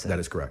single person. That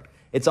is correct.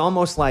 It's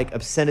almost like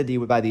obscenity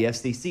by the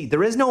FCC.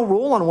 There is no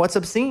rule on what's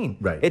obscene.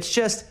 Right. It's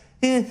just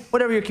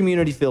whatever your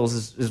community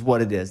feels is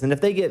what it is. And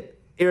if they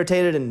get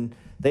irritated and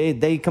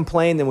they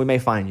complain, then we may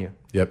fine you.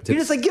 Yep. You're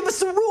just like, give us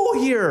some rules.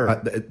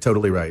 here.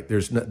 Totally right.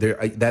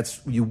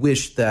 That's you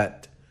wish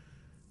that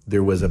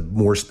there was a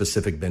more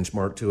specific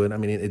benchmark to it. I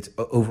mean, it's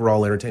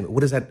overall entertainment.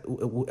 What is that?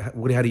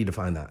 How do you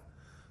define that?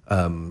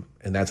 And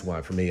that's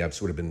why, for me, I've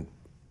sort of been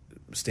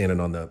standing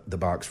on the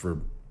box for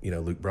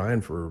Luke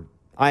Bryan for.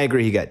 I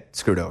agree. He got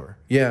screwed over.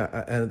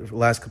 Yeah, and the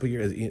last couple of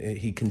years,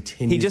 he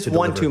continued. He just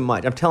won too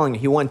much. I'm telling you,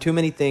 he won too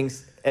many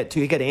things.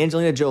 He got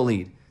Angelina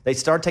Jolie. They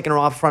started taking her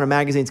off in front of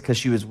magazines because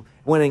she was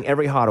winning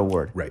every hot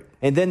award. Right.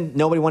 And then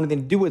nobody wanted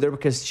anything to do with her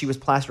because she was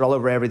plastered all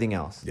over everything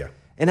else. Yeah.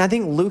 And I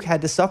think Luke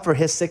had to suffer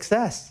his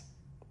success.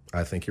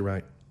 I think you're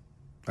right.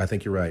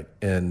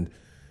 And,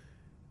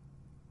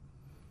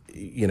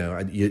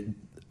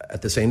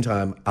 at the same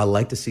time, I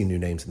like to see new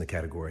names in the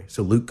category.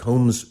 So Luke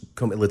Combs,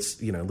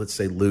 let's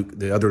say Luke,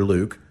 the other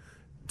Luke,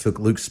 took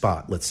Luke's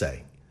spot, let's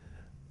say.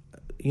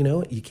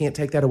 You can't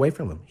take that away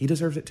from him. He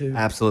deserves it too.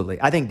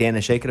 Absolutely. I think Dan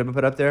and Shay could have been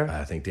put up there.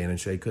 I think Dan and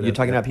Shay could have. You're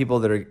talking about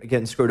people that are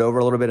getting screwed over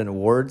a little bit in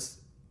awards?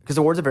 Because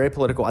awards are very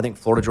political. I think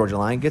Florida Georgia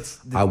Line gets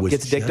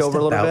dicked over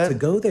a little bit. To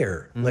go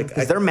there.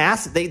 Because they're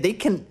massive.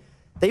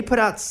 They put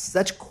out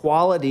such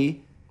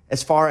quality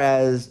as far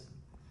as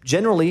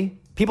generally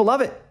people love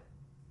it.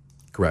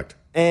 Correct.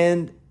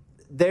 And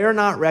they're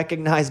not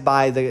recognized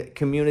by the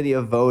community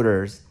of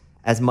voters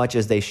as much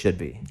as they should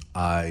be.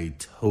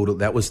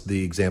 That was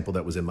the example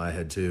that was in my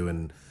head too,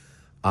 and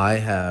I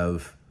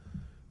have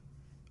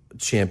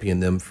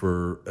championed them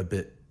for a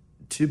bit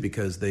too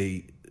because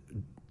there's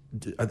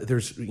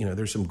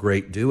some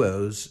great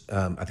duos.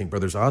 I think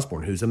Brothers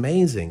Osborne, who's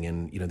amazing,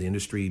 and the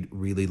industry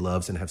really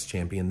loves and has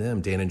championed them.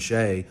 Dan and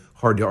Shay,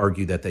 hard to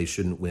argue that they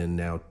shouldn't win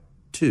now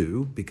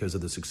too because of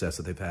the success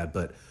that they've had,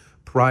 but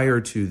prior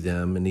to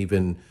them, and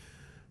even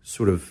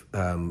sort of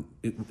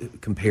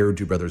compared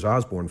to Brothers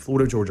Osborne,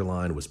 Florida Georgia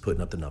Line was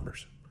putting up the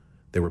numbers.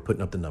 They were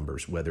putting up the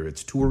numbers, whether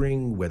it's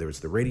touring, whether it's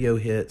the radio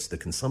hits, the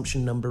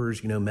consumption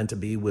numbers. Meant to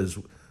Be was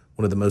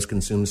one of the most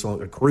consumed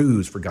songs.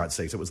 Cruise, for God's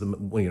sakes, it was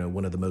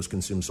one of the most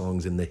consumed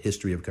songs in the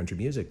history of country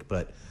music.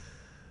 But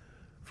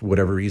for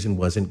whatever reason,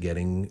 wasn't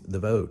getting the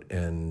vote.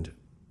 And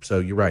so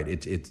you're right.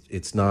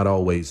 It's not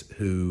always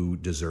who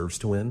deserves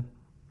to win.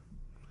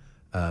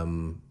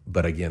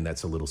 But again,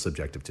 that's a little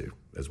subjective too,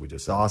 as we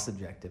just said. It's all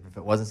subjective. If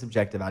it wasn't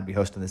subjective, I'd be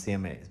hosting the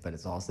CMAs, but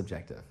it's all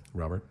subjective.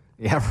 Robert?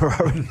 Yeah,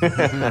 Robert.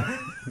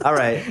 All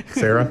right.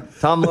 Sarah?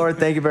 Tom Lord,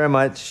 thank you very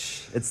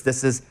much. We've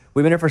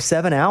been here for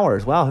 7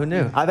 hours. Wow, who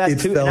knew? I've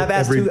asked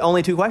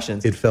only two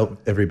questions. It felt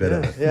every bit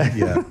of it.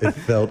 Yeah, it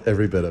felt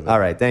every bit of it. All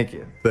right, thank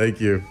you.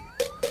 Thank you.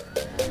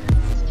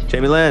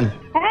 Jamie Lynn.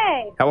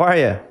 Hey. How are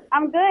you?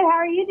 I'm good. How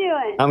are you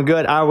doing? I'm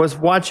good. I was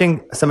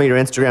watching some of your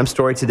Instagram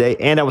story today,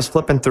 and I was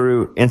flipping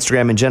through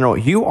Instagram in general.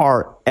 You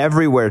are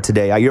everywhere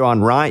today. You were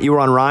on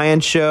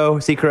Ryan's show,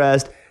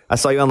 Seacrest. I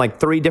saw you on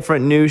like 3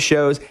 different news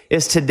shows.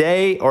 Is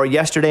today or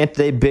yesterday and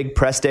today big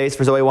press days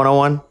for Zoe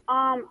 101?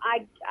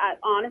 I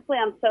honestly,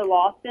 I'm so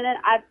lost in it.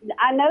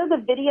 I know the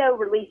video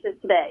releases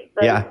today,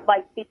 but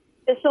the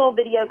official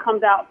video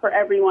comes out for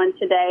everyone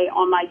today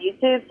on my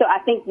YouTube. So I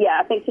think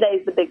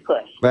today's the big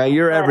push. Well,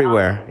 you're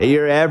everywhere.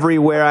 You're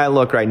everywhere I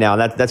look right now.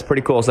 That's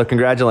pretty cool. So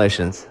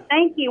congratulations.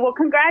 Thank you. Well,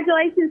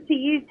 congratulations to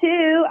you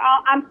too.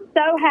 I'm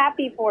so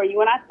happy for you.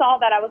 When I saw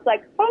that, I was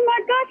like, oh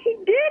my gosh, he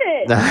did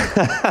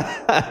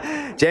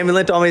it. Jamie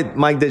Lynn told me,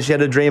 Mike, that she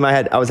had a dream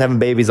I was having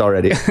babies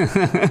already.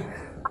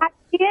 I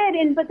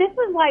did, but this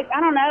was like, I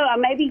don't know,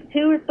 maybe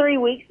 2 or 3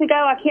 weeks ago.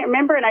 I can't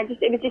remember. And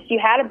it was just, you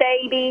had a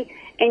baby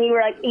and you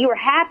were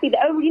happy.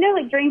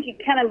 Like dreams, you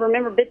kind of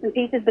remember bits and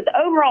pieces, but the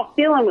overall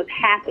feeling was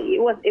happy.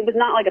 It was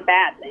not like a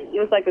bad thing. It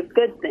was like a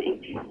good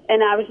thing.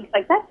 And I was just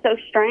like, that's so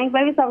strange.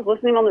 Maybe I was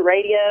listening on the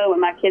radio and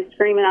my kids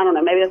screaming. I don't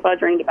know. Maybe that's why I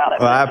dreamed about it.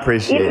 Well, I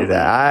appreciate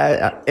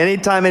that.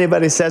 Anytime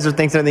anybody says or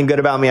thinks anything good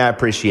about me, I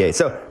appreciate.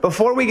 So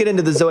before we get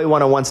into the Zoe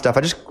 101 stuff,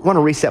 I just want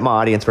to reset my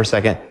audience for a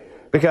second.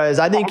 Because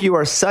I think you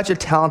are such a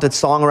talented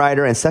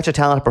songwriter and such a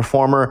talented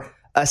performer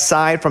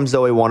aside from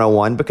Zoe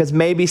 101, because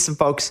maybe some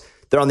folks,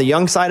 they're on the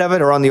young side of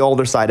it or on the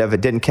older side of it,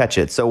 didn't catch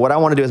it. So what I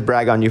want to do is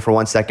brag on you for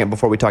 1 second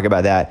before we talk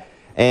about that.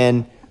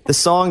 And the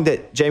song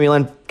that Jamie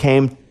Lynn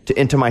came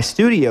into my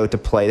studio to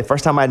play, the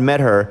first time I'd met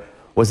her,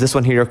 was this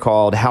one here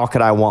called How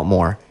Could I Want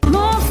More?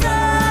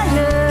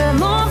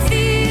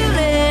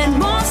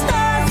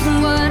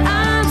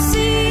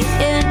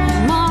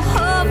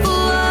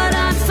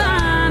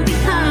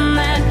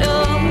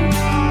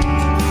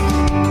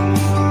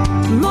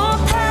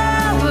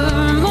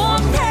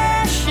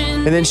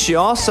 And then she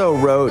also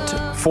wrote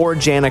for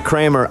Jana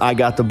Kramer, I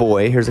Got the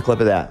Boy. Here's a clip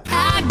of that.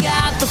 I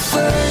got the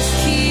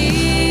first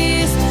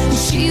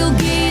kiss, she'll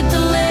get the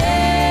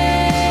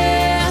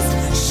last.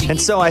 And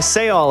so I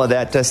say all of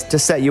that to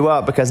set you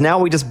up, because now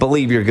we just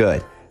believe you're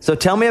good. So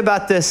tell me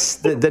about this,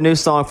 the new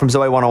song from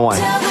Zoe 101.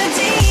 Tell the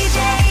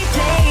DJ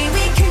play,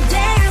 we can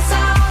dance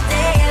all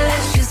day,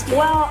 let's just get.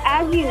 Well,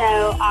 as you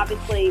know,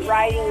 obviously,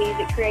 writing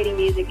music, creating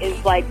music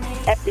is like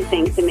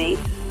everything to me.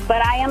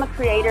 But I am a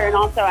creator, and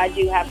also I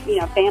do have,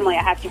 family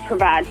I have to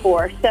provide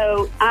for.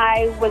 So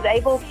I was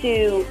able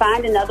to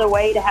find another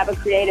way to have a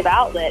creative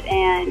outlet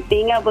and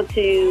being able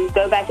to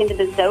go back into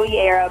the Zoe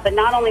era, but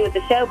not only with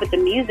the show, but the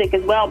music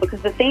as well,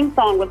 because the theme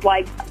song was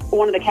like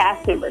one of the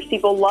cast members.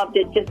 People loved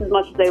it just as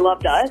much as they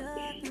loved us.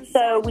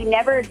 So we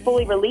never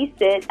fully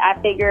released it.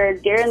 I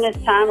figured during this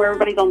time where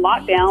everybody's on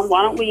lockdown,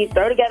 why don't we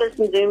throw together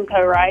some Zoom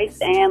co-writes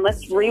and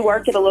let's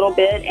rework it a little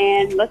bit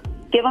and let's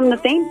give them the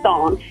theme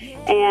song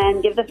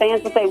and give the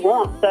fans what they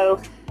want. So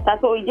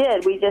that's what we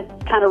did. We just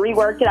kind of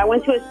reworked it. I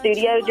went to a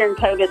studio during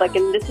COVID,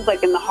 and this is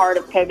in the heart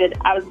of COVID.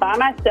 I was by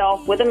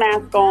myself with a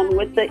mask on,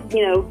 with the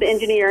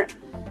engineer,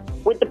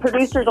 with the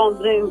producers on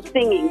Zoom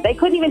singing. They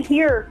couldn't even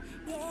hear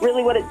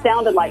really what it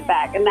sounded like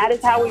back. And that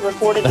is how we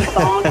recorded the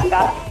song and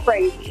got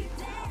crazy.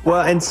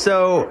 Well, and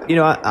so,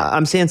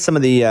 I'm seeing some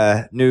of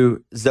the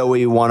new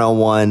Zoe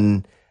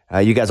 101,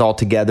 you guys all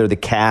together, the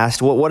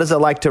cast. What is it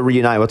like to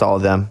reunite with all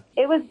of them?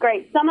 It was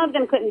great. Some of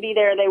them couldn't be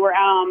there. They were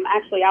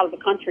actually out of the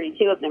country.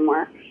 2 of them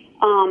were.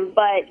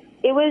 But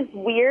it was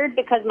weird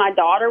because my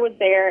daughter was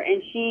there,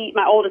 and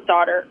my oldest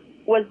daughter,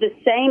 was the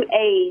same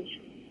age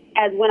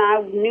as when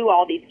I knew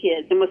all these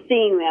kids and was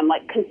seeing them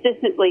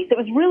consistently. So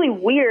it was really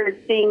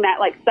weird seeing that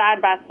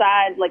side by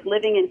side,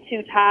 living in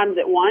 2 times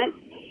at once.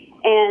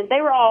 And they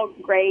were all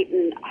great,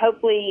 and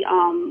hopefully,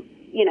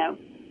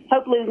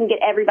 hopefully we can get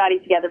everybody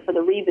together for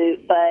the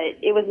reboot. But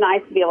it was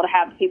nice to be able to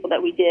have the people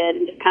that we did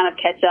and just kind of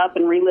catch up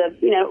and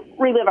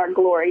relive our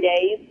glory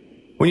days.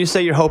 When you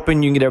say you're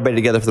hoping you can get everybody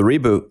together for the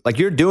reboot,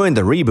 you're doing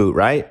the reboot,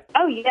 right?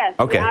 Oh, yes.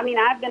 Okay. Yeah,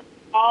 I've been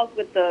involved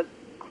with the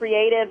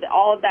creative,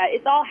 all of that.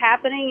 It's all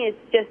happening.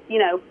 It's just,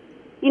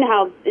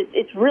 how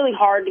it's really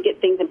hard to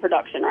get things in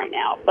production right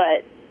now.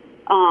 But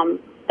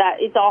that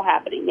it's all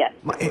happening, yes.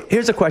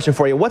 Here's a question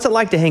for you. What's it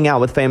like to hang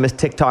out with famous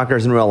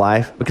TikTokers in real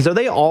life? Because are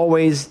they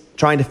always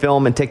trying to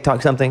film and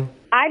TikTok something?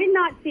 I did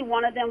not see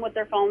one of them with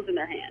their phones in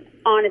their hand,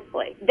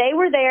 honestly. They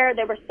were there.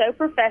 They were so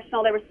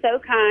professional. They were so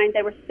kind.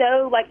 They were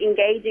so,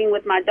 engaging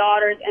with my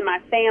daughters and my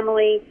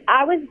family.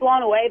 I was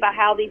blown away by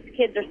how these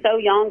kids are so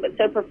young but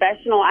so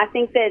professional. I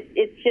think that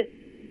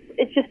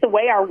it's just the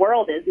way our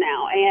world is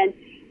now. And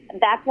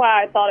that's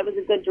why I thought it was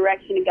a good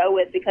direction to go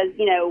with because,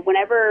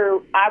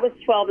 whenever I was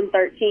 12 and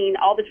 13,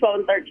 all the 12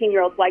 and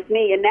 13-year-olds liked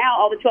me, and now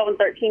all the 12 and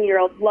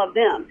 13-year-olds love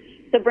them.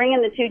 So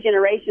bringing the 2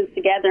 generations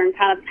together and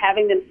kind of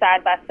having them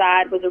side by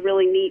side was a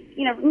really neat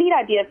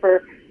idea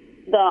for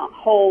the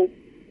whole,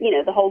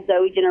 the whole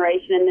Zoe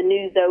generation and the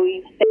new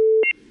Zoe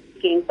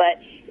thinking. But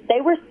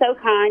they were so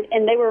kind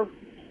and they were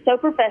so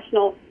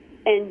professional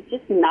and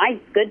just nice,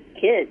 good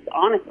kids,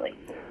 honestly.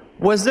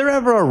 Was there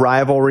ever a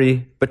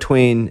rivalry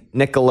between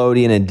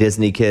Nickelodeon and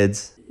Disney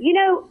kids?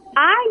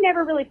 I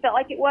never really felt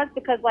like it was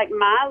because,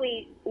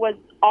 Miley was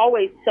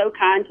always so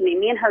kind to me.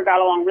 Me and her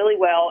got along really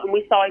well, and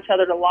we saw each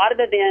other at a lot of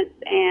events,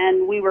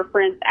 and we were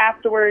friends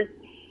afterwards.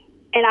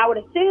 And I would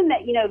assume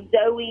that,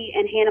 Zoe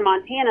and Hannah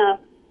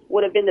Montana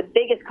would have been the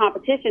biggest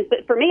competition.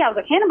 But for me, I was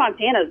like, Hannah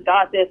Montana's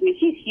got this.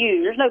 She's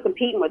huge. There's no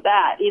competing with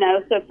that,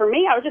 So for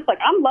me, I was just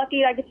I'm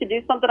lucky I get to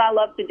do something I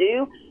love to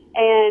do.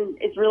 And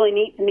it's really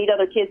neat to meet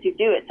other kids who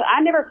do it. So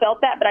I never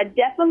felt that, but I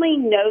definitely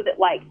know that,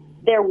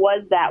 there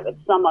was that with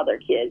some other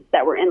kids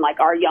that were in,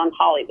 our young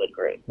Hollywood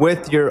group.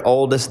 With your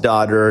oldest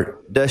daughter,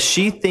 does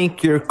she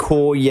think you're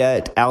cool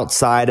yet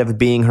outside of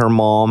being her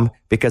mom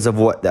because of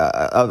what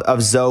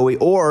of Zoe?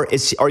 Or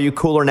are you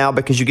cooler now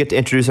because you get to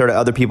introduce her to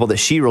other people that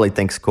she really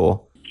thinks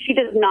cool? She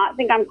does not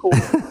think I'm cool.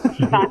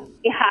 She finds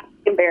me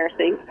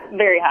embarrassing,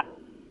 very high.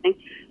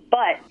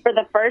 But for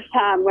the first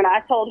time, when I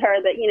told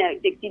her that,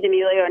 Dixie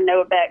D'Amelio and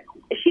Noah Beck,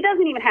 she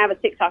doesn't even have a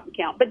TikTok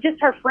account, but just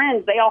her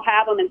friends, they all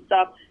have them and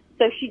stuff.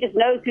 So she just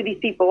knows who these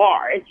people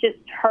are. It's just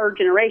her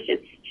generation.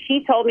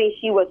 She told me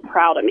she was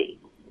proud of me.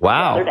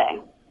 Wow. The other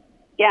day.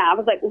 Yeah, I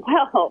was like,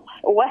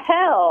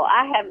 well,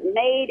 I have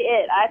made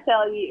it. I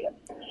tell you.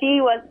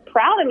 She was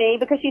proud of me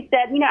because she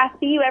said, I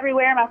see you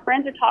everywhere. My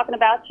friends are talking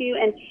about you,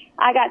 and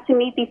I got to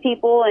meet these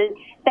people, and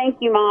thank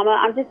you, Mama.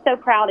 I'm just so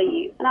proud of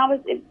you.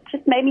 And it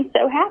just made me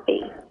so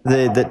happy.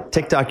 The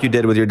TikTok you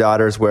did with your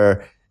daughters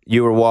where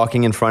you were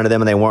walking in front of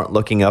them and they weren't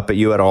looking up at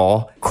you at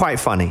all, quite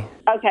funny.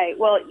 Okay,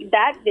 well,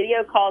 that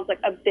video caused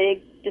a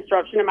big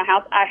disruption in my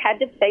house. I had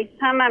to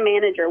FaceTime my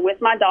manager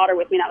with my daughter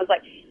with me, and I was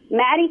like,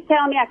 Maddie's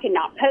telling me I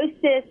cannot post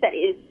this. That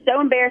is so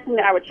embarrassing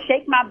that I would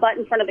shake my butt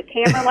in front of the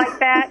camera like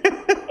that.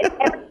 It's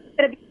ever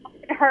going to be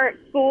to her at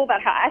school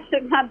about how I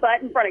shook my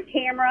butt in front of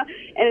camera.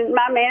 And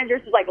my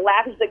manager's just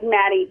laughing. She's like,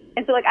 Maddie.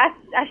 And so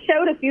I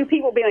showed a few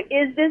people being like,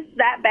 is this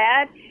that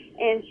bad?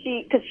 And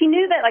because she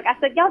knew that, I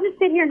said, y'all just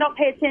sit here and don't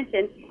pay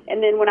attention.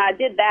 And then when I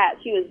did that,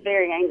 she was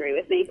very angry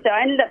with me. So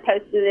I ended up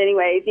posting it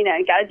anyways. You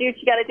got to do what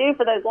you got to do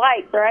for those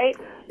likes, right?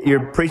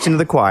 You're preaching to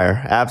the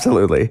choir.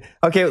 Absolutely.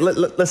 Okay,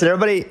 listen,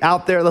 everybody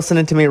out there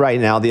listening to me right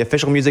now, the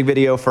official music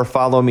video for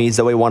Follow Me,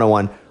 Zoe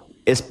 101,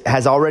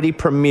 has already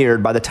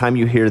premiered by the time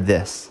you hear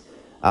this.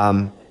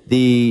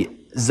 The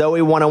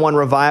Zoe 101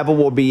 revival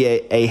will be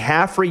a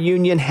half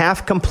reunion,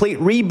 half complete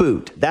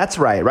reboot. That's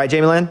right. Right,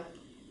 Jamie Lynn?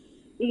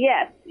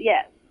 Yes.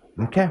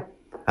 Okay.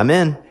 I'm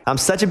in. I'm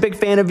such a big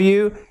fan of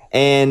you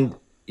and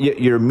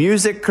your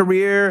music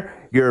career,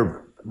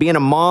 your being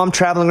a mom,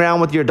 traveling around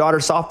with your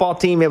daughter's softball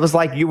team. It was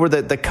like you were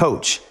the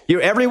coach.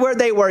 You're everywhere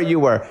they were, you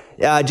were.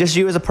 Just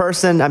you as a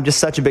person, I'm just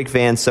such a big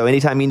fan. So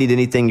anytime you need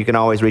anything, you can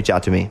always reach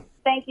out to me.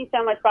 Thank you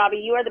so much, Bobby.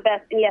 You are the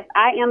best. And yes,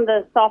 I am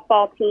the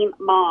softball team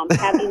mom.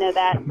 Have you know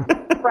that?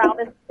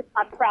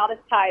 My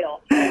proudest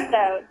title.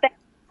 So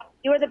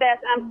you are the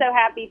best. I'm so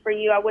happy for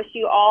you. I wish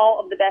you all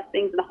of the best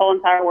things in the whole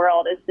entire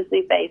world as this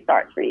new phase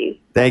starts for you.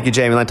 Thank you,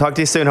 Jamie. I'll talk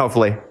to you soon,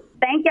 hopefully.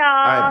 Thank y'all.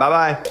 All right,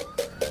 bye-bye.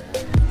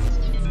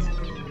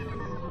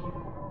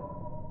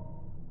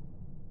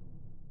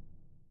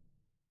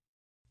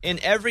 In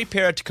every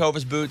pair of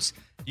Tecovas boots,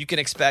 you can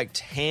expect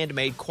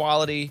handmade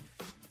quality,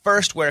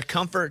 first wear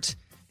comfort,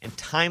 and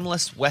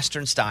timeless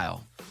Western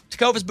style.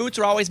 Tecovas boots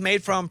are always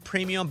made from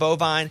premium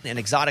bovine and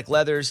exotic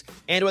leathers,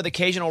 and with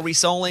occasional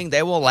resoling,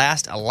 they will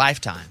last a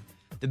lifetime.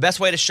 The best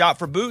way to shop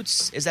for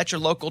boots is at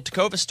your local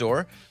Tecovas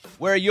store,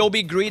 where you'll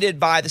be greeted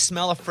by the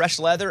smell of fresh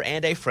leather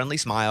and a friendly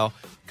smile.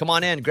 Come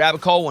on in, grab a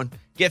cold one,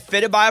 get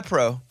fitted by a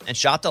pro, and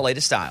shop the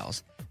latest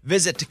styles.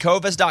 Visit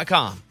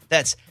Tecovas.com.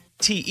 That's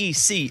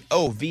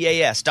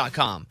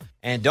Tecovas.com.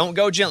 And don't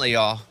go gently,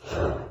 y'all.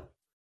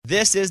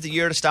 This is the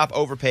year to stop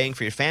overpaying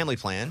for your family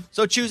plan.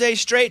 So choose a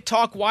Straight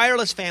Talk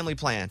Wireless family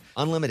plan.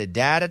 Unlimited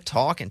data,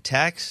 talk, and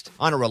text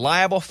on a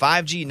reliable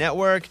 5G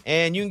network.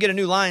 And you can get a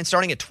new line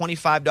starting at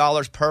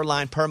 $25 per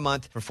line per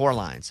month for 4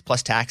 lines,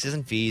 plus taxes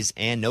and fees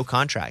and no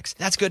contracts.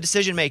 That's good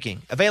decision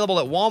making.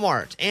 Available at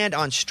Walmart and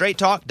on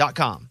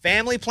straighttalk.com.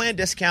 Family plan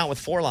discount with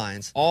 4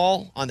 lines,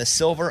 all on the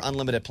Silver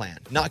Unlimited plan.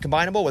 Not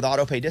combinable with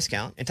auto pay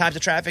discount. In times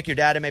of traffic, your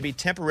data may be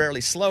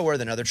temporarily slower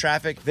than other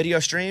traffic. Video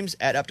streams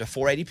at up to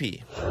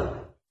 480p.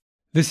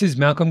 This is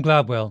Malcolm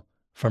Gladwell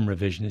from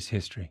Revisionist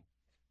History.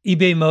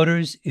 eBay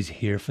Motors is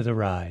here for the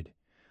ride.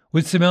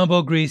 With some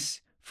elbow grease,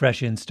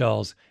 fresh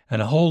installs,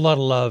 and a whole lot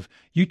of love,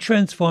 you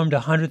transformed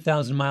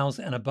 100,000 miles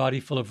and a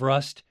body full of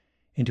rust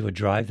into a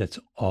drive that's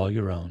all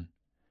your own.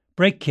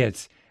 Brake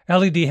kits,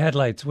 LED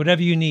headlights,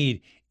 whatever you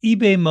need,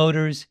 eBay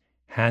Motors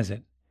has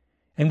it.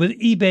 And with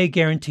eBay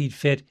Guaranteed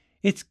Fit,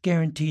 it's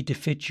guaranteed to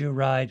fit your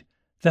ride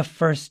the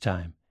first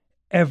time,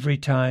 every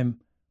time,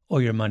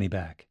 or your money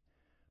back.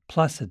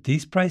 Plus, at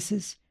these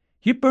prices,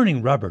 you're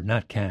burning rubber,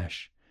 not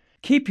cash.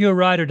 Keep your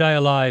ride or die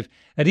alive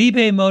at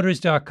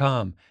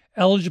ebaymotors.com.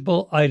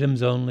 Eligible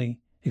items only.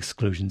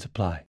 Exclusions apply.